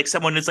 and then like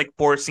someone is like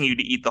forcing you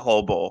to eat the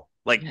whole bowl,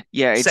 like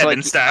Yeah,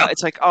 Seven style.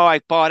 it's like, oh, I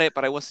bought it,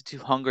 but I wasn't too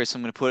hungry, so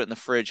I'm gonna put it in the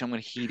fridge. I'm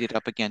gonna heat it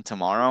up again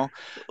tomorrow.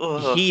 You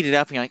Ugh. heat it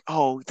up, and you're like,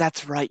 oh,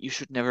 that's right. You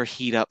should never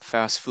heat up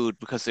fast food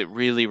because it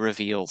really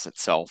reveals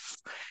itself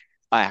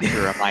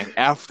after a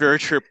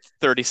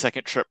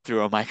 30-second trip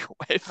through a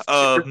microwave.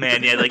 Oh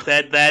man, yeah, like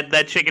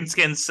that chicken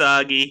skin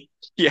soggy.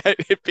 Yeah,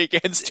 it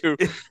begins to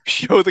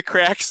show the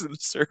cracks in the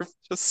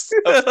surface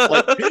of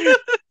like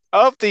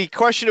of the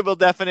questionable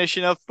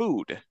definition of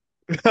food.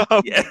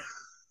 Yeah,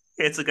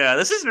 it's like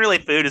this isn't really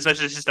food as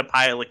much as just a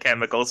pile of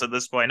chemicals at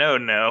this point. Oh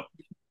no.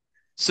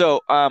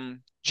 So,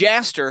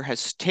 Jaster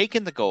has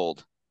taken the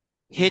gold,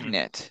 hidden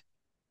Mhm. it.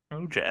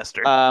 Oh,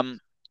 Jaster. Um,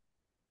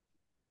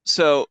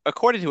 so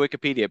according to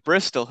Wikipedia,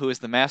 Bristol, who is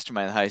the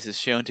mastermind of the heist, is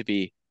shown to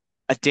be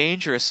a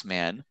dangerous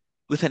man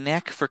with a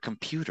knack for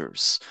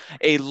computers,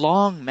 a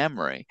long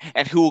memory,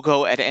 and who will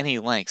go at any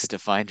lengths to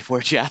find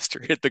where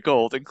Jaster hid the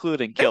gold,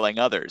 including killing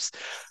others.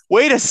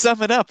 Way to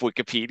sum it up,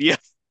 Wikipedia.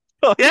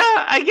 Yeah,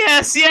 I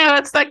guess. Yeah,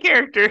 that's that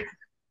character.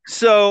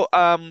 So,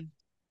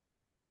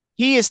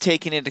 he is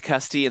taken into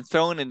custody and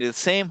thrown into the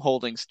same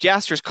holdings.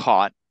 Jaster's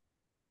caught,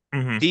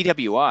 Hmm.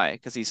 DWI,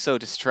 because he's so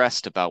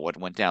distressed about what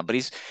went down. But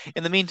he's,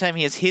 in the meantime,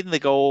 he has hidden the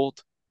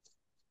gold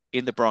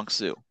in the Bronx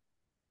Zoo.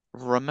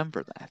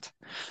 Remember that.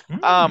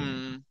 Mm.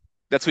 Um,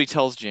 that's what he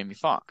tells Jamie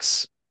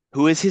Foxx,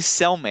 who is his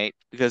cellmate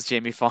because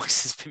Jamie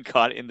Foxx has been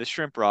caught in the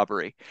shrimp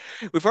robbery.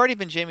 We've already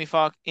been Jamie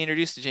Foxx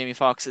introduced to Jamie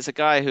Foxx as a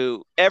guy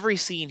who every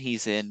scene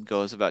he's in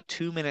goes about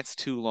 2 minutes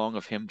too long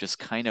of him just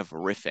kind of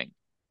riffing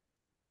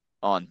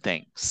on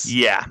things.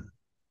 Yeah.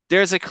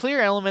 There's a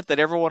clear element that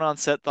everyone on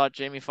set thought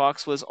Jamie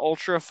Foxx was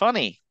ultra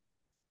funny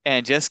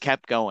and just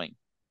kept going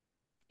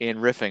in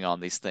riffing on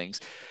these things.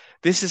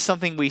 This is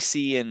something we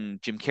see in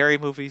Jim Carrey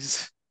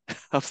movies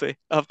of the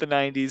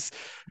 90s,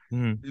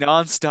 Mm.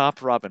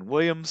 nonstop Robin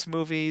Williams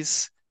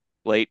movies,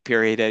 late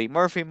period Eddie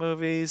Murphy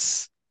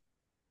movies.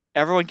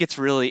 Everyone gets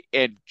really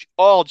in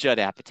all Judd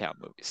Apatow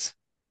movies.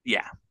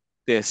 Yeah.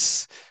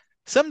 This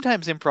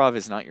sometimes improv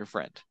is not your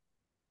friend.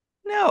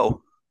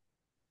 No.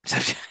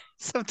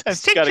 Sometimes you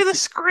Stick gotta to the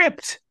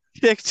script.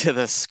 stick to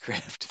the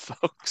script,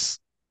 folks.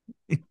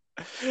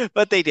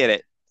 But they did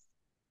it.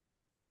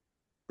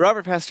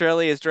 Robert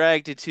Pastorelli is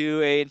dragged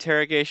into a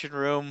interrogation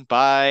room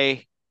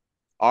by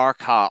our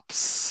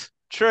cops.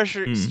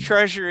 Mm.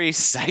 Treasury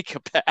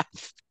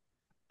psychopath.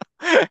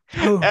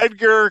 Oh.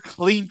 Edgar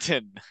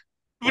Cleanton,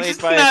 Which played is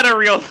by not a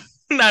real name.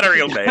 not a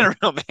real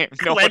name.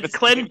 No one is named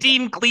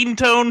Cleantine, Clean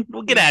Tone.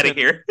 We'll get out of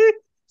Cleanton.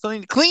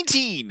 here. Clean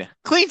Teen.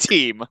 Clean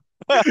Team.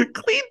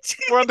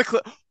 Cleantine. We're on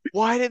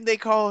Why didn't they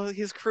call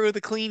his crew the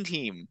Clean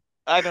Team?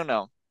 I don't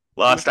know.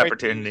 Lost He was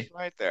opportunity.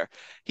 right there.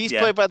 He's Yeah.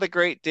 played by the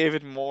great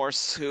David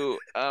Morse, who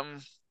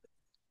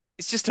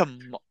it's just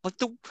like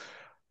the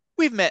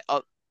we've met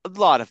a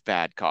lot of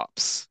bad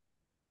cops,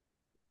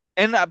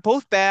 and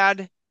both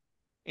bad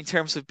in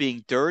terms of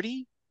being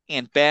dirty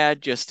and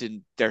bad just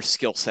in their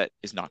skill set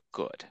is not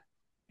good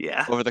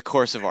Yeah. over the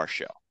course of our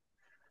show.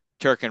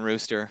 Turk and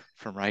Rooster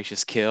from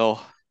Righteous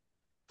Kill,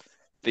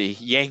 the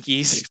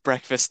Yankees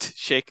breakfast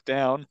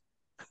shakedown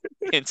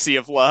in Sea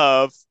of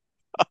Love.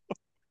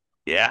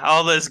 Yeah.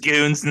 All those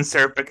goons in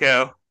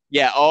Serpico.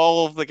 Yeah,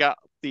 all of the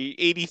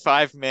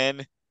 85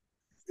 men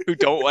who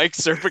don't like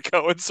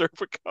Serpico and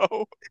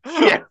Serpico.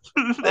 Yeah.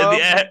 And Um,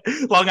 yeah.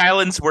 Long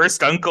Island's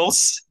worst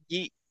uncles.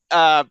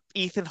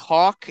 Ethan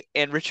Hawke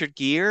and Richard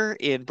Gere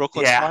in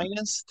Brooklyn's Yeah.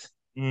 Finest.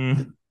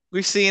 Mm.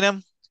 We've seen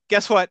them.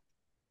 Guess what?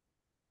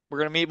 We're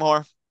gonna meet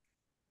more.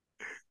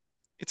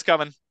 It's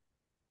coming.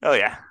 Oh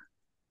yeah.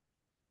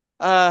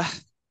 Uh,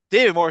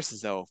 David Morse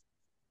is though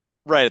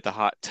right at the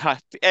hot top.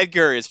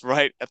 Edgar is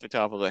right at the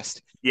top of the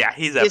list. Yeah,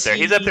 he's up Is there.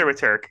 He's up there he with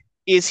Turk.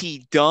 is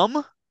he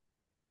dumb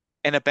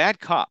and a bad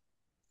cop?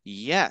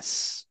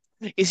 Yes.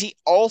 Is he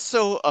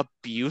also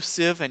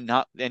abusive and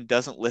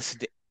doesn't listen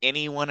to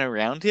anyone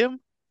around him?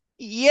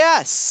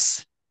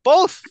 Yes.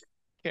 Both.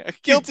 Yeah,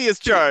 Dude, guilty as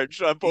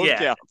charged on both yeah.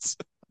 counts.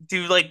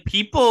 Do like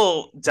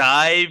people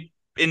die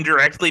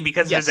indirectly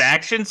because of his Yes.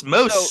 actions?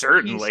 Most So he's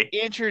certainly.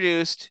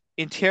 introduced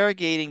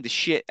interrogating the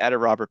shit out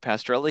of Robert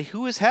Pastorelli,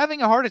 who is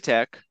having a heart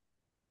attack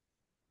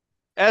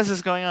as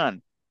is going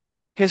on.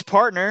 His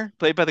partner,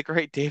 played by the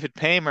great David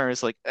Paymer,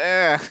 is like,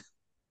 I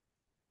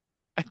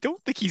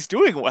don't think he's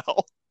doing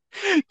well.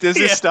 Does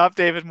this Yeah. stop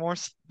David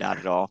Morse? Not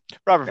at all.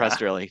 Robert Nah.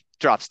 Pastorelli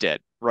drops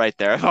dead right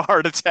there of a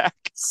heart attack.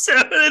 So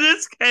it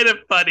is kind of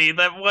funny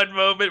that one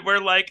moment where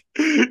like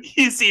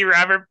you see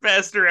Robert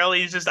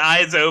Pastorelli's just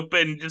eyes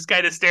open, just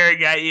kind of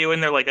staring at you,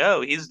 and they're like,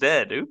 "Oh, he's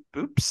dead.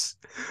 Oops,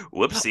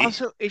 whoopsie."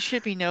 Also, it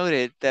should be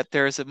noted that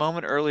there's a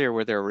moment earlier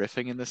where they're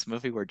riffing in this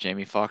movie where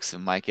Jamie Foxx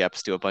and Mike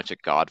Epps do a bunch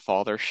of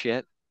Godfather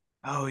shit.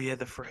 Oh yeah,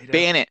 the Fredo.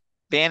 Ban it.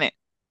 Ban it.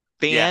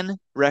 Yeah, Ban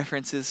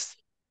references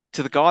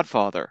to the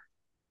Godfather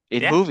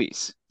in yeah,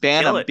 movies.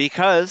 Ban kill them it.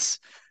 because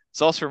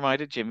it's also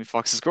reminded Jamie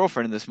Foxx's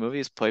girlfriend in this movie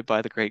is played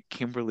by the great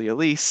Kimberly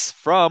Elise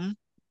from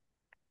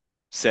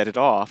Set It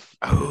Off,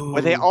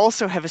 where they Oh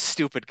also have a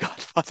stupid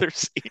Godfather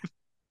scene.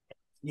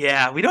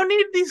 yeah, we don't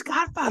need these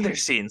Godfather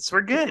scenes.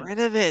 We're Get good. rid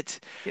of it.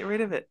 Get rid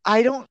of it.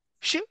 I don't.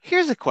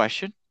 Here's a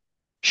question: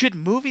 should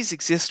movies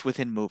exist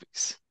within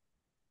movies?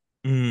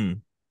 Hmm.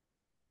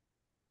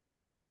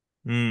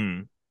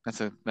 Hmm.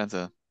 That's a It's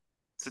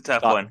a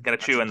tough thought. one. Got to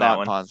That's chew a on that thought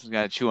one. pause. We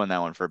gotta chew on that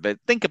one for a bit.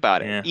 Think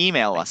about it. Yeah.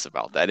 Email us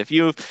about that if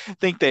you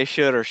think they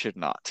should or should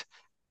not.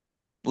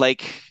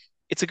 Like,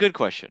 it's a good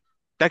question.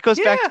 That goes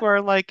back Yeah. to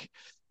our like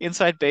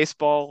inside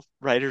baseball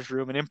writers'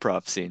 room and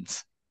improv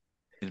scenes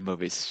in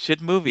movies.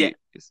 Yeah.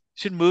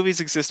 Should movies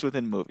exist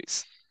within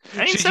movies? I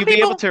mean, Should some you be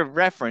able people to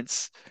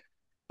reference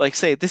like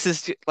say this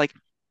is like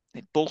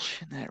they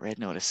bullshit in that Red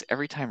Notice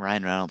every time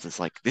Ryan Reynolds is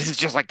like this is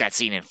just like that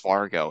scene in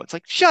Fargo. It's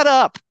like shut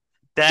up,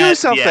 do yeah,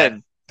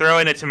 something. throw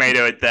in a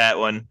tomato at that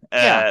one.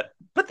 Yeah,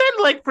 But then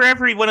like for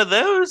every one of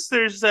those,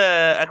 there's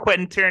a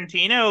Quentin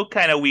Tarantino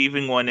kind of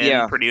weaving one in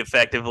yeah, pretty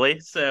effectively.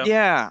 So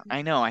yeah.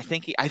 I know. I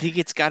think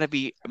it's got to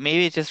be.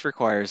 Maybe it just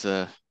requires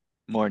a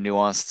more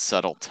nuanced,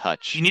 subtle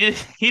touch. you need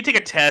to take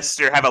a test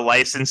or have a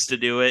license to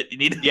do it. You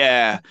need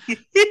Yeah.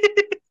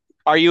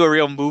 Are you a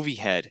real movie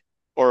head,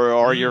 or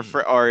are your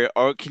mm,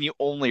 or can you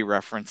only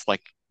reference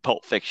like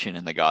Pulp Fiction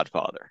and The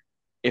Godfather?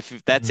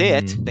 If that's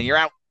it, then mm, you're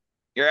out.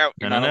 You're out.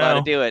 You're I don't not allowed to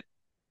know. do it.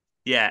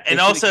 Yeah, They and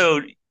should.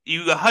 also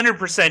you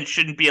 100%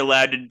 shouldn't be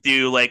allowed to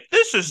do like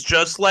this is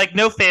just like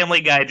no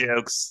Family Guy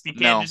jokes. You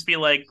can't No. just be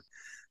like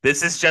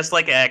this is just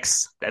like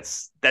X.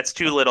 That's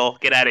too little.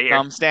 Get out of here.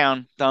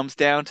 Thumbs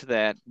down to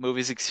that.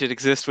 Movies should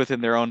exist within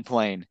their own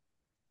plane.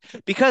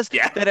 Because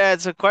Yeah. that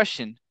adds a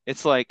question.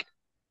 It's like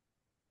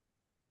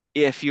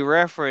if you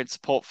reference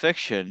Pulp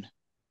Fiction,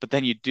 but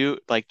then you do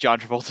like John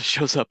Travolta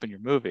shows up in your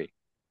movie,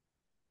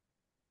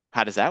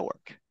 how does that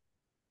work?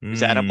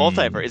 Is that a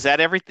multiverse? Mm. Is that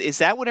everything? Is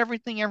that what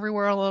everything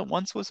everywhere all at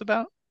once was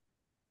about?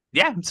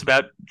 Yeah, it's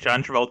about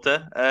John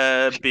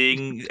Travolta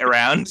being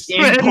around.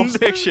 In Pulp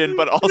Fiction,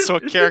 but also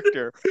a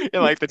character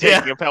in like the Yeah,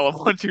 taking of Pelham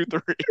 1, 2, 3.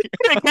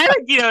 it kind of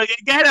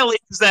it kind of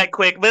leaves that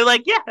quick, but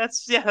like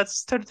that's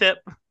toe to tip.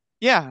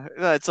 Yeah,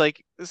 it's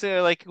like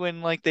so like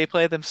when like they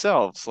play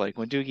themselves, like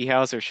when Doogie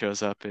Howser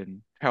shows up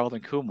in Harold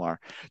and Kumar.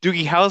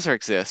 Doogie Howser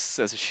exists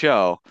as a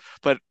show,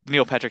 but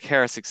Neil Patrick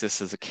Harris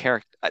exists as a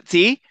character.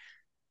 See?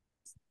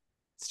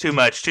 It's too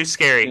much, too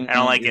scary. I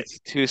don't like it. It's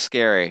too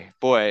scary.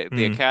 Boy,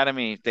 the Mm.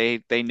 Academy,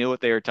 they knew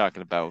what they were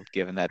talking about,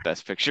 giving that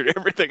best picture to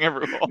everything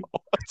everyone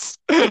wants.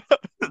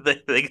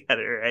 They got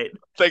it right.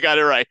 They got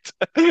it right.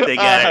 They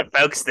got it,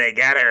 folks. They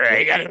got it They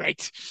right. got it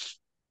right.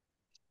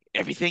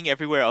 Everything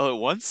everywhere all at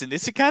once in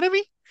this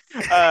economy?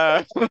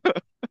 Uh,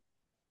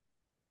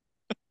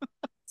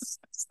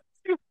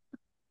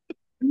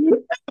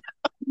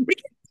 We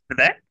can pay for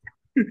that.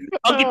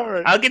 I'll get all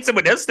right. I'll get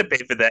someone else to pay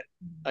for that.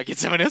 I get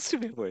someone else to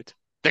pay for it.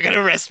 They're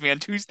gonna arrest me on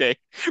Tuesday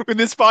when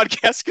this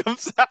podcast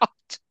comes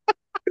out.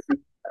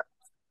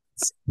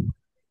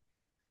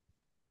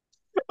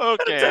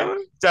 Okay.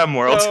 Dumb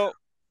world. So,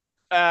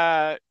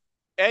 uh,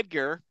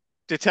 Edgar,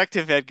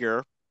 Detective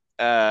Edgar,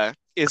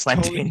 is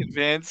totally Clementine.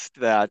 convinced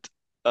that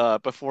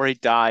before he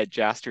died,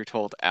 Jaster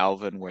told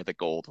Alvin where the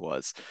gold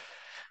was.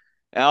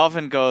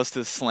 Alvin goes to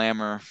the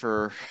slammer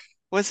for,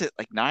 was it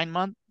like 9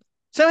 months?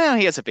 Somehow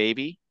he has a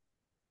baby.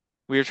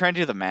 We were trying to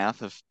do the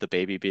math of the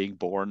baby being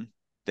born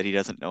that he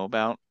doesn't know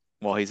about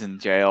while he's in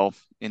jail.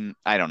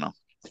 I don't know.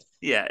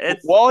 Yeah,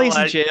 it's While a he's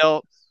in lot.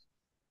 jail,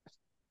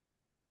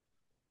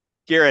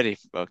 get ready,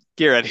 folks.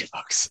 Get ready,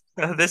 folks.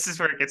 This is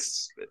where it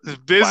gets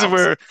This is wild.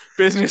 where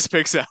business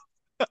picks up.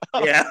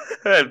 Yeah,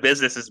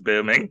 business is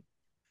booming.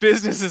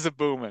 Business is a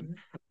booming.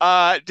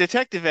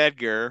 Detective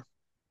Edgar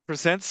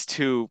presents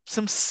to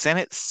some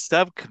Senate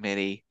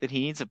subcommittee that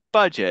he needs a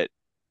budget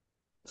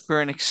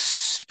for an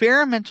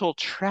experimental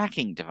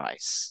tracking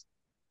device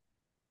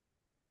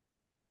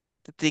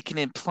that they can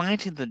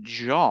implant in the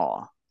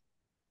jaw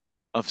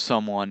of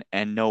someone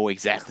and know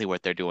exactly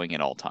what they're doing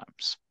at all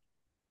times.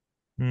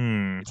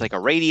 Hmm. It's like a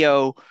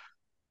radio.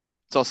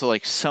 It's also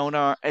like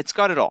sonar. It's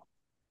got it all.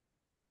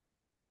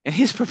 And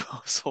his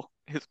proposal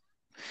is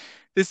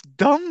this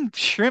dumb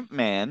shrimp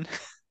man,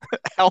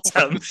 Alvin,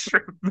 Dumb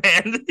shrimp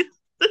man. dumb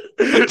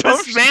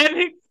This man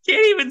who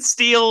can't even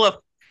steal a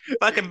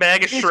fucking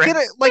bag of is shrimp.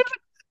 gonna like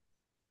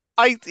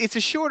it's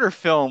a shorter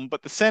film,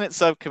 but the Senate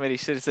subcommittee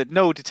should have said,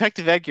 no,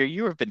 Detective Edgar,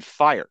 you have been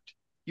fired.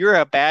 You're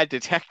a bad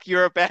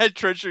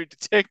Treasury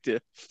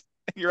detective.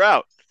 You're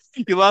out.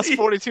 You lost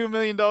 $42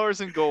 million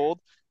in gold.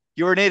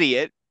 You're an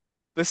idiot.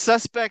 The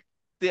suspect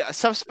the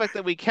suspect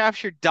that we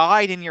captured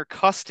died in your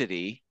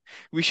custody.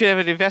 We should have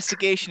an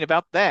investigation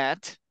about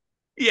that.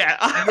 Yeah.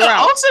 You're out.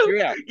 Also,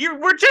 You're out.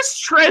 we're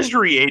just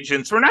Treasury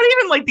agents. We're not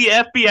even like the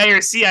FBI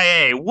or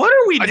CIA. What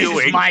are we Oh, this is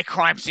doing? my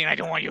crime scene. I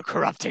don't want you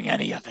corrupting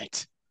any of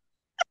it.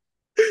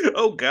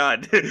 Oh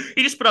God!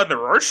 He just put on the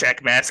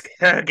Rorschach mask.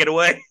 Get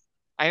away.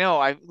 I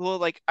know.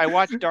 I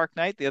watched Dark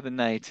Knight the other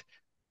night,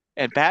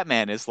 and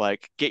Batman is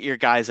like, "Get your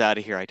guys out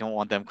of here. I don't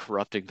want them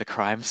corrupting the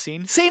crime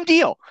scene." Same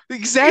deal, the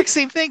exact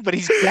same thing, but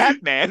he's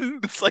Batman.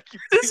 It's like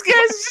This guy's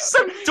just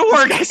some this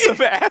dork. guy's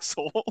some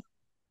asshole.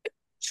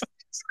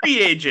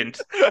 Treasury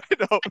agent. I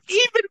know.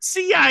 Even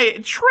CIA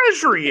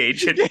Treasury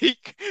agent. Yeah,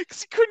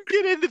 because he couldn't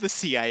get into the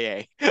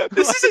CIA.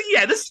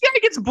 This guy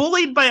gets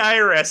bullied by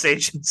IRS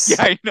agents.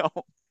 Yeah, I know.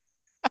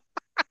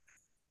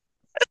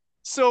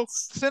 So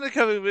Senate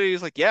committee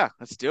is like, yeah,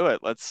 let's do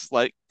it.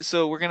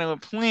 So we're gonna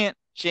implant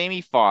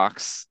Jamie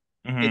Foxx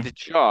in Mhm. the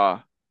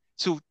jaw.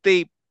 So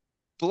they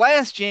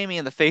blast Jamie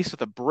in the face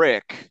with a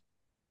brick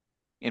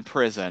in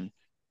prison,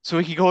 so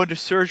he can go into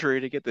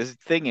surgery to get this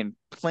thing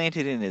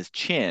implanted in his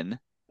chin.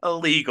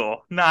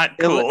 Illegal, not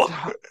It- cool.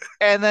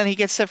 and then he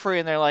gets set free,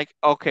 and they're like,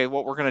 okay,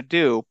 what we're gonna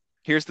do?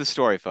 Here's the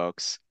story,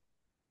 folks.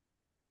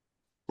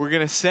 We're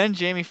gonna send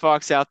Jamie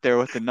Foxx out there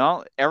with the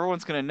knowledge.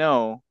 Everyone's gonna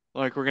know.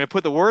 Like, we're gonna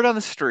put the word on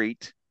the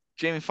street.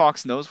 Jamie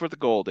Foxx knows where the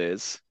gold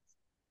is.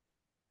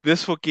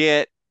 This will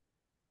get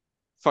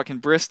fucking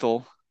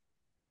Bristol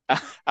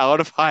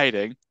out of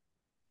hiding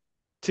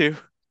to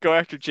go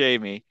after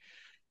Jamie.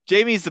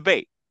 Jamie's the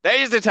bait. That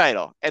is the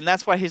title, and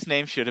that's why his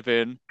name should have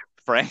been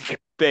Frank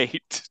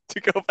Bait to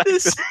go back to.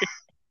 This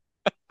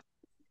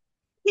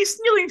He's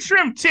stealing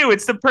shrimp too.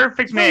 It's the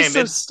perfect It's really name.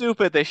 so It's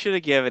stupid. They should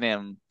have given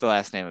him the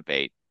last name of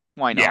Bait.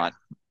 Why yeah, not?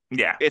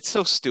 yeah. It's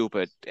so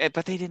stupid.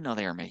 But they didn't know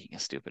they were making a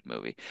stupid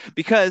movie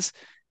because,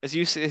 as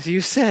you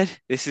said,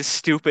 this is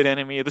stupid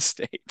enemy of the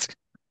state.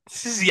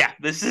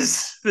 This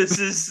is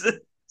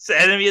it's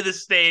the enemy of the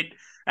state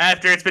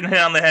after it's been hit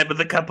on the head with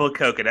a couple of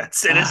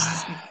coconuts. It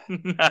is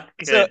not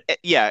So good.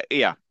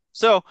 yeah.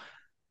 So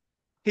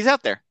he's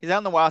out there. He's out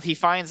in the wild. He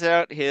finds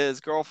out his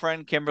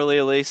girlfriend Kimberly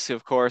Elise, who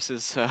of course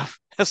is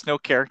has no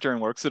character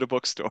and works at a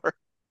bookstore.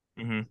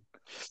 Hmm.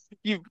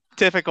 You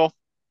typical.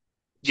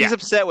 She's Yeah.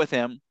 upset with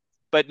him,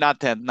 but not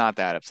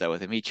that upset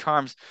with him. He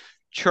charms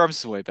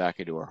his way back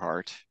into her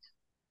heart,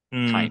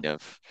 Mm, kind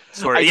of.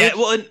 sort of. I Yeah. did,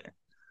 Well,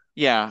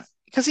 yeah,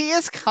 because he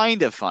is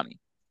kind of funny.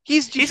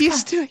 He's he's he's kind.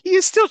 still he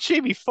is still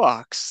Jamie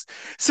Foxx,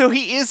 so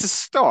he is a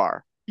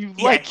star. You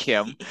Yeah. like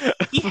him.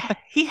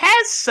 He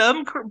has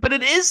some, but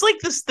it is like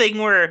this thing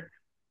where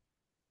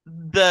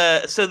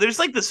there's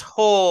like this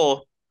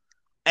whole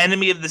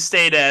enemy of the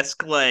state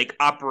esque like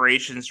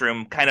operations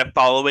room kind of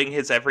following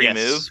his every move.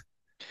 Yes.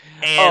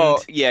 And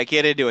Oh, yeah,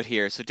 get into it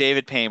here. So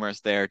David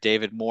Paymer's there,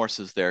 David Morse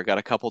is there, got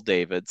a couple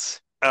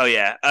Davids. oh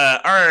yeah,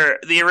 our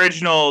the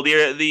original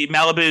the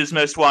Malibu's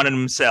most wanted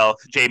himself,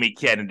 Jamie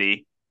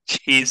Kennedy.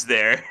 He's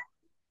there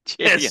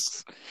as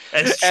Yes.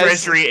 as As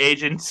Treasury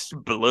Agent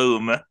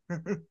Bloom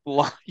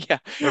yeah,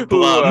 or who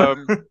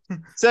Blum.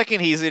 second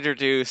he's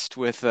introduced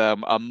with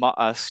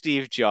a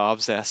Steve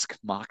Jobs-esque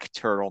mock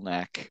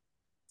turtleneck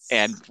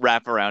and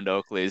wrap around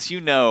Oakleys.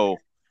 You know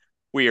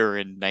we are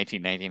in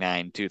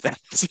 1999,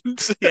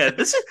 2000. Yeah,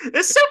 this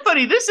is so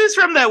funny. This is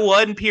from that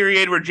one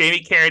period where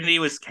Jamie Kennedy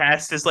was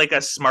cast as like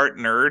a smart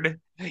nerd,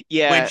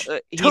 Yeah, which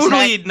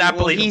totally not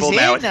well, believable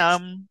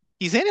nowadays.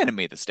 he's in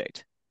Enemy of the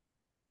State.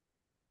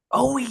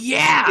 Oh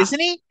yeah, Isn't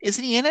he?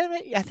 Isn't he in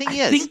Enemy? I think I he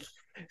is.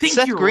 think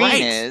Seth you're Green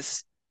right.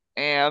 is,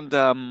 and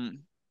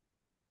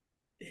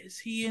Is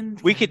he in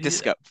we could Kennedy?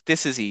 discuss.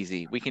 This is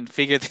easy. We can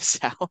figure this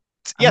out. I'm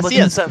Yes, he looking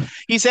is. this up.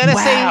 He's NSA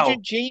Wow.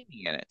 agent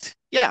Jamie in it.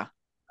 Yeah,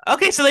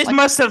 Okay, so they like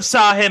must have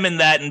saw him in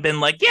that and been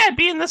like, "Yeah,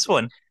 be in this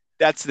one."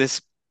 that's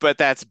this, but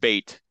that's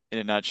bait in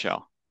a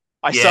nutshell.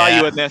 I saw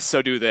you Yeah, in this,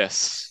 so do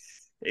this.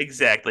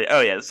 exactly.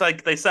 Oh yeah, it's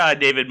like they saw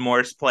David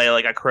Morse play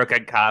like a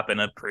crooked cop in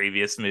a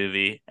previous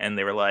movie, and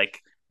they were like,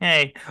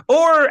 "Hey."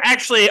 Or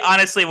actually,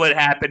 honestly, what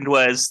happened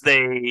was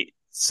they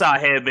saw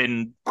him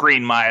in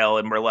Green Mile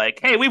and were like,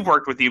 "Hey, we've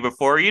worked with you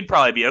before. You'd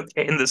probably be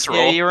okay in this Yeah,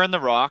 role." you were in The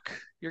Rock.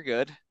 You're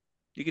good.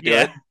 You could do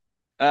Yeah. it.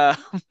 Uh,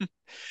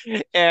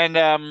 and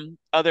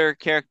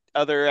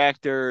other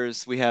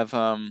actors, we have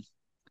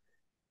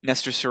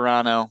Nestor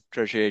Serrano,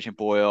 Treasury Agent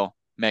Boyle,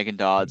 Megan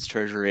Dodds,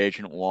 Treasury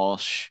Agent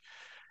Walsh.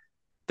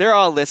 They're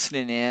all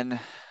listening in.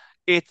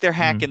 They're Mhm.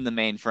 hacking the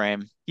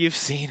mainframe. You've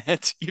seen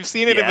it. You've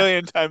seen it a Yeah.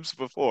 million times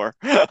before.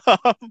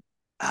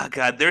 Oh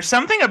God, there's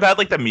something about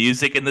like the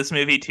music in this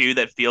movie too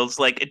that feels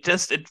like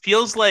it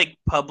feels like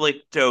public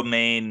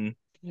domain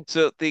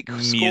So the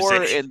score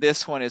music. in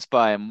this one is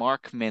by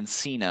Mark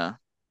Mancina,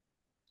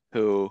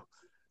 who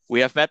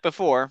we have met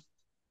before.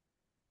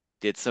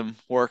 Did some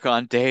work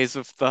on Days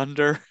of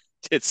Thunder.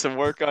 Did some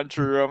work on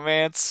True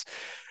Romance.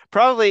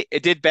 Probably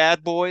it did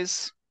Bad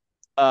Boys.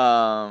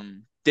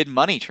 Did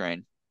Money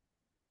Train.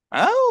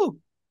 Oh,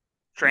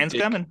 He train's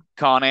did coming.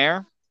 Con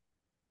Air.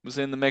 Was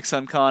in the mix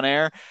on Con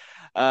Air.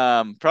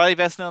 Probably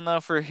best known though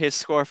for his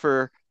score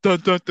for dun,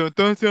 dun, dun,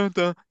 dun, dun,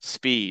 dun,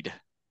 Speed,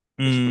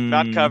 which we've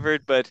not Mm.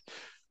 covered, but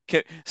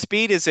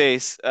Speed is a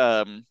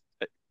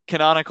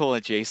canonical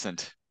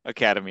adjacent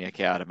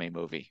Academy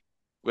movie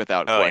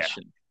without Oh yeah.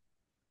 question.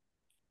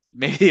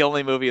 Maybe the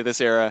only movie of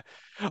this era.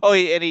 Oh,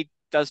 and he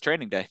does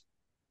Training Day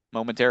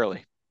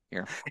momentarily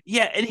here.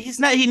 Yeah, and he's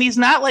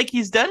not like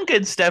he's done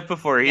good stuff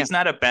before. Yeah. He's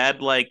not a bad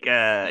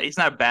he's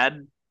not a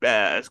bad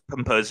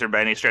composer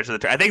by any stretch of the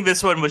term. I think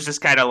this one was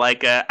just kind of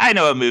like I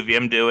know a movie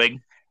I'm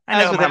doing.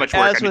 I know how much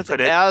work I need to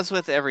put it. As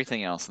with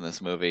everything else in this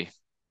movie,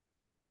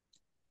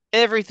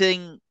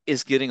 everything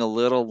is getting a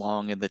little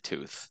long in the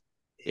tooth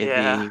in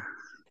Yeah. the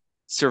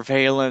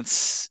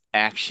surveillance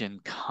action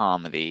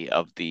comedy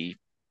of the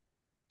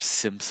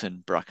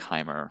Simpson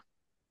Bruckheimer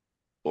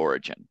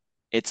origin.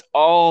 It's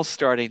all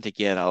starting to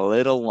get a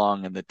little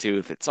long in the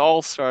tooth. It's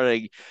all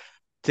starting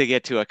to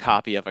get to a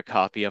copy of a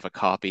copy of a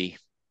copy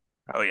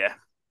Oh yeah.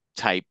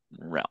 type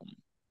realm.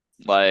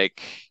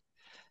 Like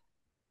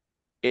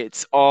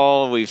it's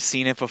all we've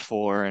seen it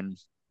before, and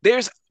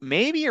there's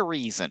maybe a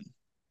reason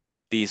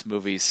these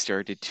movies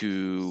started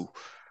to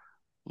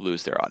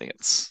lose their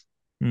audience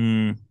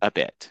Mm. a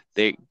bit.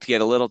 They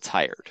get a little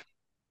tired,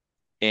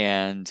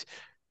 and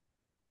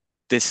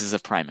this is a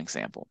prime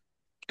example.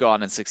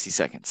 Gone in 60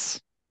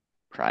 Seconds,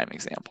 prime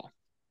example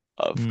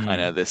of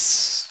kind Mm. of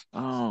this.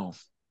 Oh,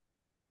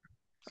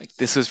 like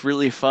this was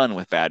really fun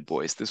with Bad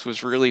Boys. This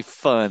was really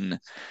fun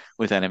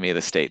with Enemy of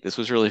the State. This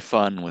was really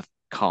fun with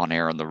Con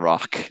Air and The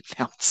Rock.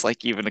 Now it's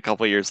like even a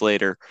couple years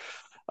later,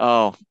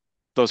 oh,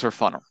 those were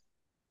funner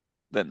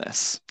than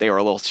this. They were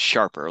a little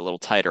sharper, a little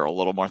tighter, a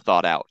little more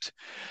thought out.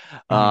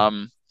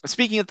 Mm.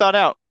 Speaking of thought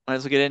out, might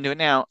as well get into it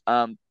now.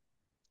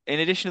 In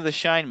addition to the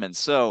Shineman,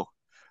 so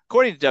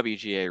according to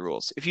WGA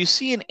rules, if you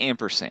see an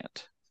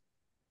ampersand,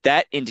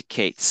 that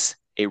indicates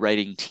a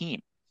writing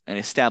team, an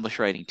established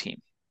writing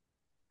team.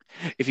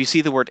 If you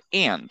see the word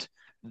and,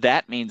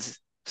 that means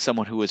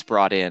someone who was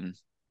brought in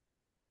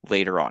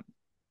later on,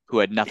 who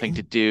had nothing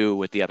to In- do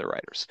with the other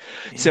writers.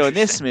 So in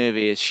this Interesting.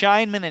 movie,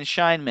 Shineman and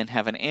Shineman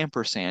have an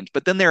ampersand,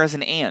 but then there is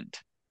an and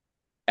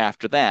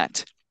after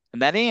that.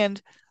 And that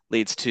and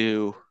leads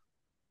to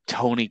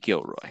Tony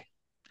Gilroy.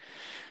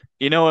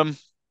 You know him,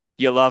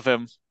 you love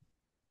him.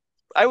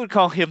 I would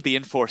call him the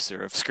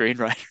enforcer of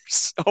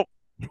screenwriters.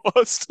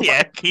 Almost Yeah,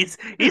 like he's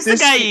the this.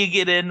 guy you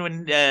get in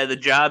when the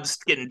job's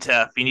getting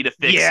tough. You need a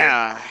fixer.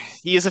 Yeah,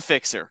 he is a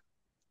fixer,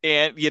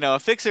 and a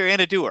fixer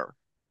and a doer.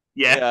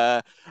 Yeah.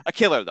 Uh, a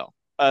killer though,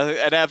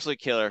 an absolute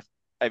killer.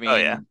 I Oh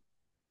yeah.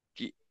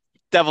 mean,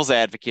 devil's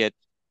advocate.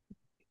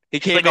 He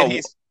He's came like in. a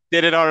He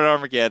did it on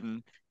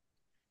Armageddon.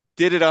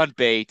 Did it on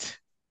Bait.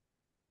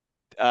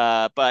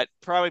 But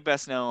probably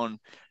best known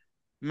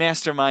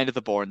mastermind of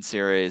the Bourne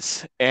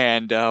series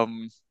and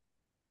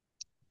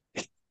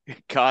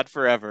God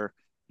forever,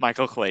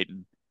 Michael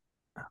Clayton.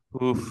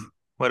 oof.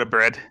 What a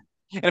bread.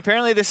 And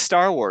apparently this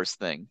Star Wars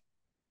thing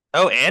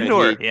Oh, that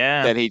Andor. he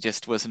Yeah. that he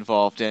just was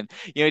involved in.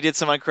 He did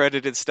some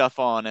uncredited stuff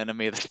on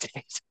Enemy of the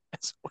State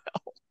as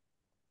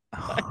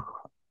well.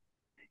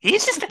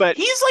 But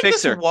He's like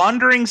this Fixer,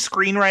 wandering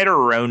screenwriter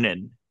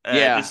Ronin,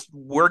 yeah, just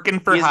working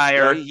for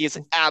hire. he is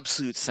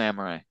absolute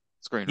samurai Yeah,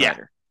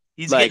 screenwriter.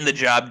 he's getting Like the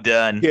job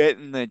done.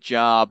 getting the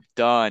job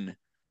done.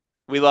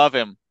 We love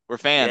him. We're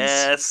fans.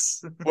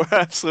 Yes. We're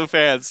absolute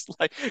fans.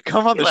 Like,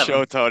 come on We the love show,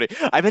 him. Tony.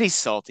 I bet he's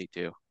salty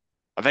too.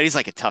 I bet he's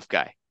like a tough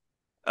guy.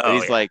 But Oh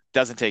he's yeah. like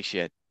doesn't take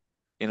shit,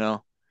 you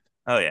know?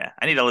 Oh yeah.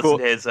 I need to listen Cool.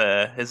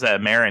 to his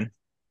Marin.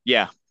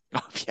 Yeah.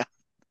 Oh yeah.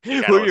 Who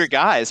Gotta are your listen.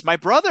 guys? My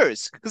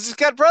brothers, because he's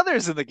got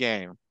brothers in the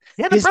game.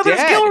 Yeah, the brothers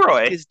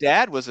Gilroy. His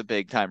dad was a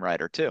big time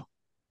writer too. And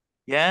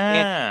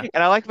Yeah.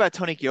 and I like about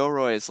Tony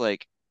Gilroy is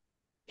like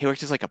he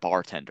worked as like a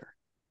bartender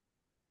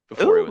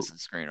before he was Ooh. a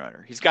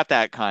screenwriter. He's got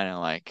that kind of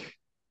like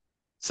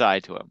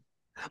side to him.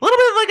 A little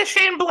bit like a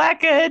Shane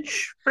Black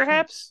Edge,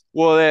 perhaps.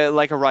 Well,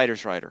 like a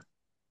writer's writer,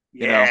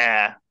 you know,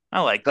 Yeah.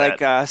 I like like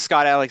that.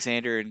 Scott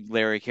Alexander and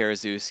Larry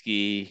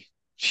Karaszewski,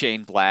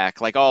 Shane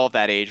Black, like all of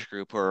that age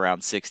group who are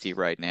around 60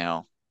 right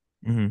now.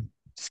 Hmm.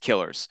 Just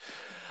killers.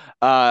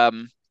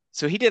 Um,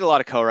 so he did a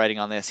lot of co-writing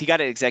on this. He got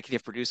an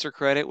executive producer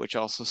credit, which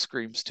also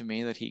screams to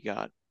me that he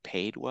got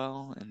paid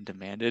well and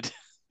demanded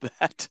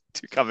that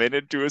to come in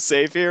and do a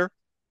save here.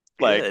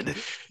 Like, Good.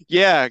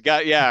 yeah,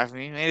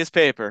 he made his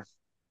paper.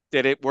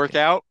 Did it work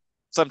out?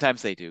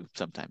 Sometimes they do,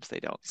 sometimes they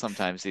don't.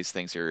 Sometimes these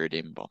things are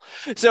irredeemable.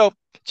 So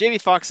Jamie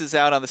Foxx is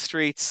out on the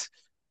streets.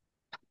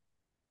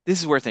 this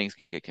is where things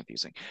get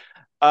confusing.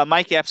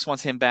 Mike Epps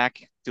wants him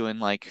back doing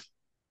like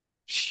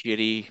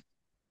shitty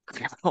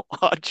criminal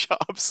odd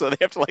jobs, so they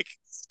have to like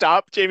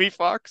stop Jamie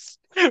Foxx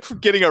from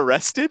getting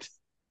arrested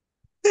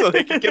so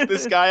they can get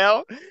this guy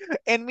out.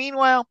 And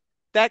meanwhile,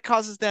 that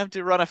causes them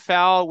to run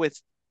afoul with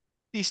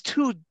these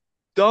two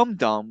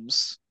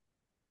dum-dums,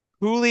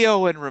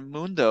 Julio and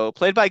Raimundo,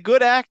 played by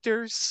good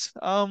actors,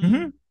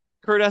 Hmm.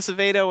 Kurt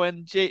Acevedo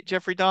and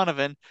Jeffrey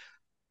Donovan.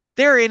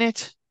 They're in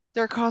it.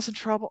 They're causing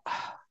trouble.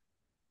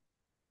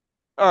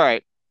 All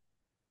right,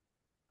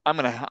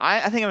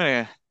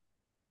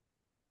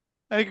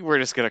 I think we're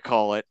just gonna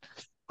call it.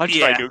 I'm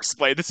trying Yeah. to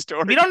explain the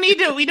We story. don't need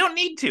to. We don't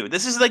need to.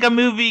 This is like a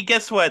movie.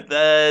 Guess what?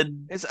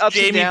 It's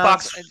ups and Jamie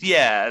downs. Foxx.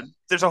 Yeah.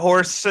 There's a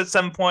horse at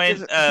some point.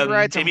 He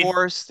rides a Jamie.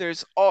 horse.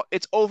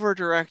 It's over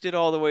directed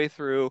all the way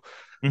through.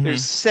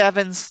 There's Hmm.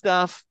 Seven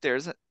stuff.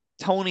 There's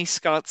Tony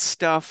Scott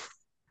stuff.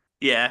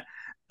 Yeah.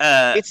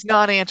 Uh, It's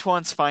not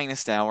Antoine's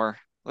finest hour.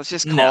 Let's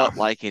just call no. it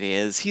like it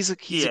is.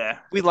 Yeah.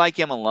 We like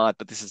him a lot,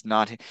 but this is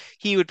not.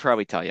 He would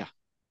probably tell you,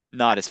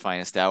 not his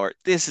finest hour.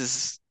 This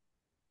is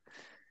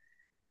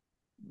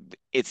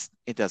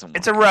it doesn't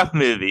It's a work. rough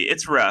movie.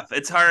 It's rough.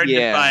 It's hard to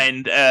Yeah,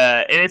 find,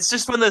 and it's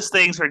just one of those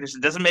things where it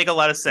doesn't make a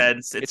lot of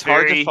sense. it's It's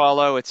hard to very,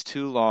 follow. It's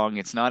too long.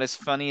 It's not as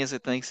funny as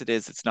it thinks it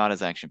is. It's not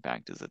as action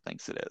packed as it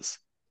thinks it is.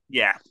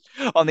 yeah,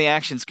 On the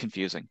action's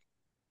confusing.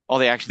 All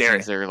the action very,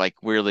 scenes are like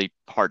really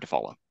hard to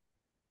follow.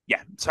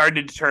 yeah. It's hard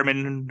to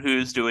determine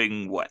who's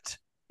doing what.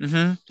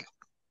 Hmm.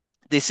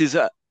 This is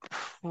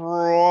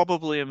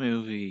probably a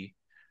movie.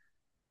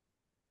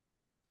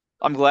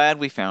 I'm glad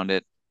we found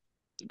it.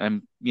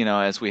 And,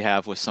 as we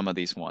have with some of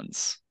these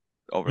ones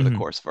over the Hmm.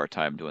 course of our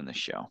time doing this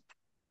show.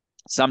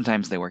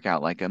 Sometimes they work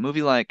out like a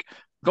movie like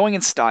Going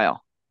in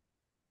Style.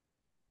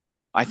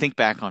 I think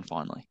back on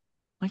fondly.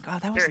 My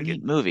God, that was a Very good.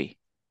 neat movie.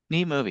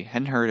 Neat movie.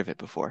 Hadn't heard of it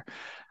before.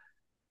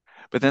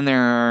 But then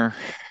there are,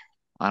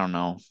 I don't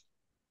know.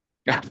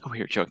 We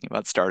were joking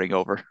about starting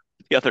over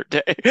the other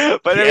day.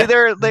 But I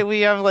mean,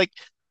 Yeah,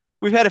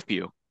 we've had a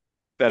few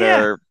that yeah,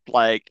 are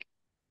like,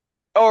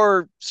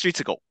 or Streets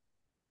of Gold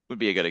would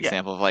be a good yeah.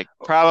 example of like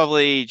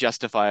probably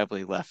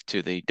justifiably left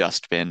to the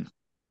dustbin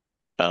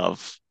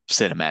of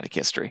cinematic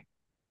history.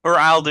 Or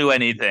I'll do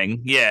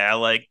anything. Yeah,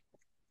 like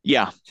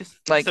Yeah, just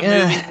like a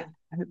movie.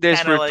 there's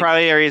Kind of like,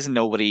 probably areas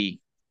nobody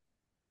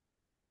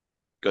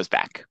goes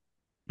back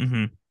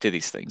hmm. to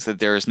these things. That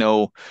there is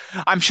no,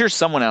 I'm sure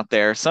someone out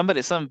there,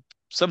 somebody, some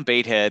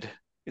baithead,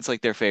 it's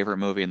like their favorite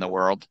movie in the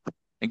world,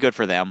 and good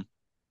for them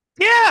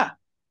Yeah,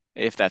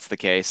 if that's the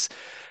case.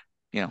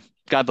 You know,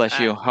 God bless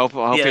uh, you. Hope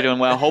you're yeah, doing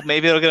well. Hope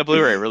maybe it'll get a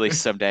Blu-ray release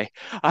someday.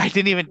 I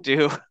didn't even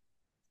do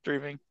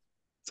streaming.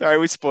 Sorry,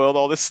 we spoiled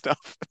all this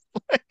stuff.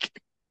 Like,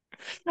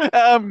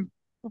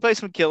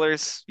 Replacement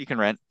Killers, you can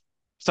rent.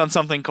 It's on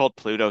something called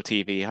Pluto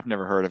TV. I've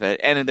never heard of it.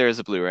 And then there's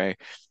a Blu-ray.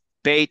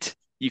 Bait,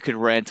 you could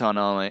rent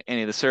on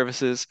any of the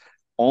services.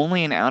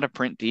 Only an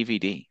out-of-print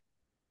DVD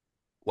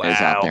is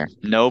out wow. there.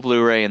 No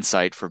Blu-ray in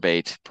sight for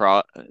Bait.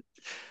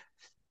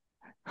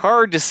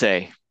 Hard to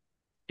say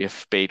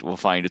if Bait will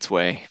find its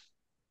way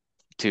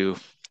to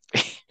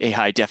a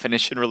high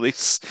definition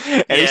release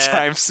Yeah,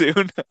 anytime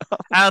soon.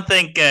 I don't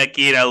think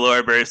Guido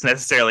Lorber is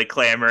necessarily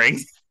clamoring.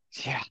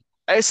 Yeah.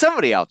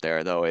 Somebody out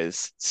there though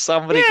is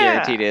somebody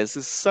guaranteed Yeah, is.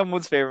 This is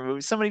someone's favorite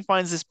movie. Somebody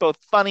finds this both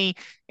funny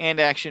and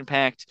action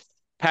packed.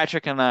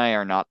 Patrick and I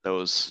are not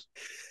those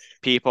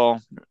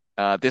people.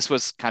 This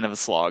was kind of a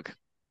slog,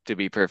 to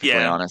be perfectly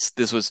yeah, honest.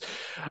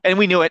 And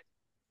we knew it.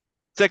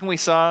 Second we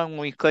saw it, when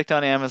we clicked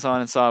on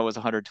Amazon and saw it was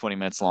 120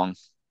 minutes long.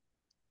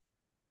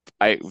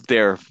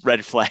 They're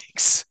red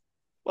flags.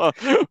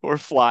 We're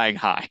flying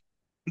high.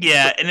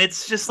 yeah. And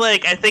it's just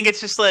like I think it's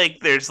just like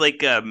there's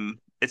like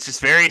it's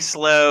just very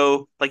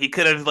slow. Like you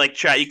could have like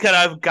tried. You could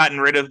have gotten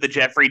rid of the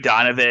Jeffrey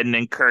Donovan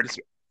and Kirk This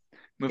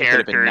movie could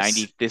have been characters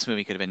 90. This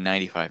movie could have been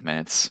 95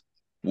 minutes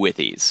with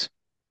ease.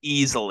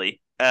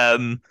 easily.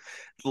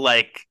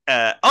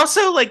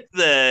 Also like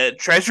the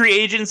treasury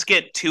agents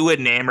get too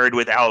enamored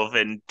with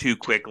Alvin too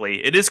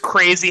quickly. It is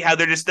crazy how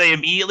they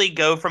immediately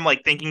go from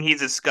like thinking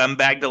he's a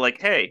scumbag to like,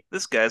 hey,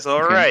 this guy's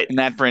all Okay, right. and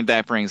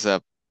that brings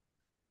up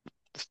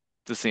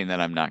the scene that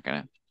I'm not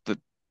gonna. The,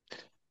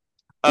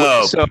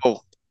 Oh,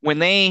 so when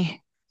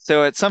they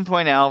so at some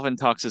point Alvin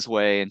talks his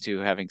way into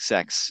having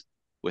sex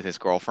with his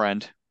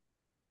girlfriend,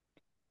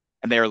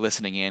 and they're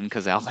listening in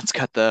because Alvin's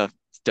got the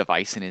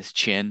device in his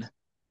chin.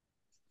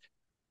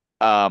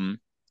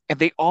 And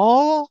they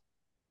all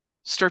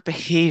start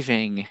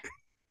behaving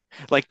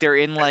like they're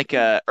in like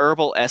a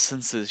herbal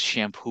essences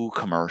shampoo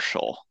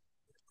commercial.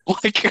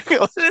 Like,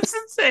 it's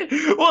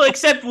insane. Well,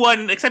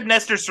 except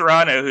Nestor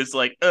Serrano, who's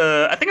like,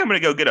 I think I'm gonna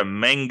go get a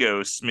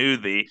mango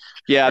smoothie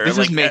yeah, or this is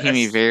like making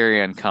me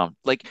very uncomfortable.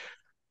 Like,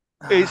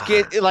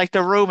 like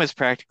the room is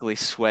practically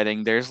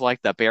sweating. There's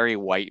like the Barry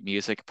White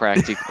music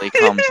practically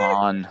comes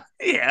on.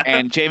 yeah,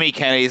 And Jamie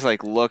Kennedy's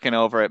like looking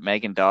over at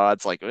Megan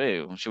Dodds, like,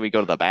 "Ooh, should we go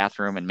to the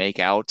bathroom and make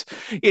out?"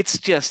 It's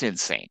just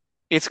insane.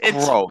 It's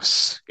It's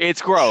gross.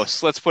 It's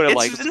gross. Let's put it it's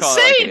like, let's call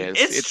it like it insane. is.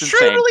 It's It's insane.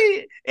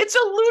 truly it's a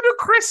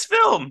ludicrous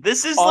film.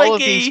 This is All like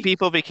of these a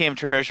people became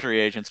treasury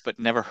agents, but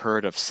never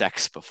heard of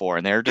sex before,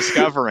 and they're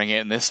discovering it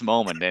in this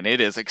moment, and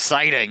it is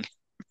exciting.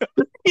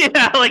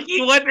 yeah, like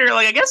you wonder,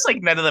 like I guess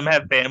like none of them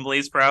have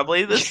families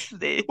probably.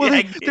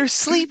 Well, they're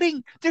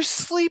sleeping. They're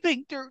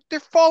sleeping. They're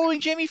following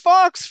Jamie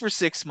Foxx for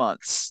 6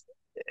 months.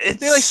 it's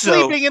They're like so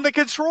sleeping in the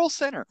control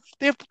center.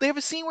 They have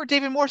a scene where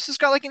David Morse has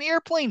got like an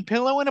airplane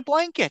pillow and a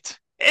blanket.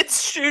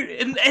 it's true,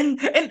 and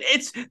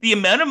it's the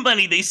amount of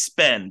money they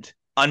spend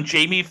on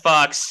Jamie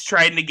Foxx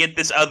trying to get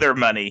this other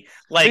money.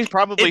 They Like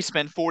probably it,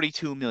 spent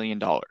 $42 million.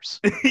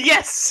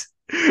 yes,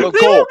 The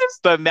gold,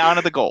 the amount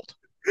of the gold.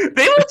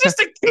 they will just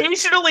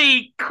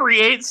occasionally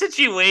create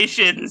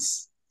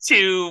situations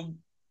to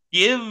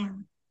give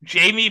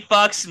Jamie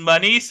Foxx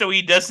money so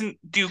he doesn't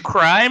do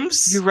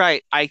You're crimes.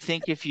 right. I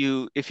think if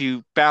you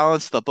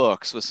balance the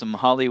books with some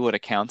Hollywood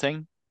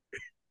accounting,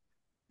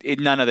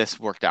 none of this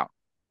worked out.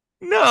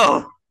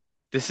 No,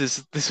 This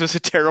was a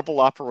terrible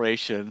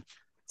operation,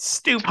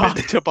 top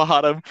stupid. to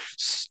bottom,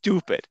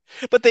 stupid.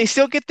 But they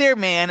still get their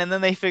man, and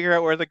then they figure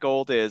out where the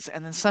gold is,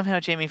 and then somehow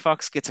Jamie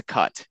Foxx gets a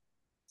cut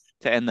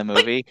to end the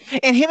Like movie,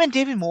 and him and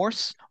David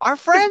Morse are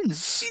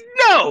friends.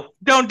 no,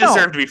 don't No,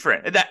 deserve to be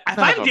friends. If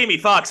none of I'm them. Jamie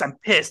Foxx, I'm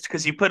pissed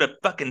because you put a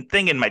fucking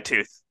thing in my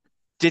tooth.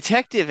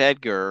 Detective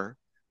Edgar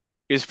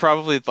is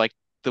probably like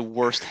the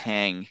worst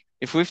hang.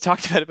 If we've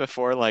talked about it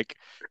before, like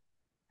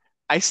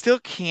I still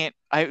can't.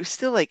 I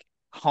still like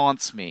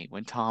haunts me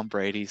when Tom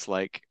Brady's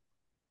like,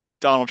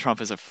 Donald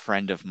Trump is a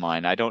friend of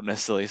mine. I don't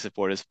necessarily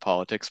support his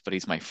politics, but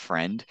he's my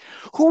friend.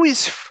 Who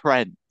is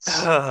friends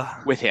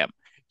Ugh. with him?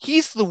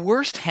 He's the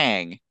worst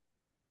hang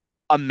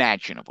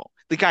imaginable.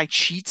 The guy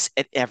cheats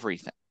at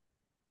everything.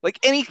 Like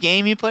any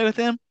game you play with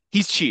him,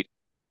 he's cheating.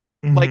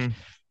 Like Mhm.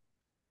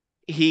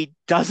 he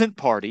doesn't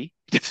party,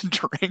 he doesn't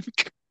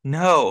drink.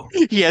 No.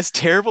 He has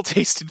terrible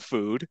taste in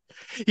food.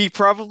 He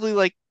probably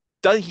like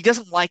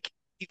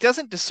he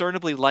doesn't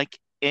discernibly like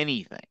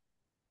anything.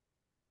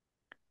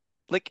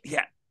 Like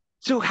Yeah.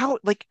 so how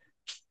like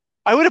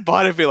I would have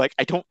bought it and be like,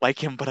 I don't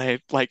like him, but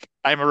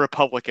I'm a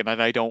Republican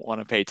and I don't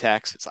want to pay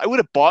taxes. I would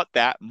have bought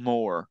that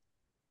more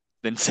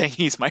than saying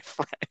he's my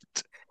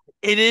friend.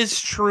 It is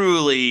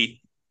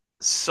truly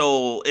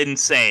so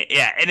insane.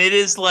 Yeah, and it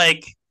is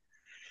like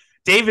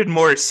David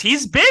Morse.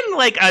 He's been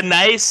like a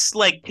nice,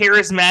 like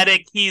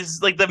charismatic.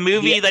 He's like the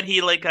Yeah. movie that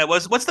he like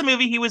was. What's the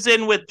movie he was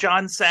in with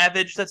John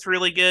Savage? That's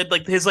really good.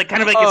 Like his like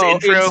kind of like his Oh,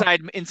 intro.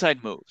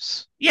 inside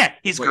moves Yeah,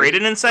 is he's what you're great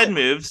in Inside no,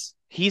 Moves.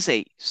 he's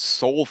a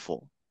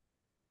soulful,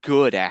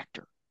 good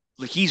actor.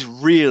 Like he's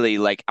really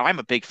like I'm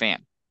a big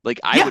fan. Like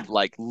I Yeah, would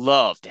like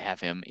love to have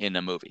him in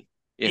a movie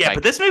if yeah, I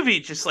but could. this movie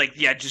just like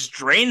yeah, just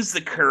drains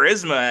the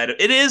charisma out of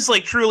it. It is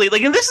like truly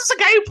like, and this is a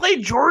guy who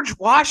played George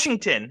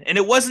Washington, and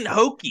it wasn't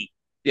hokey.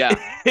 Yeah.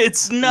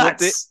 It's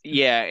nuts.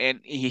 Yeah, and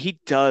he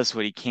does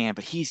what he can,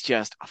 but he's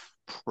just a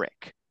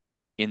prick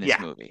in this Yeah,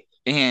 movie.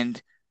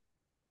 And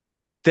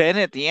then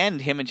at the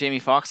end, him and Jamie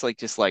Foxx like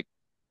just like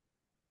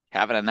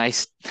having a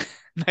nice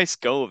nice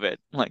go of it.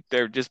 Like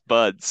they're just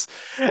buds.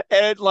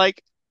 And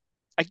like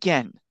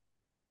again,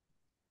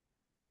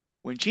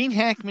 when Gene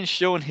Hackman's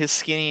showing his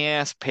skinny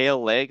ass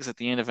pale legs at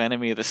the end of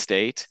Enemy of the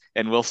State,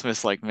 and Will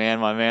Smith's like, man,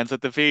 my man's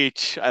at the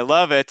beach. I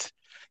love it.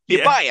 You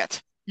yeah, buy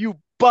it. You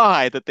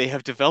buy that they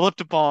have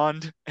developed a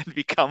bond and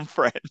become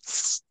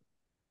friends.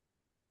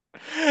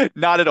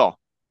 Not at all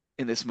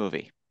in this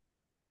movie.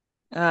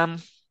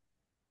 Um,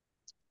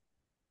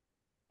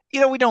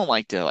 we don't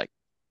like to like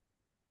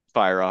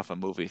fire off a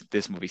movie.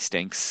 This movie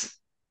stinks.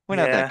 We're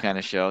not that yeah. kind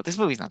of show. This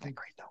movie's not that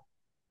great though.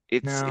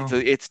 No.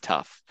 It's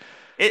tough.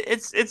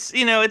 It's it's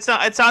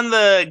on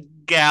the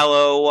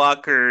Gallo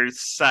Walker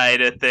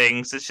side of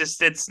things. It's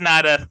just it's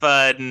not a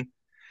fun,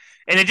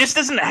 and it just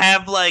doesn't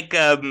have like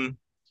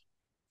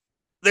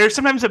there's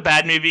sometimes a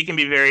bad movie can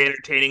be very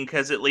entertaining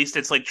because at least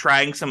it's like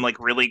trying some like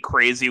really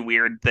crazy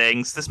weird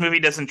things. This movie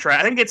doesn't try.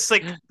 I think it's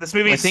like this I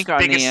movie's think on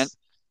biggest.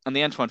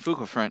 the Antoine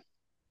Fuqua front,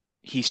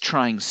 he's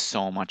trying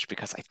so much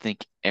because I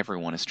think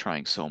everyone is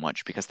trying so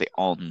much because they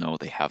all know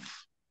they have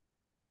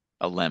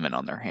a lemon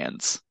on their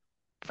hands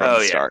from the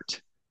Oh yeah.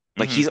 start.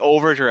 Like Hmm. he's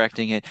over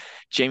directing it.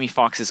 Jamie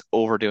Foxx is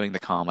overdoing the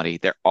comedy.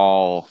 They're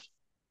all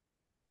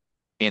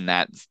in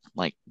that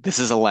like this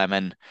is a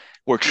lemon.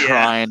 We're Yeah.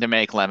 trying to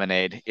make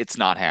lemonade. It's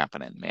not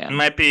happening, It man.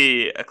 might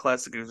be a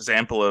classic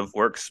example of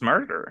work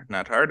smarter,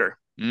 not harder.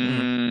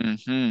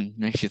 Mm.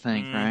 Makes you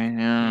think, Mm. right?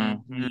 Yeah.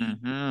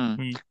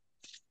 Mm.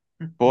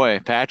 Boy,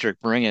 Patrick,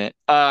 bringing it.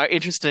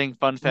 Interesting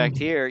fun fact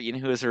here. You know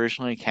who was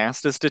originally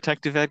cast as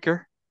Detective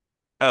Edgar?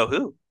 Oh,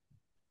 who?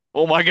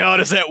 Oh my God,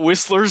 is that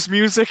Whistler's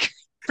music?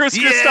 Chris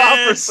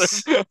Christopherson.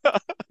 Yes,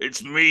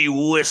 it's me,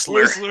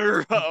 Whistler.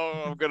 Whistler.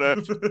 Oh, I'm gonna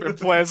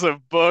implant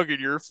some bug in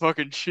your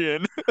fucking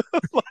chin.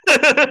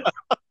 I'm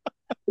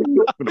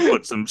gonna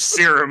put some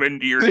serum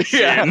into your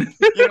Yeah. chin.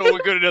 We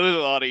could have done it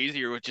a lot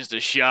easier with just a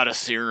shot of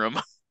serum.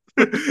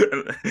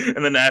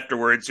 And then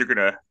afterwards, you're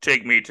gonna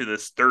take me to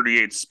this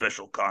 38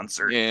 special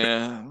concert.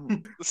 Yeah.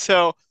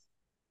 So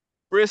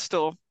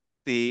Bristol,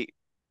 the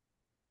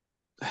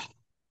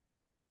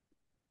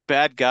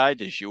bad guy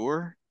du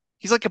jour.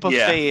 He's like a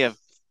Yeah. buffet of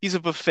he's a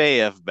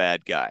buffet of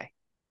bad guy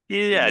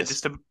in Yeah, this.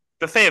 just a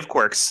buffet of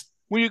quirks.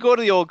 When you go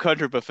to the old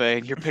country buffet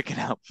and you're picking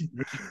out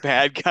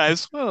bad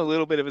guys, well, a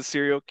little bit of a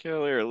serial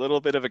killer, a little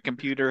bit of a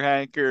computer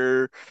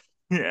hacker.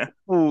 Yeah.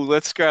 Ooh,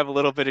 let's grab a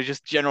little bit of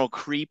just general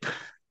creep.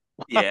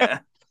 Yeah.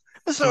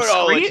 Some Sort of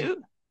all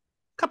scream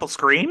couple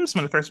screams. I'm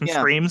gonna throw some yeah.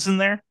 screams in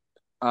there.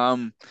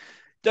 Um,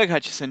 Doug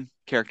Hutchison,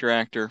 character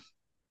actor,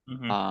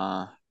 Hmm.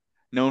 uh,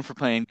 known for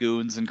playing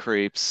goons and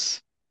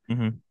creeps.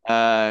 Hmm.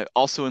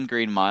 Also in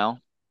Green Mile,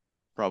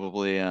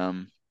 probably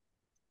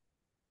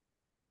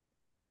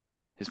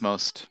his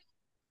most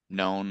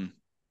known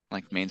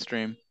like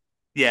mainstream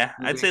Yeah,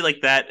 I'd movie. say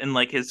like that and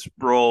like his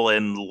role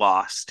in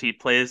Lost. He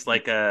plays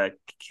like a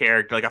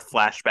character, like a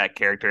flashback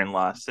character in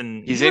Lost,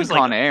 and He's he in was like,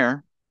 Con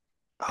Air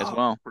as oh,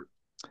 well.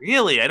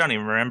 really? I don't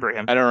even remember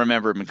him. I don't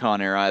remember him in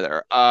Con Air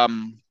either.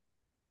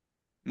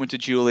 Went to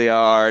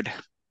Juilliard,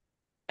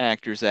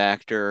 actor's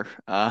actor.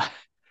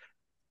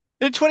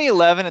 In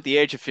 2011, at the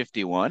age of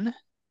 51,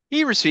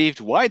 he received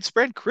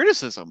widespread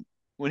criticism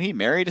when he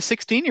married a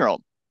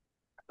 16-year-old.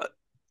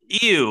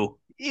 Ew,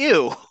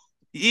 Ew.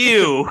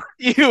 ew,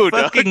 Ew,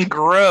 fucking Doug.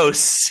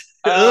 gross.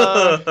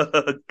 Uh,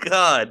 Ugh,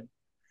 God.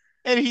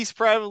 and he's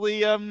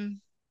probably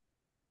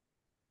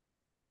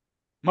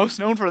most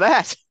known for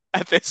that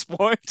at this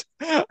point.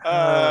 Uh,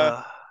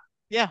 Uh,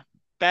 yeah,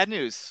 bad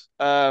news.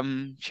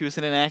 She was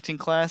in an acting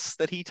class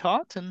that he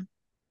taught,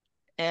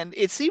 and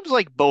it seems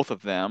like both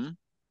of them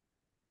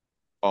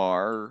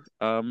are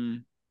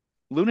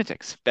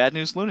lunatics, bad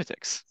news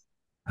lunatics.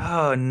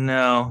 oh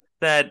no,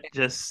 that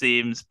just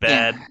seems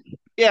Yeah, bad.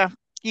 yeah,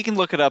 you can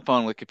look it up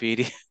on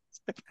Wikipedia.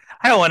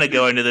 I don't want to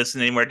go into this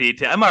in any more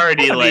detail. I'm I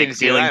already don't need like to. I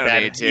feeling don't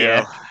need bad.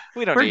 Yeah, to.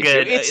 We don't we're need to.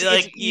 good. It's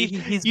Like you.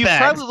 he's You've bad.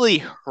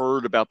 probably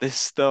heard about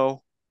this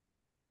though.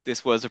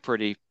 This was a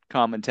pretty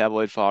common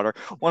tabloid fodder.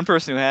 One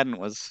person who hadn't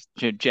was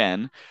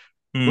Jen.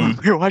 When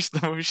Hmm. we were watching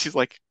the movie, she's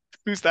like,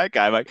 "Who's that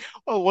guy?" I'm like,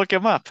 "Oh, look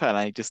him up." And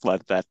I just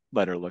let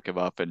her look him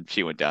up, and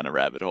she went down a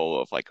rabbit hole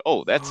of like,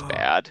 "Oh, that's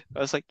bad." I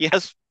was like,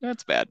 "Yes,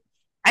 that's bad."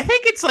 I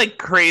think it's like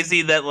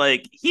crazy that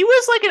like he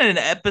was like in an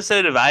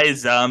episode of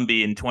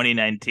iZombie in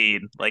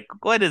 2019. Like,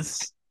 what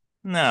is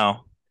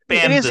no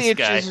It ban is this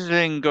guy?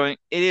 interesting going.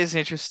 It is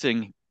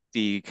interesting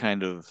the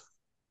kind of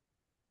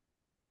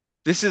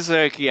this is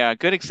like yeah, a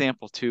good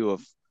example too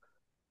of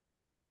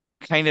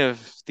kind of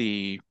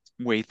the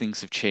way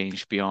things have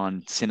changed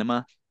beyond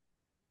cinema.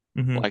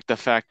 Hmm. Like the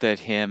fact that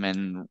him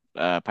and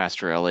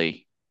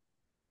Pastorelli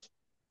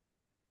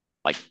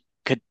like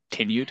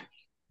continued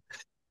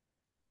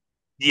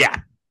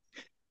Yeah.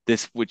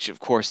 this, which of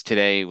course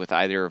today with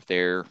either of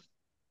their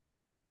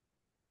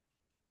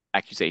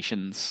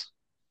accusations,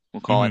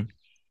 we'll call it,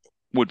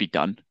 Hmm. would be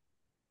done,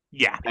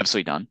 Yeah.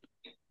 absolutely done.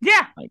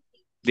 Yeah. Like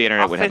the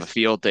internet would have a Office.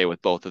 field day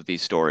with both of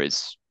these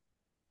stories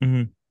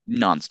Hmm.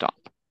 nonstop.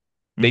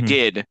 They Hmm.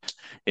 did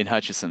in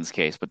Hutchison's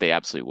case, but they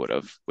absolutely would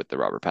have with the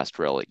Robert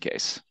Pastorelli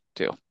case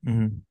too.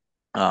 Hmm.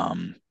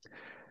 Um,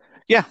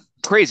 yeah,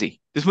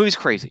 crazy. This movie's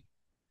crazy.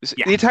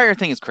 Yeah. The entire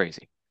thing is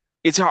crazy.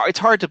 It's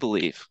hard to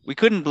believe. I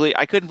couldn't believe.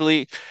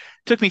 It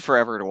took me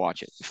forever to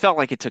watch it. It felt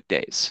like it took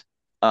days.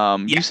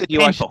 You Yeah. said you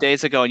watched it Painful.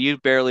 days ago, and you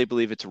barely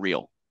believe it's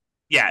real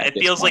Yeah. at It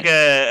this feels like point.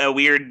 a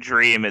weird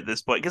dream at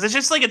this point because it's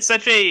just like it's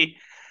such a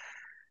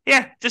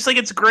yeah, just like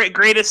it's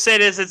greatest set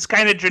is it's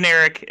kind of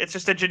generic. It's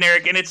just a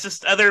generic, and it's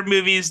just other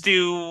movies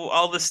do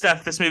all the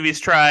stuff this movie's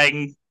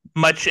trying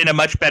much in a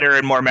much better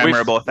and more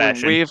memorable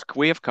fashion.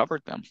 We have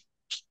covered them.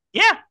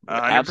 Yeah, We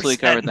absolutely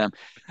 100%. covered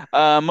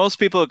them. Most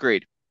people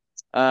agreed.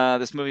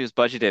 This movie was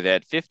budgeted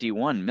at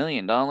 $51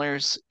 million.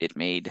 It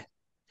made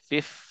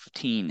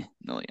 15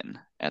 million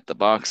at the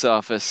box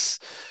office.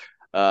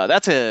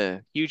 That's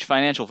a huge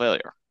financial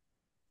failure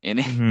in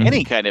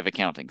any Hmm. kind of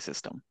accounting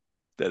system.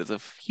 That is a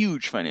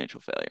huge financial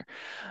failure.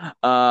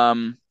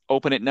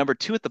 Open at number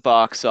two at the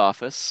box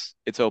office.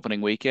 Its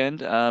opening weekend,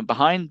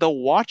 behind The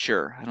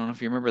Watcher. I don't know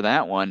if you remember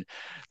that one.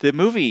 The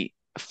movie,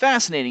 a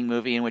fascinating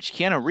movie in which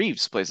Keanu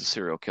Reeves plays a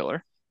serial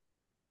killer,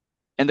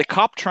 and the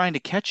cop trying to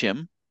catch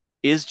him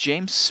is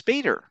James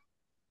Spader.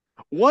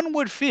 One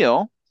would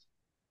feel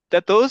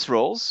that those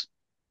roles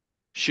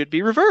should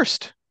be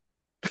reversed.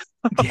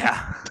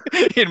 Yeah,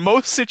 In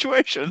most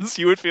situations,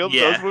 you would feel that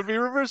those yeah, would be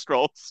reversed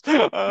roles.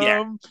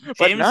 yeah. But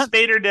James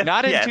Spader,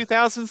 not in yeah,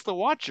 2000's The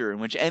Watcher, in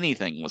which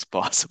anything was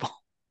possible.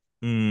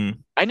 mm.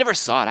 I never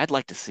saw it. I'd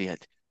like to see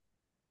it.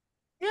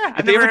 Yeah.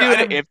 If they ever do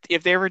it,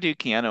 if they ever do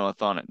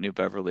Keanu-a-thon at New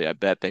Beverly, I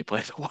bet they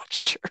play The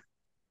Watcher.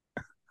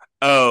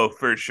 Oh,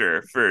 for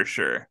sure, for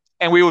sure.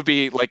 And we would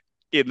be like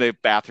in the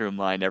bathroom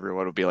line,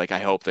 everyone would be like, I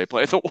hope they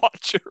play The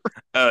Watcher.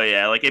 Oh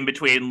yeah, like in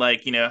between,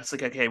 like it's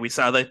like okay, we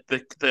saw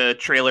the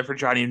trailer for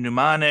Johnny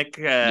Mnemonic,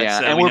 Yeah,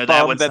 so and we know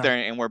that one's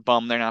not. we're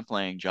bummed they're not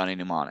playing Johnny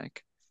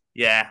Mnemonic.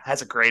 Yeah,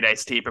 has a great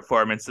Ice-T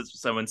performance. That's what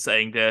someone's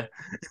saying to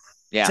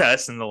Yeah.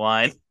 us in the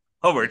line.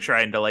 Oh, we're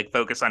trying to like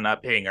focus on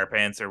not peeing our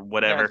pants or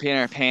Yeah, whatever. peeing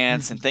our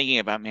pants and thinking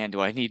about, man, do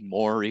I need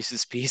more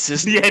Reese's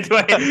Pieces? Yeah, should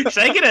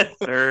I get a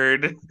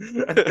third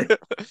a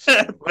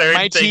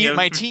My third thing teeth, of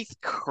my teeth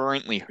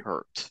currently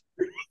hurt,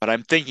 but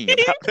I'm thinking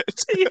about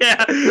it.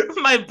 yeah,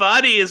 my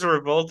body is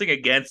revolting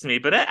against me,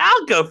 but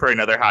I'll go for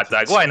another hot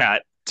dog. Why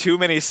not? Too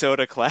many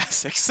soda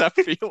classics. I'm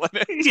feeling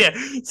it. Yeah,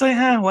 it's like,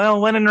 well,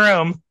 when in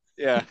Rome.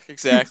 Yeah,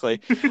 exactly.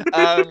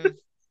 Um,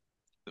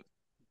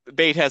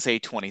 Bait has a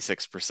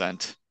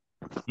 26%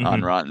 on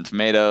Hmm. Rotten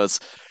Tomatoes.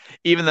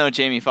 Even though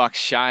Jamie Foxx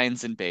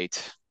shines in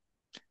Bait,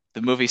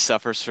 the movie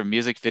suffers from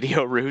music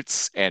video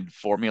roots and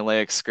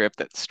formulaic script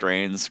that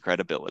strains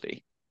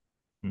credibility.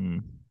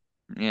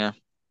 Yeah,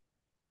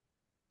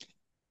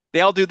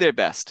 they all do their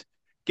best.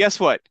 Guess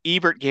what?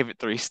 Ebert gave it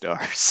 3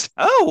 stars.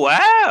 Oh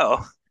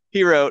wow.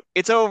 He wrote,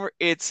 it's over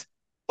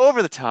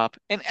the top,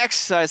 an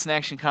exercise in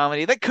action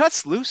comedy that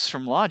cuts loose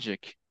from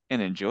logic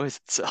and enjoys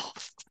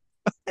itself.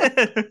 All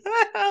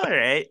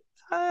right.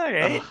 All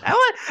right. Ugh. I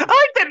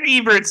like that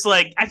Ebert's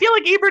like I feel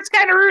like Ebert's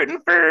kind of rooting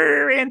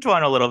for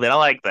Antoine a little bit. I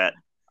like that.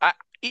 I,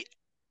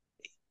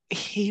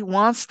 he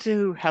wants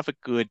to have a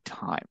good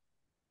time.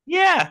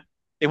 Yeah.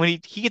 And when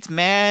he gets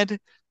mad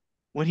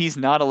when he's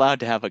not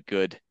allowed to have a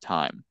good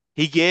time.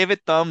 He gave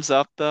it thumbs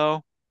up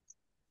though.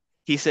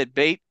 He said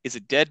Bait is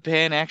a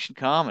deadpan action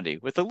comedy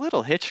with a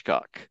little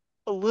Hitchcock,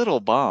 a little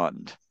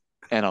Bond,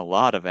 and a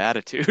lot of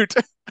attitude.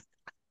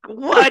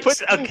 What?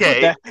 Put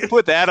Okay.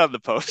 that on the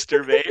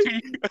poster,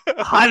 baby.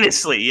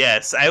 Honestly,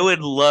 yes. I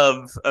would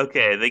love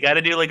okay, they got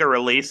to do like a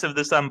release of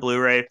this on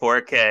Blu-ray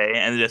 4K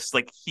and just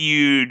like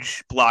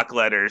huge block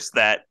letters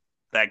that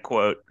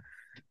quote.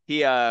 He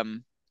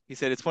he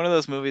said it's one of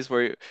those movies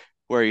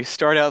where you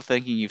start out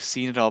thinking you've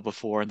seen it all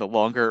before, and the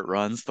longer it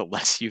runs, the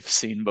less you've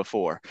seen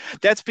before.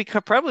 That's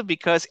because probably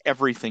because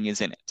everything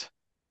is in it.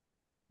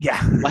 Yeah.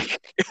 Like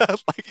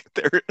like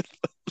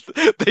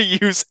they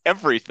use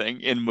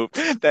everything in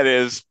movie that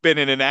has been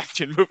in an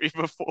action movie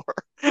before.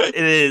 It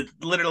is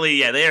literally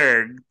yeah,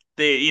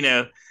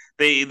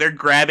 they're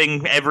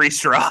grabbing every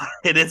straw.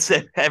 It is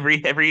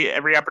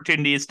every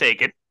opportunity is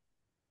taken.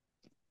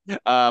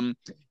 Um,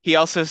 he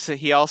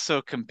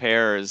also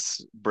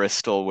compares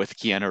Bristol with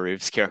Keanu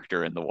Reeves'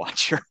 character in The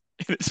Watcher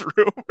in his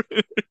room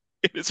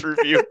in his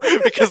review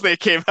because they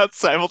came out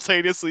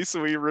simultaneously,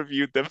 so we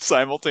reviewed them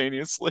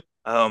simultaneously.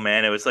 Oh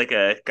man, it was like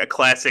a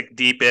classic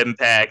Deep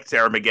Impact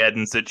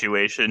Armageddon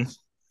situation.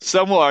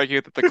 Some will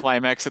argue that the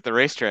climax at the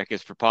racetrack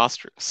is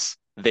preposterous.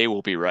 They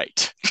will be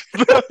right.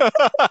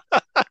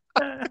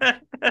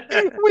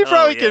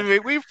 Oh yeah.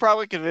 We've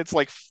probably convinced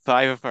like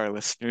 5 of our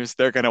listeners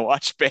they're gonna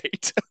watch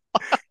Bait.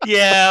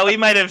 Yeah, we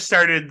might have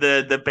started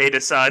the beta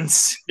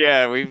sons.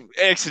 Yeah, we're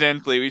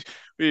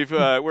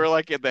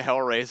like in the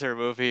Hellraiser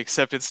movie,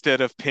 except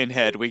instead of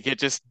Pinhead, we get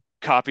just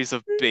copies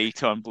of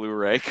Bait on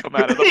Blu-ray come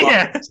out of the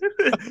Yeah. box.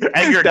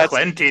 Edgar That's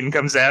Quentin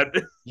comes out.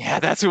 yeah,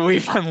 that's what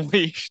we've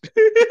unleashed.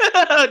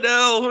 Oh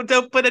no,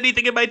 don't put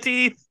anything in my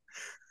teeth.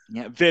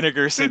 Yeah,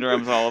 Vinegar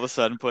Syndrome's all of a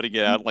sudden putting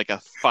it out like a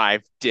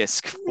 5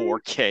 disc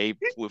 4K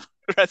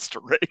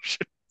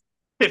restoration.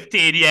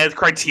 15, yeah,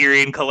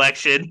 Criterion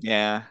collection.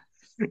 Yeah.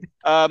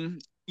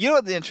 You know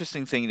what the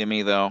interesting thing to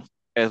me though,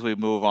 as we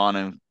move on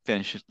and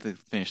finish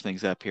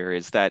things up here,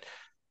 is that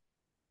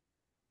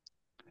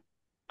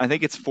I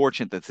think it's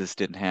fortunate that this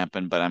didn't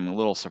happen, but I'm a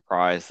little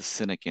surprised. The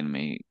cynic in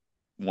me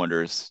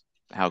wonders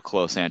how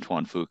close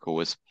Antoine Fuqua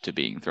was to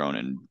being thrown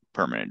in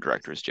permanent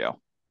director's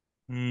jail.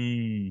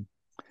 Hmm.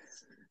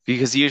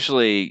 Because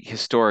usually,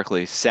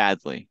 historically,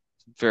 sadly,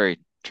 very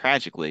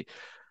tragically,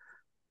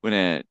 when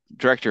a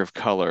director of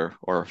color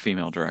or a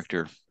female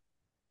director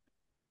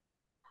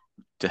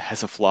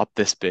has a flop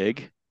this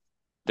big,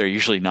 they're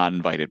usually not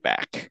invited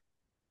back.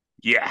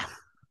 Yeah.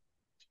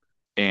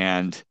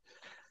 And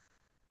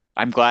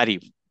I'm glad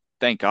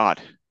thank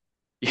God,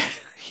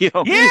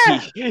 Yeah.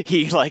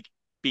 he like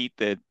beat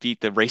the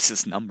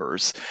racist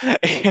numbers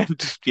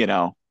and has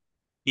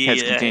Yeah.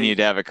 continued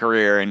to have a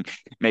career and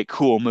make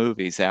cool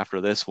movies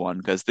after this one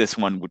because this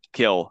one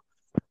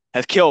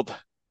has killed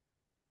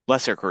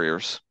lesser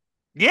careers.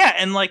 Yeah,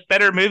 and like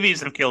better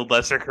movies have killed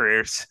lesser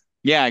careers.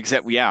 Yeah,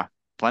 exactly. Yeah,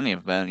 plenty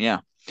of them. Yeah.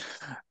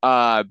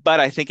 But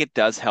I think it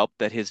does help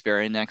that his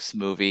very next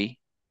movie,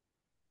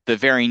 the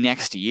very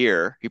next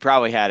year, he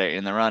probably had it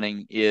in the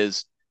running,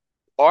 is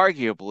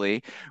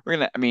arguably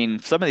I mean,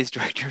 some of these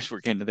directors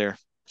were getting to their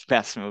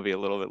best movie a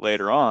little bit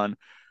later on.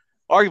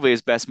 Arguably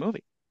his best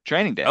movie,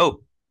 Training Day.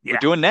 Oh, We're yeah.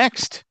 doing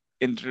next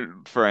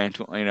for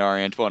Antoine, our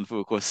Antoine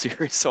Fuqua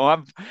series.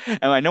 So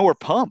I know we're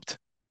pumped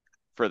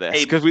for this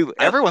Hey, because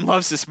everyone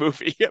loves this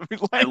movie. I mean,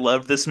 I like,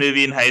 loved this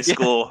movie in high yeah,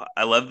 school.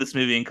 I love this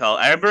movie in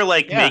college. I remember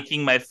like yeah.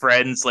 making my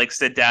friends like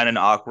sit down and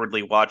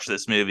awkwardly watch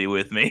this movie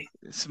with me.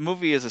 This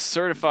movie is a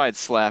certified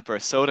slapper, a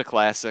soda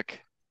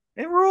classic,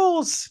 It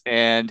rules.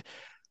 and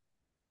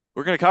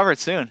we're gonna cover it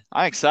soon.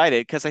 I'm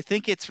excited because I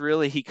think it's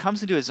really he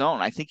comes into his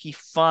own. I think he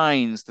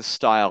finds the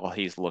style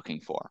he's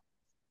looking for,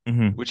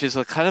 Hmm. which is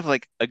a kind of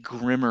like a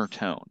grimmer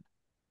tone.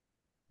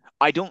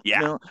 I don't Yeah.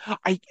 know.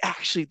 I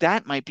actually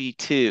that might be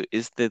too,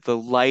 is that the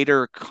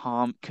lighter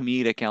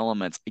comedic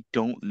elements, I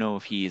don't know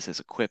if he is as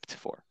equipped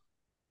for.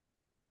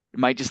 It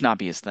might just not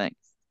be his thing.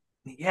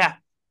 Yeah.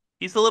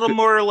 He's a little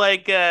more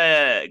like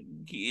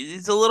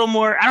he's a little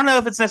more I don't know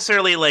if it's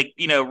necessarily like,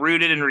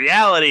 rooted in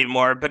reality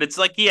more, but it's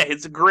like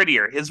it's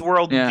grittier. His Yeah.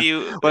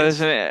 worldview Well, there's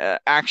is an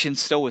action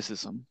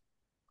stoicism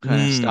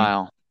kind of mm,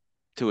 style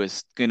to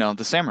his,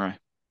 the samurai,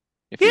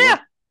 if you will. yeah.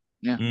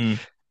 Yeah. Mm.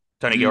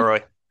 Tony Mm. Gilroy.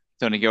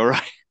 Tony Gilroy,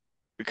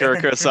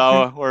 Akira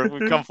Kurosawa,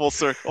 we've come full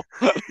circle.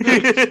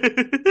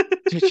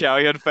 Chow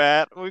Yun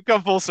Fat, we've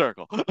come full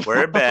circle.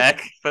 We're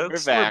back, We're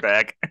folks. We're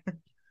back. back.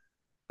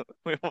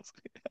 We almost,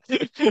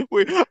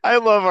 I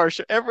love our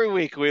show. Every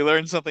week we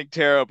learn something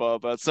terrible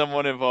about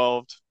someone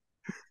involved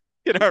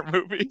in our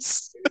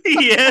movies.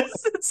 Yes,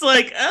 it's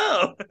like,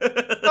 oh.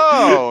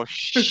 Oh,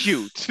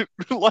 shoot.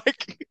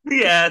 Like,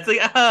 Yeah, it's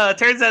like,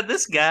 turns out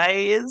this guy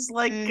is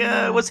like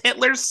yeah. was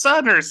Hitler's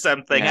son or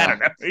something. I Yeah. don't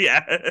know.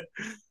 Yeah.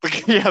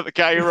 Yeah, the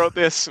guy who wrote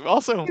this,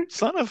 also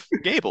son of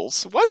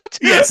Gables. What?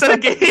 Yeah, son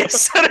of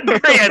Gates, son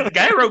of Gray. Yeah, the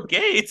guy who wrote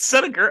Gates,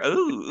 son of Gray.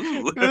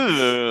 Ooh, ooh.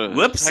 I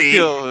Whoopsie.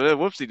 feel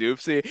whoopsie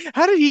doopsie.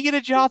 How did he get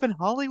a job in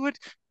Hollywood?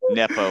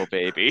 Nepo,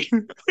 baby.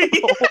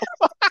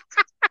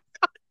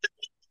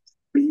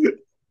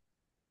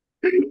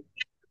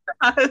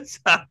 It's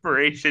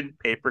Operation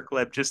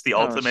Paperclip, just the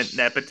Oh, ultimate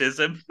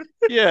nepotism.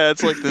 yeah,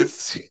 it's like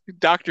this.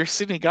 Dr.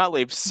 Sidney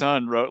Gottlieb's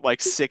son wrote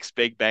like 6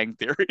 Big Bang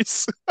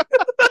Theories.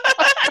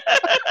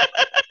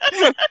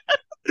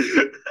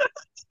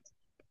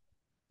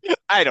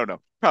 I don't know.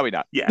 Probably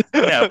not. Yeah,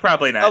 no,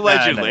 probably not. No, no,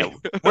 Allegedly. no.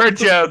 We're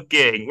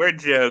joking. We're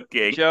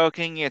joking.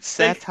 Joking. It's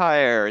Think,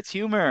 satire. It's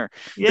humor.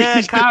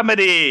 yeah,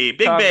 comedy.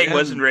 Big Bang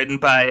wasn't Comedy. written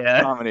by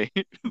Comedy.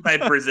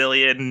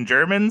 Brazilian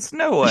Germans.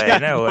 No way. Yeah,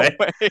 No no way.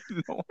 way.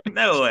 No way.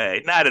 No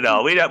way. Not at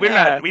all. We don't. We're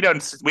Yeah. not. We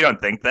don't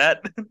think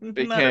that. Not at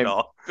Became.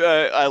 all.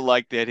 I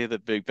like the idea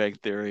that Big Bang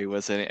Theory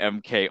was an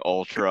MK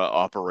Ultra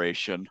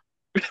operation.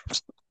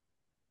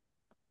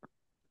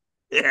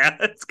 Yeah,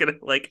 it's gonna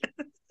like.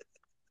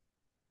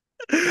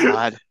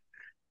 God,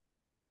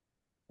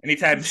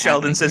 Anytime what's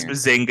Sheldon happening says here?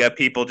 bazinga,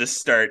 people just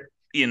start,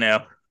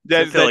 That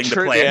fulfilling the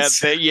tr yeah, plans.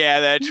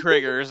 that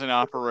triggers an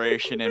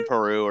operation in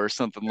Peru or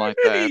something like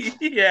that.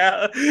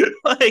 Yeah,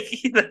 like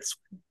that's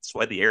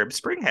why the Arab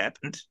Spring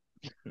happened.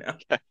 No,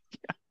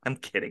 I'm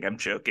kidding. I'm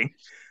joking.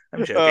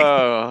 I'm joking.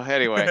 Oh,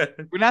 anyway,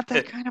 we're not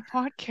that kind of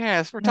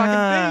podcast. We're talking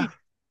uh, bait.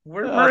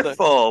 we're The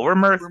mirthful. We're We're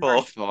mirthful.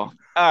 mirthful.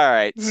 All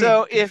right.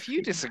 So if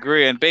you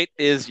disagree and Bait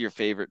is your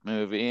favorite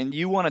movie and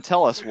you want to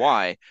tell us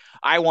why,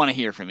 I want to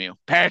hear from you.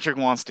 Patrick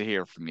wants to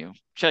hear from you.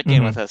 Check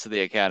in with Mhm. us at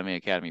the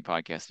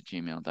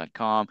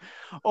academypodcast@gmail.com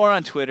or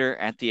on Twitter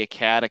at the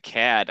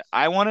Acad.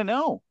 I want to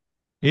know,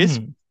 is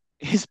Mhm.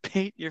 is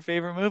Bait your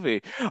favorite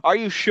movie? Are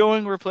you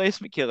showing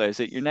Replacement Killers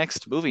at your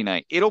next movie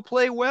night? It'll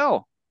play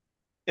well.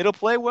 It'll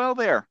play well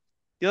there.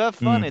 You'll have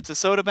fun. Mhm. It's a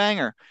soda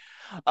banger.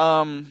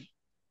 Um,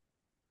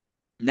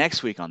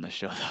 Next week on the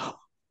show, though,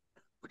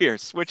 we are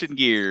switching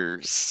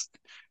gears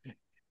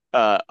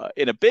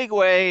in a big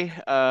way.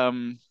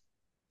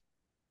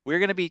 We're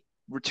going to be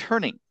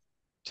returning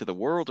to the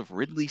world of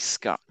Ridley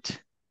Scott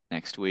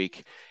next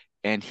week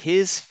and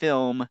his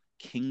film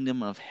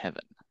Kingdom of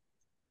Heaven.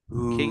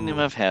 Kingdom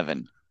Ooh. of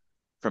Heaven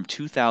from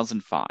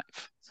 2005.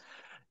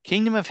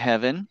 Kingdom of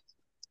Heaven,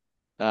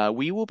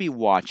 we will be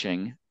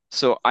watching.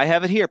 So I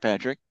have it here,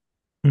 Patrick.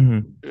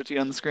 Mhm. Put it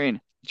on the screen.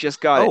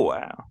 Just got Oh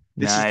it. wow.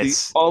 This is the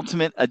Nice.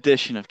 ultimate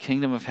edition of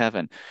Kingdom of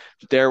Heaven.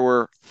 There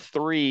were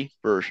 3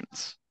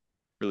 versions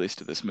released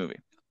of this movie.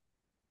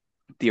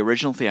 The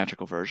original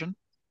theatrical version,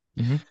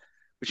 Mhm.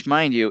 which,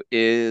 mind you,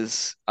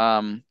 is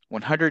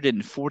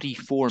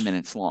 144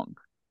 minutes long.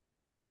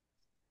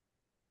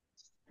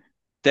 It's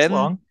Then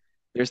long.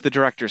 there's the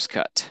director's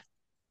cut,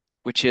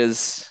 which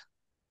is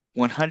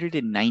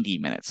 190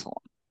 minutes long.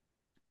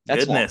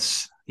 That's long.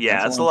 Goodness. Yeah,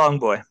 That's a that's a long. long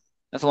boy.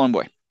 That's a long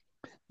boy.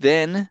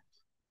 Then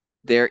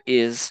there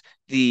is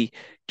the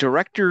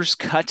director's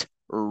cut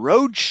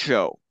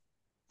roadshow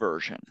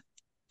version,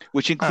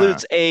 which Huh.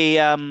 includes a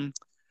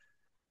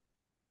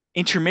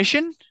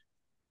intermission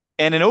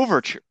and an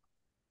overture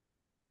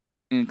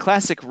in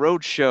classic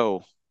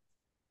roadshow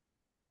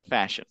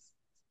fashion.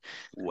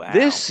 Wow.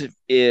 This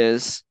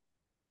is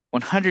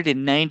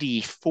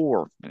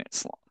 194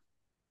 minutes long.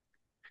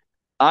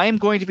 I'm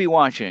going to be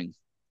watching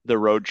the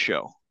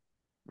roadshow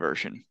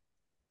version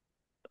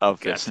of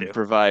Got this and to.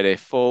 provide a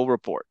full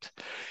report.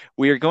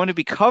 We are going to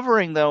be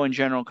covering, though, in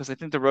general, because I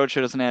think the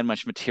roadshow doesn't add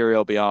much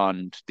material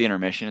beyond the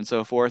intermission and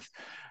so forth.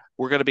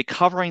 We're going to be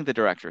covering the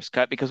director's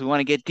cut because we want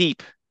to get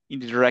deep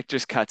into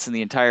director's cuts and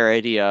the entire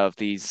idea of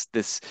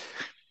this.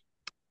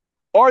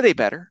 Are they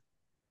better?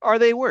 Are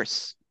they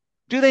worse?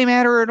 Do they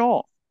matter at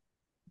all?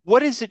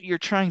 What is it you're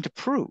trying to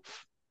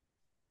prove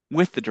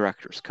with the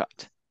director's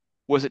cut?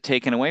 Was it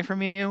taken away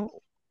from you?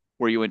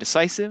 Were you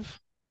indecisive?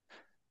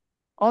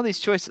 All these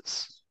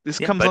choices. This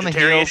Yeah, comes on the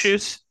budgetary heels.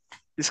 issues.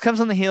 This comes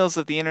on the heels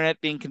of the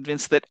internet being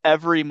convinced that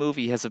every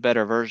movie has a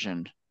better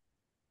version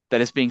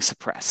that is being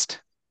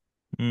suppressed,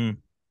 Mm.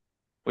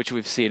 which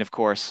we've seen, of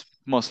course,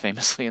 most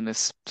famously in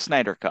this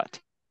Snyder Cut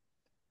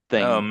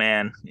Oh thing.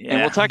 man, And we'll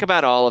yeah. talk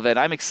about all of it.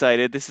 I'm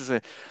excited. This is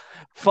a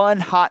fun,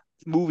 hot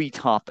movie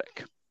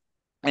topic.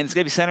 And it's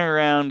going to be centered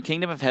around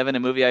Kingdom of Heaven, a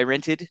movie I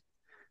rented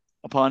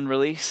upon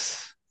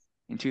release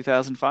in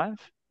 2005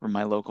 from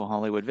my local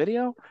Hollywood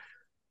video,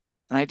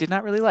 and I did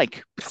not really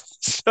like.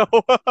 So,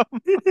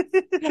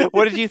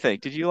 what did you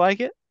think? Did you like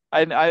it?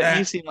 Uh,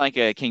 You seem like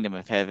a Kingdom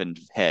of Heaven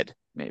head,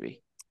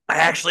 maybe. I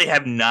actually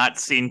have not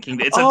seen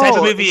Kingdom. It's a type of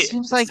Oh, it movie.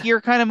 seems like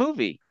your kind of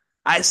movie.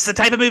 It's the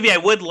type of movie I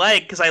would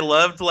like because I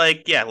loved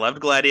loved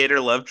Gladiator,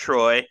 loved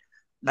Troy.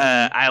 Hmm.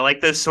 I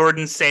like those sword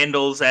and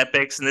sandals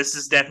epics, and this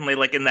is definitely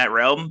like in that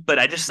realm. But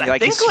I You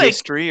like think his like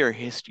history or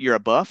his? You're a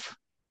buff.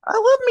 I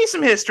love me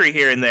some history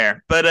here and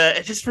there. But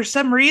it just for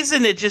some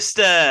reason it just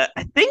I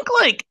think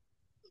like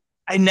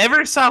I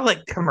never saw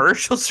like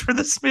commercials for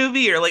this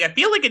movie, or like I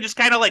feel like it just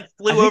kind of like I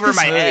flew think over this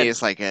my movie head.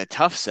 is like a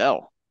tough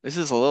sell. This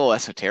is a little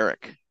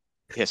esoteric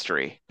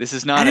history. This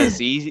is not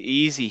as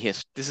easy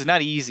This is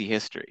not easy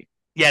history.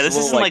 Yeah, It's a this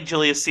little isn't like, like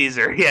Julius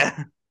Caesar.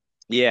 Yeah.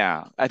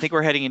 yeah, I think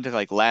we're heading into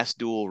like last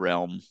duel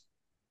realm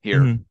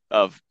here Mhm.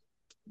 of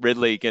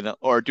Ridley gonna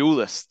or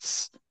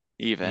duelists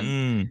even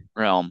Mm.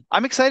 realm.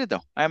 I'm excited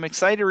though. I'm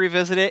excited to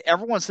revisit it.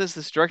 Everyone says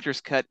this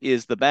director's cut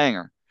is the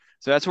banger.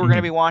 So that's what we're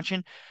gonna be Mhm.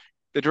 watching.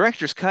 The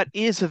director's cut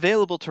is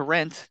available to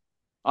rent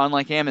on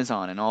like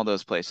Amazon and all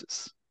those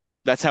places.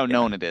 That's how Yeah.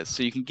 known it is.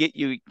 So you get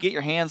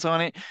your hands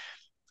on it.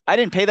 I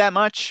didn't pay that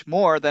much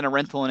more than a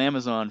rental on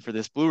Amazon for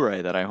this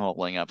Blu-ray that I'm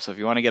holding up. So if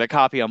you want to get a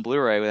copy on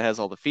Blu-ray that has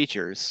all the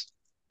features,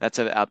 that's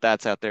out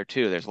there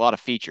too. There's a lot of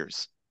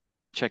features.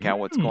 Check out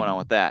what's going on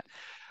with Mm. that.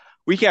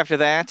 Week after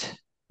that,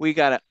 we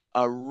got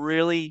a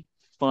really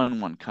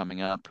fun one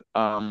coming up.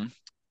 I'm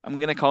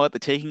gonna call it the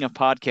Taking of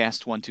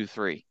Podcast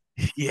 123.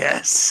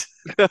 Yes.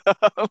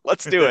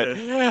 Let's do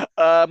it.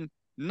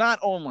 Not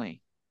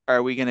only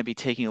are we gonna be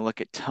taking a look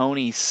at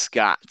Tony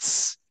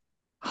Scott's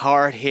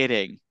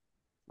hard-hitting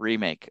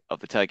remake of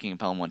the Taking of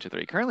Pelham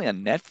 123, currently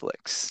on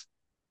Netflix.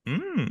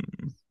 Mm.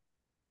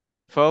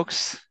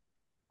 Folks,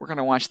 we're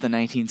gonna watch the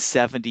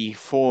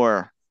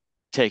 1974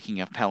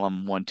 Taking of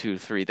Pelham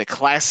 123, the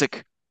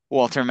classic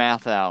Walter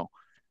Matthau,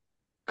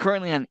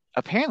 currently on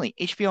apparently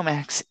HBO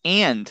Max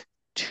and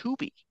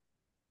Tubi.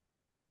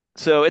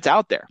 So it's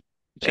out there.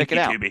 Check Thank it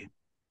you, out. Tubi.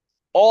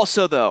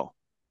 Also, though,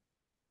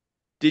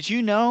 did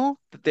you know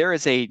that there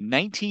is a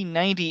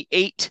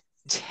 1998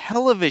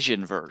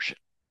 television version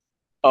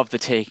of The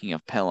Taking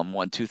of Pelham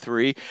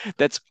 123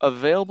 that's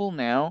available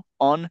now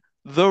on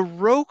the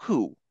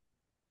Roku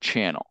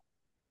channel?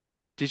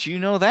 Did you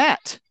know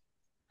that?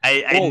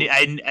 Well,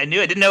 I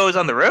knew I didn't know it was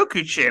on the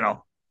Roku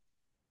channel.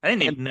 I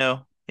didn't and even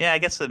know. Yeah, I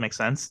guess that makes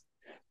sense.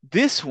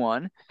 this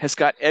one has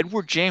got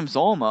Edward James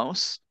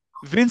Olmos,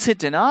 Vincent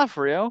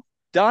D'Onofrio,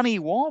 Donnie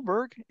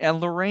Wahlberg, and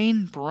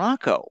Lorraine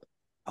Bracco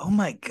Oh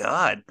my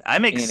God.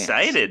 I'm in it.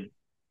 excited.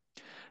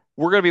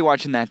 We're gonna be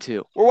watching that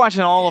too. We're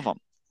watching all of Yeah. them.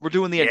 We're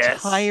doing the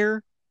Yes.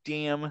 entire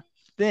damn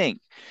thing.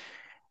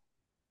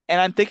 And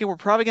I'm thinking we're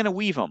probably gonna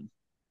weave them.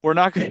 We're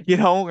not gonna,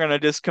 we're gonna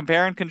just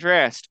compare and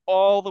contrast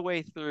all the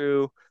way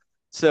through.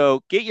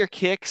 So get your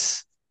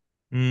kicks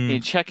and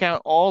Mm. check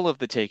out all of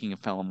the Taking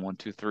of Pelham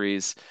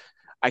 123s.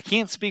 I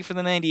can't speak for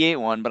the 98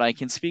 one, but I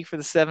can speak for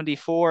the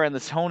 74 and the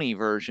Tony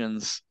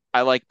versions.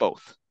 I like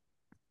both.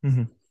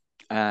 Mhm.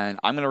 And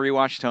I'm gonna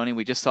rewatch Tony.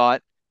 We just saw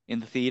it in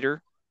the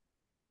theater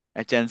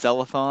at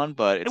Denzelathon,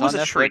 but It it's was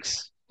on a treat.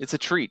 Netflix. It's a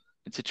treat.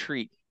 It's a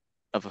treat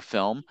of a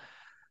film.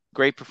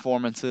 Great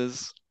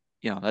performances.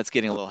 That's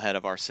getting a little ahead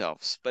of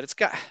ourselves, but it's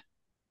got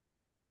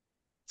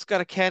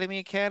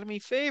Academy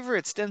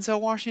favorites: Denzel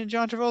Washington,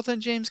 John Travolta,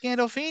 and James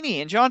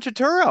Gandolfini, and John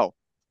Turturro.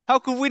 How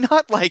could we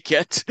not like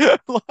it?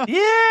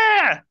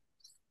 Yeah.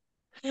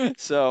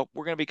 So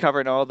we're gonna be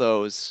covering all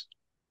those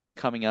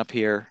coming up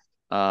here.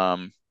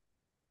 Um,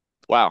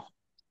 wow,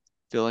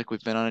 feel like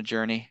we've been on a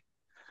journey,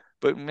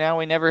 but now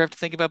we never have to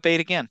think about bait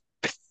again.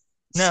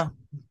 No,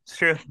 it's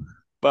true.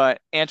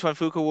 But Antoine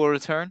Fuqua will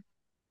return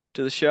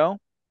to the show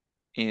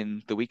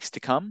in the weeks to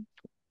come.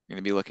 We're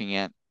going to be looking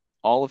at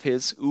all of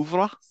his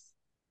oeuvre.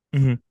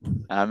 Mhm.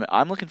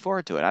 I'm looking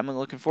forward to it. I'm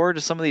looking forward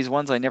to some of these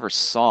ones I never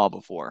saw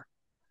before.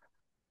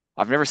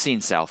 I've never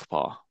seen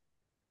Southpaw.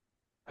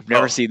 I've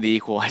never Oh, seen The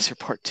Equalizer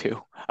Part 2.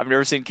 I've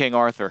never seen King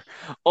Arthur,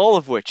 all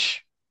of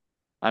which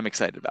I'm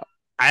excited about.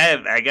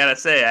 I gotta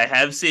say, I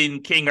have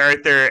seen King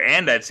Arthur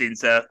and I've seen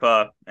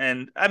Southpaw,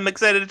 and I'm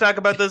excited to talk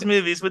about those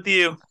movies with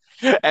you.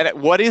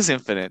 And what is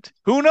Infinite?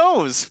 Who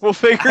knows? We'll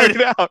figure I,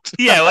 it out.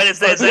 yeah, what is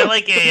that? Is that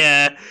like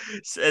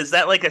is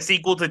that like a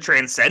sequel to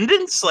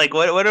Transcendence? Like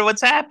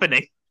what's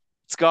happening?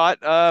 It's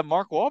got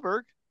Mark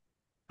Wahlberg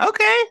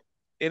Okay.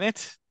 in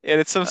it,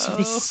 and it's some sort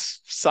of Oh.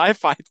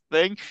 sci-fi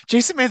thing.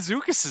 Jason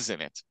Mantzoukas is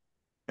in it,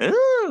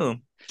 Ooh.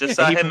 Just and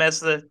saw him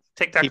as the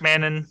TikTok he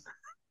man in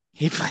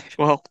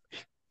well,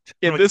 John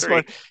in Wick this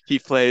one 3. he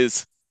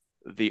plays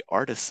the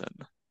artisan.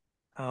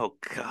 Oh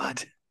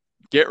God.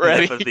 Get Enough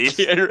ready, of these.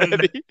 get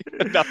ready.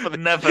 Enough of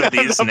Enough of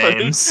these enough of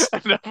names.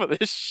 enough of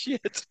this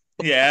shit.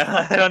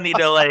 Yeah, I don't need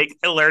to like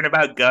learn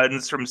about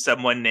guns from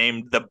someone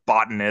named the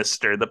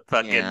botanist or the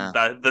fucking Yeah.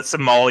 the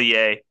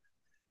sommelier.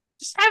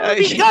 Just have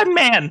him be Uh,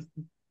 Gunman.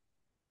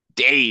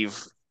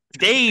 Dave.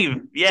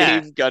 Dave,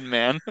 yeah. Dave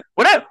Gunman.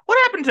 What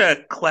happened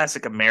to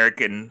classic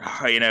American,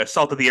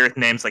 salt of the earth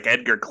names like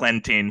Edgar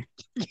Clentin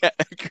Yeah,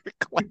 Edgar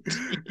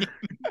Clancy.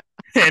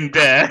 and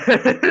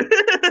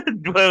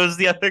what was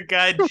the other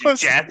guy?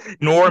 Was-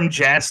 Norm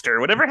Jaster.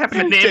 Whatever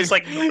happened to names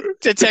like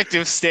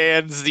Detective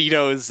Stan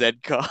Zito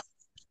Zedka.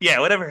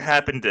 whatever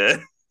happened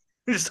to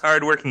just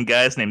hardworking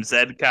guys named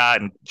Zedka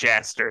and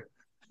Jaster.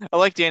 I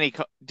like Danny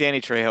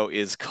Trejo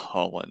is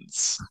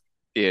Collins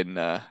in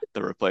The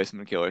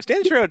Replacement Killers.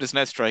 Danny Trejo does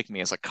not strike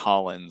me as a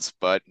Collins,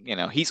 but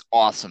he's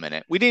awesome in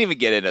it. We didn't even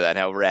get into that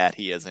how rad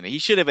he is in it. He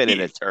should have been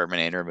in a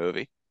Terminator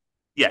movie.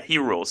 Yeah, he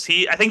rules.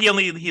 I think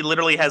he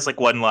literally has like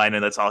one line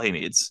and that's all he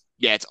needs.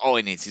 Yeah, it's all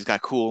he needs. He's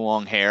got cool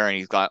long hair and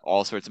he's got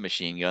all sorts of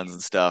machine guns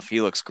and stuff.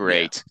 He looks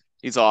great.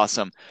 He's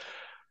awesome.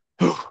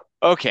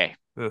 Okay,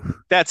 Oof.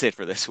 that's it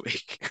for this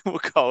week. We'll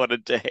call it a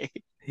day.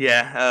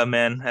 Yeah, oh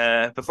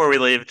man. Before we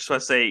leave, just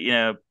want to say,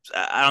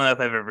 I don't know if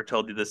I've ever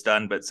told you this,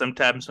 Don, but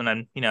sometimes when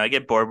I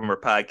get bored when we're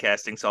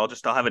podcasting, so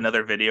I'll have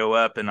another video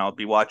up and I'll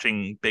be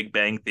watching Big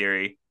Bang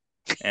Theory.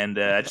 And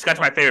I just got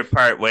to my favorite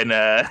part when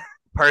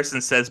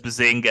Parsons says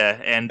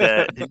Bazinga. And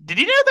did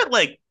you know that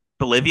like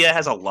Bolivia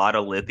has a lot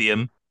of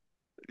lithium?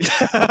 You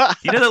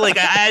know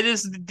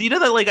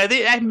that like I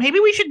think maybe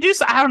we should do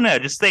so. I don't know.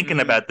 Just thinking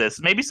about this.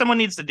 Maybe someone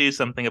needs to do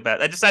something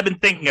about it. I've been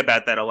thinking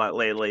about that a lot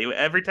lately.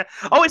 Every time,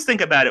 always think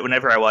about it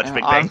whenever I watch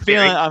Big Bang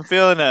Theory. I'm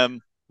feeling a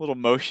little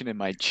motion in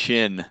my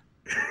chin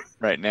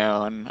right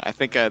now, and I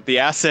think the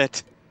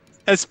asset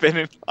has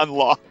been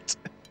unlocked.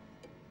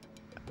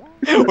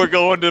 We're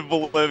going to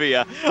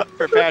Bolivia.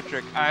 For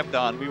Patrick, I'm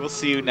Don. We will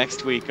see you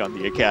next week on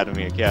the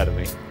Academy.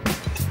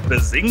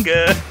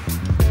 Bazinga.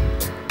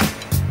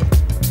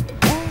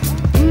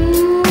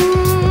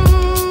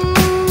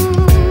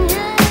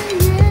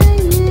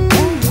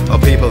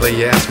 People,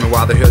 they ask me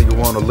why the hell you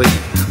wanna leave,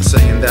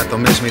 saying that they'll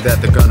miss me,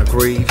 that they're gonna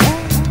grieve.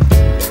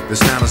 This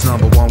town is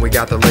number one, we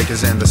got the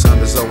Lakers and the sun.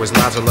 There's always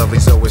lots of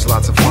lovelies, always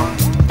lots of fun.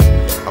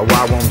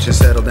 Why won't you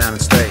settle down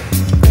and stay?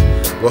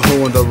 Well,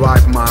 who in the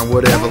right mind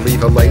would ever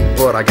leave her late?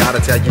 But I gotta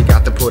tell you,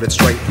 got to put it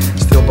straight.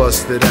 Still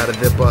busted out of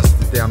there,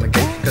 busted down the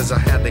gate, cause I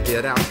had to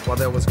get out while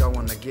there was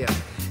going to get.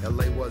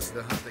 LA was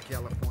the hunter,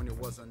 California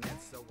was an end,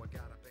 so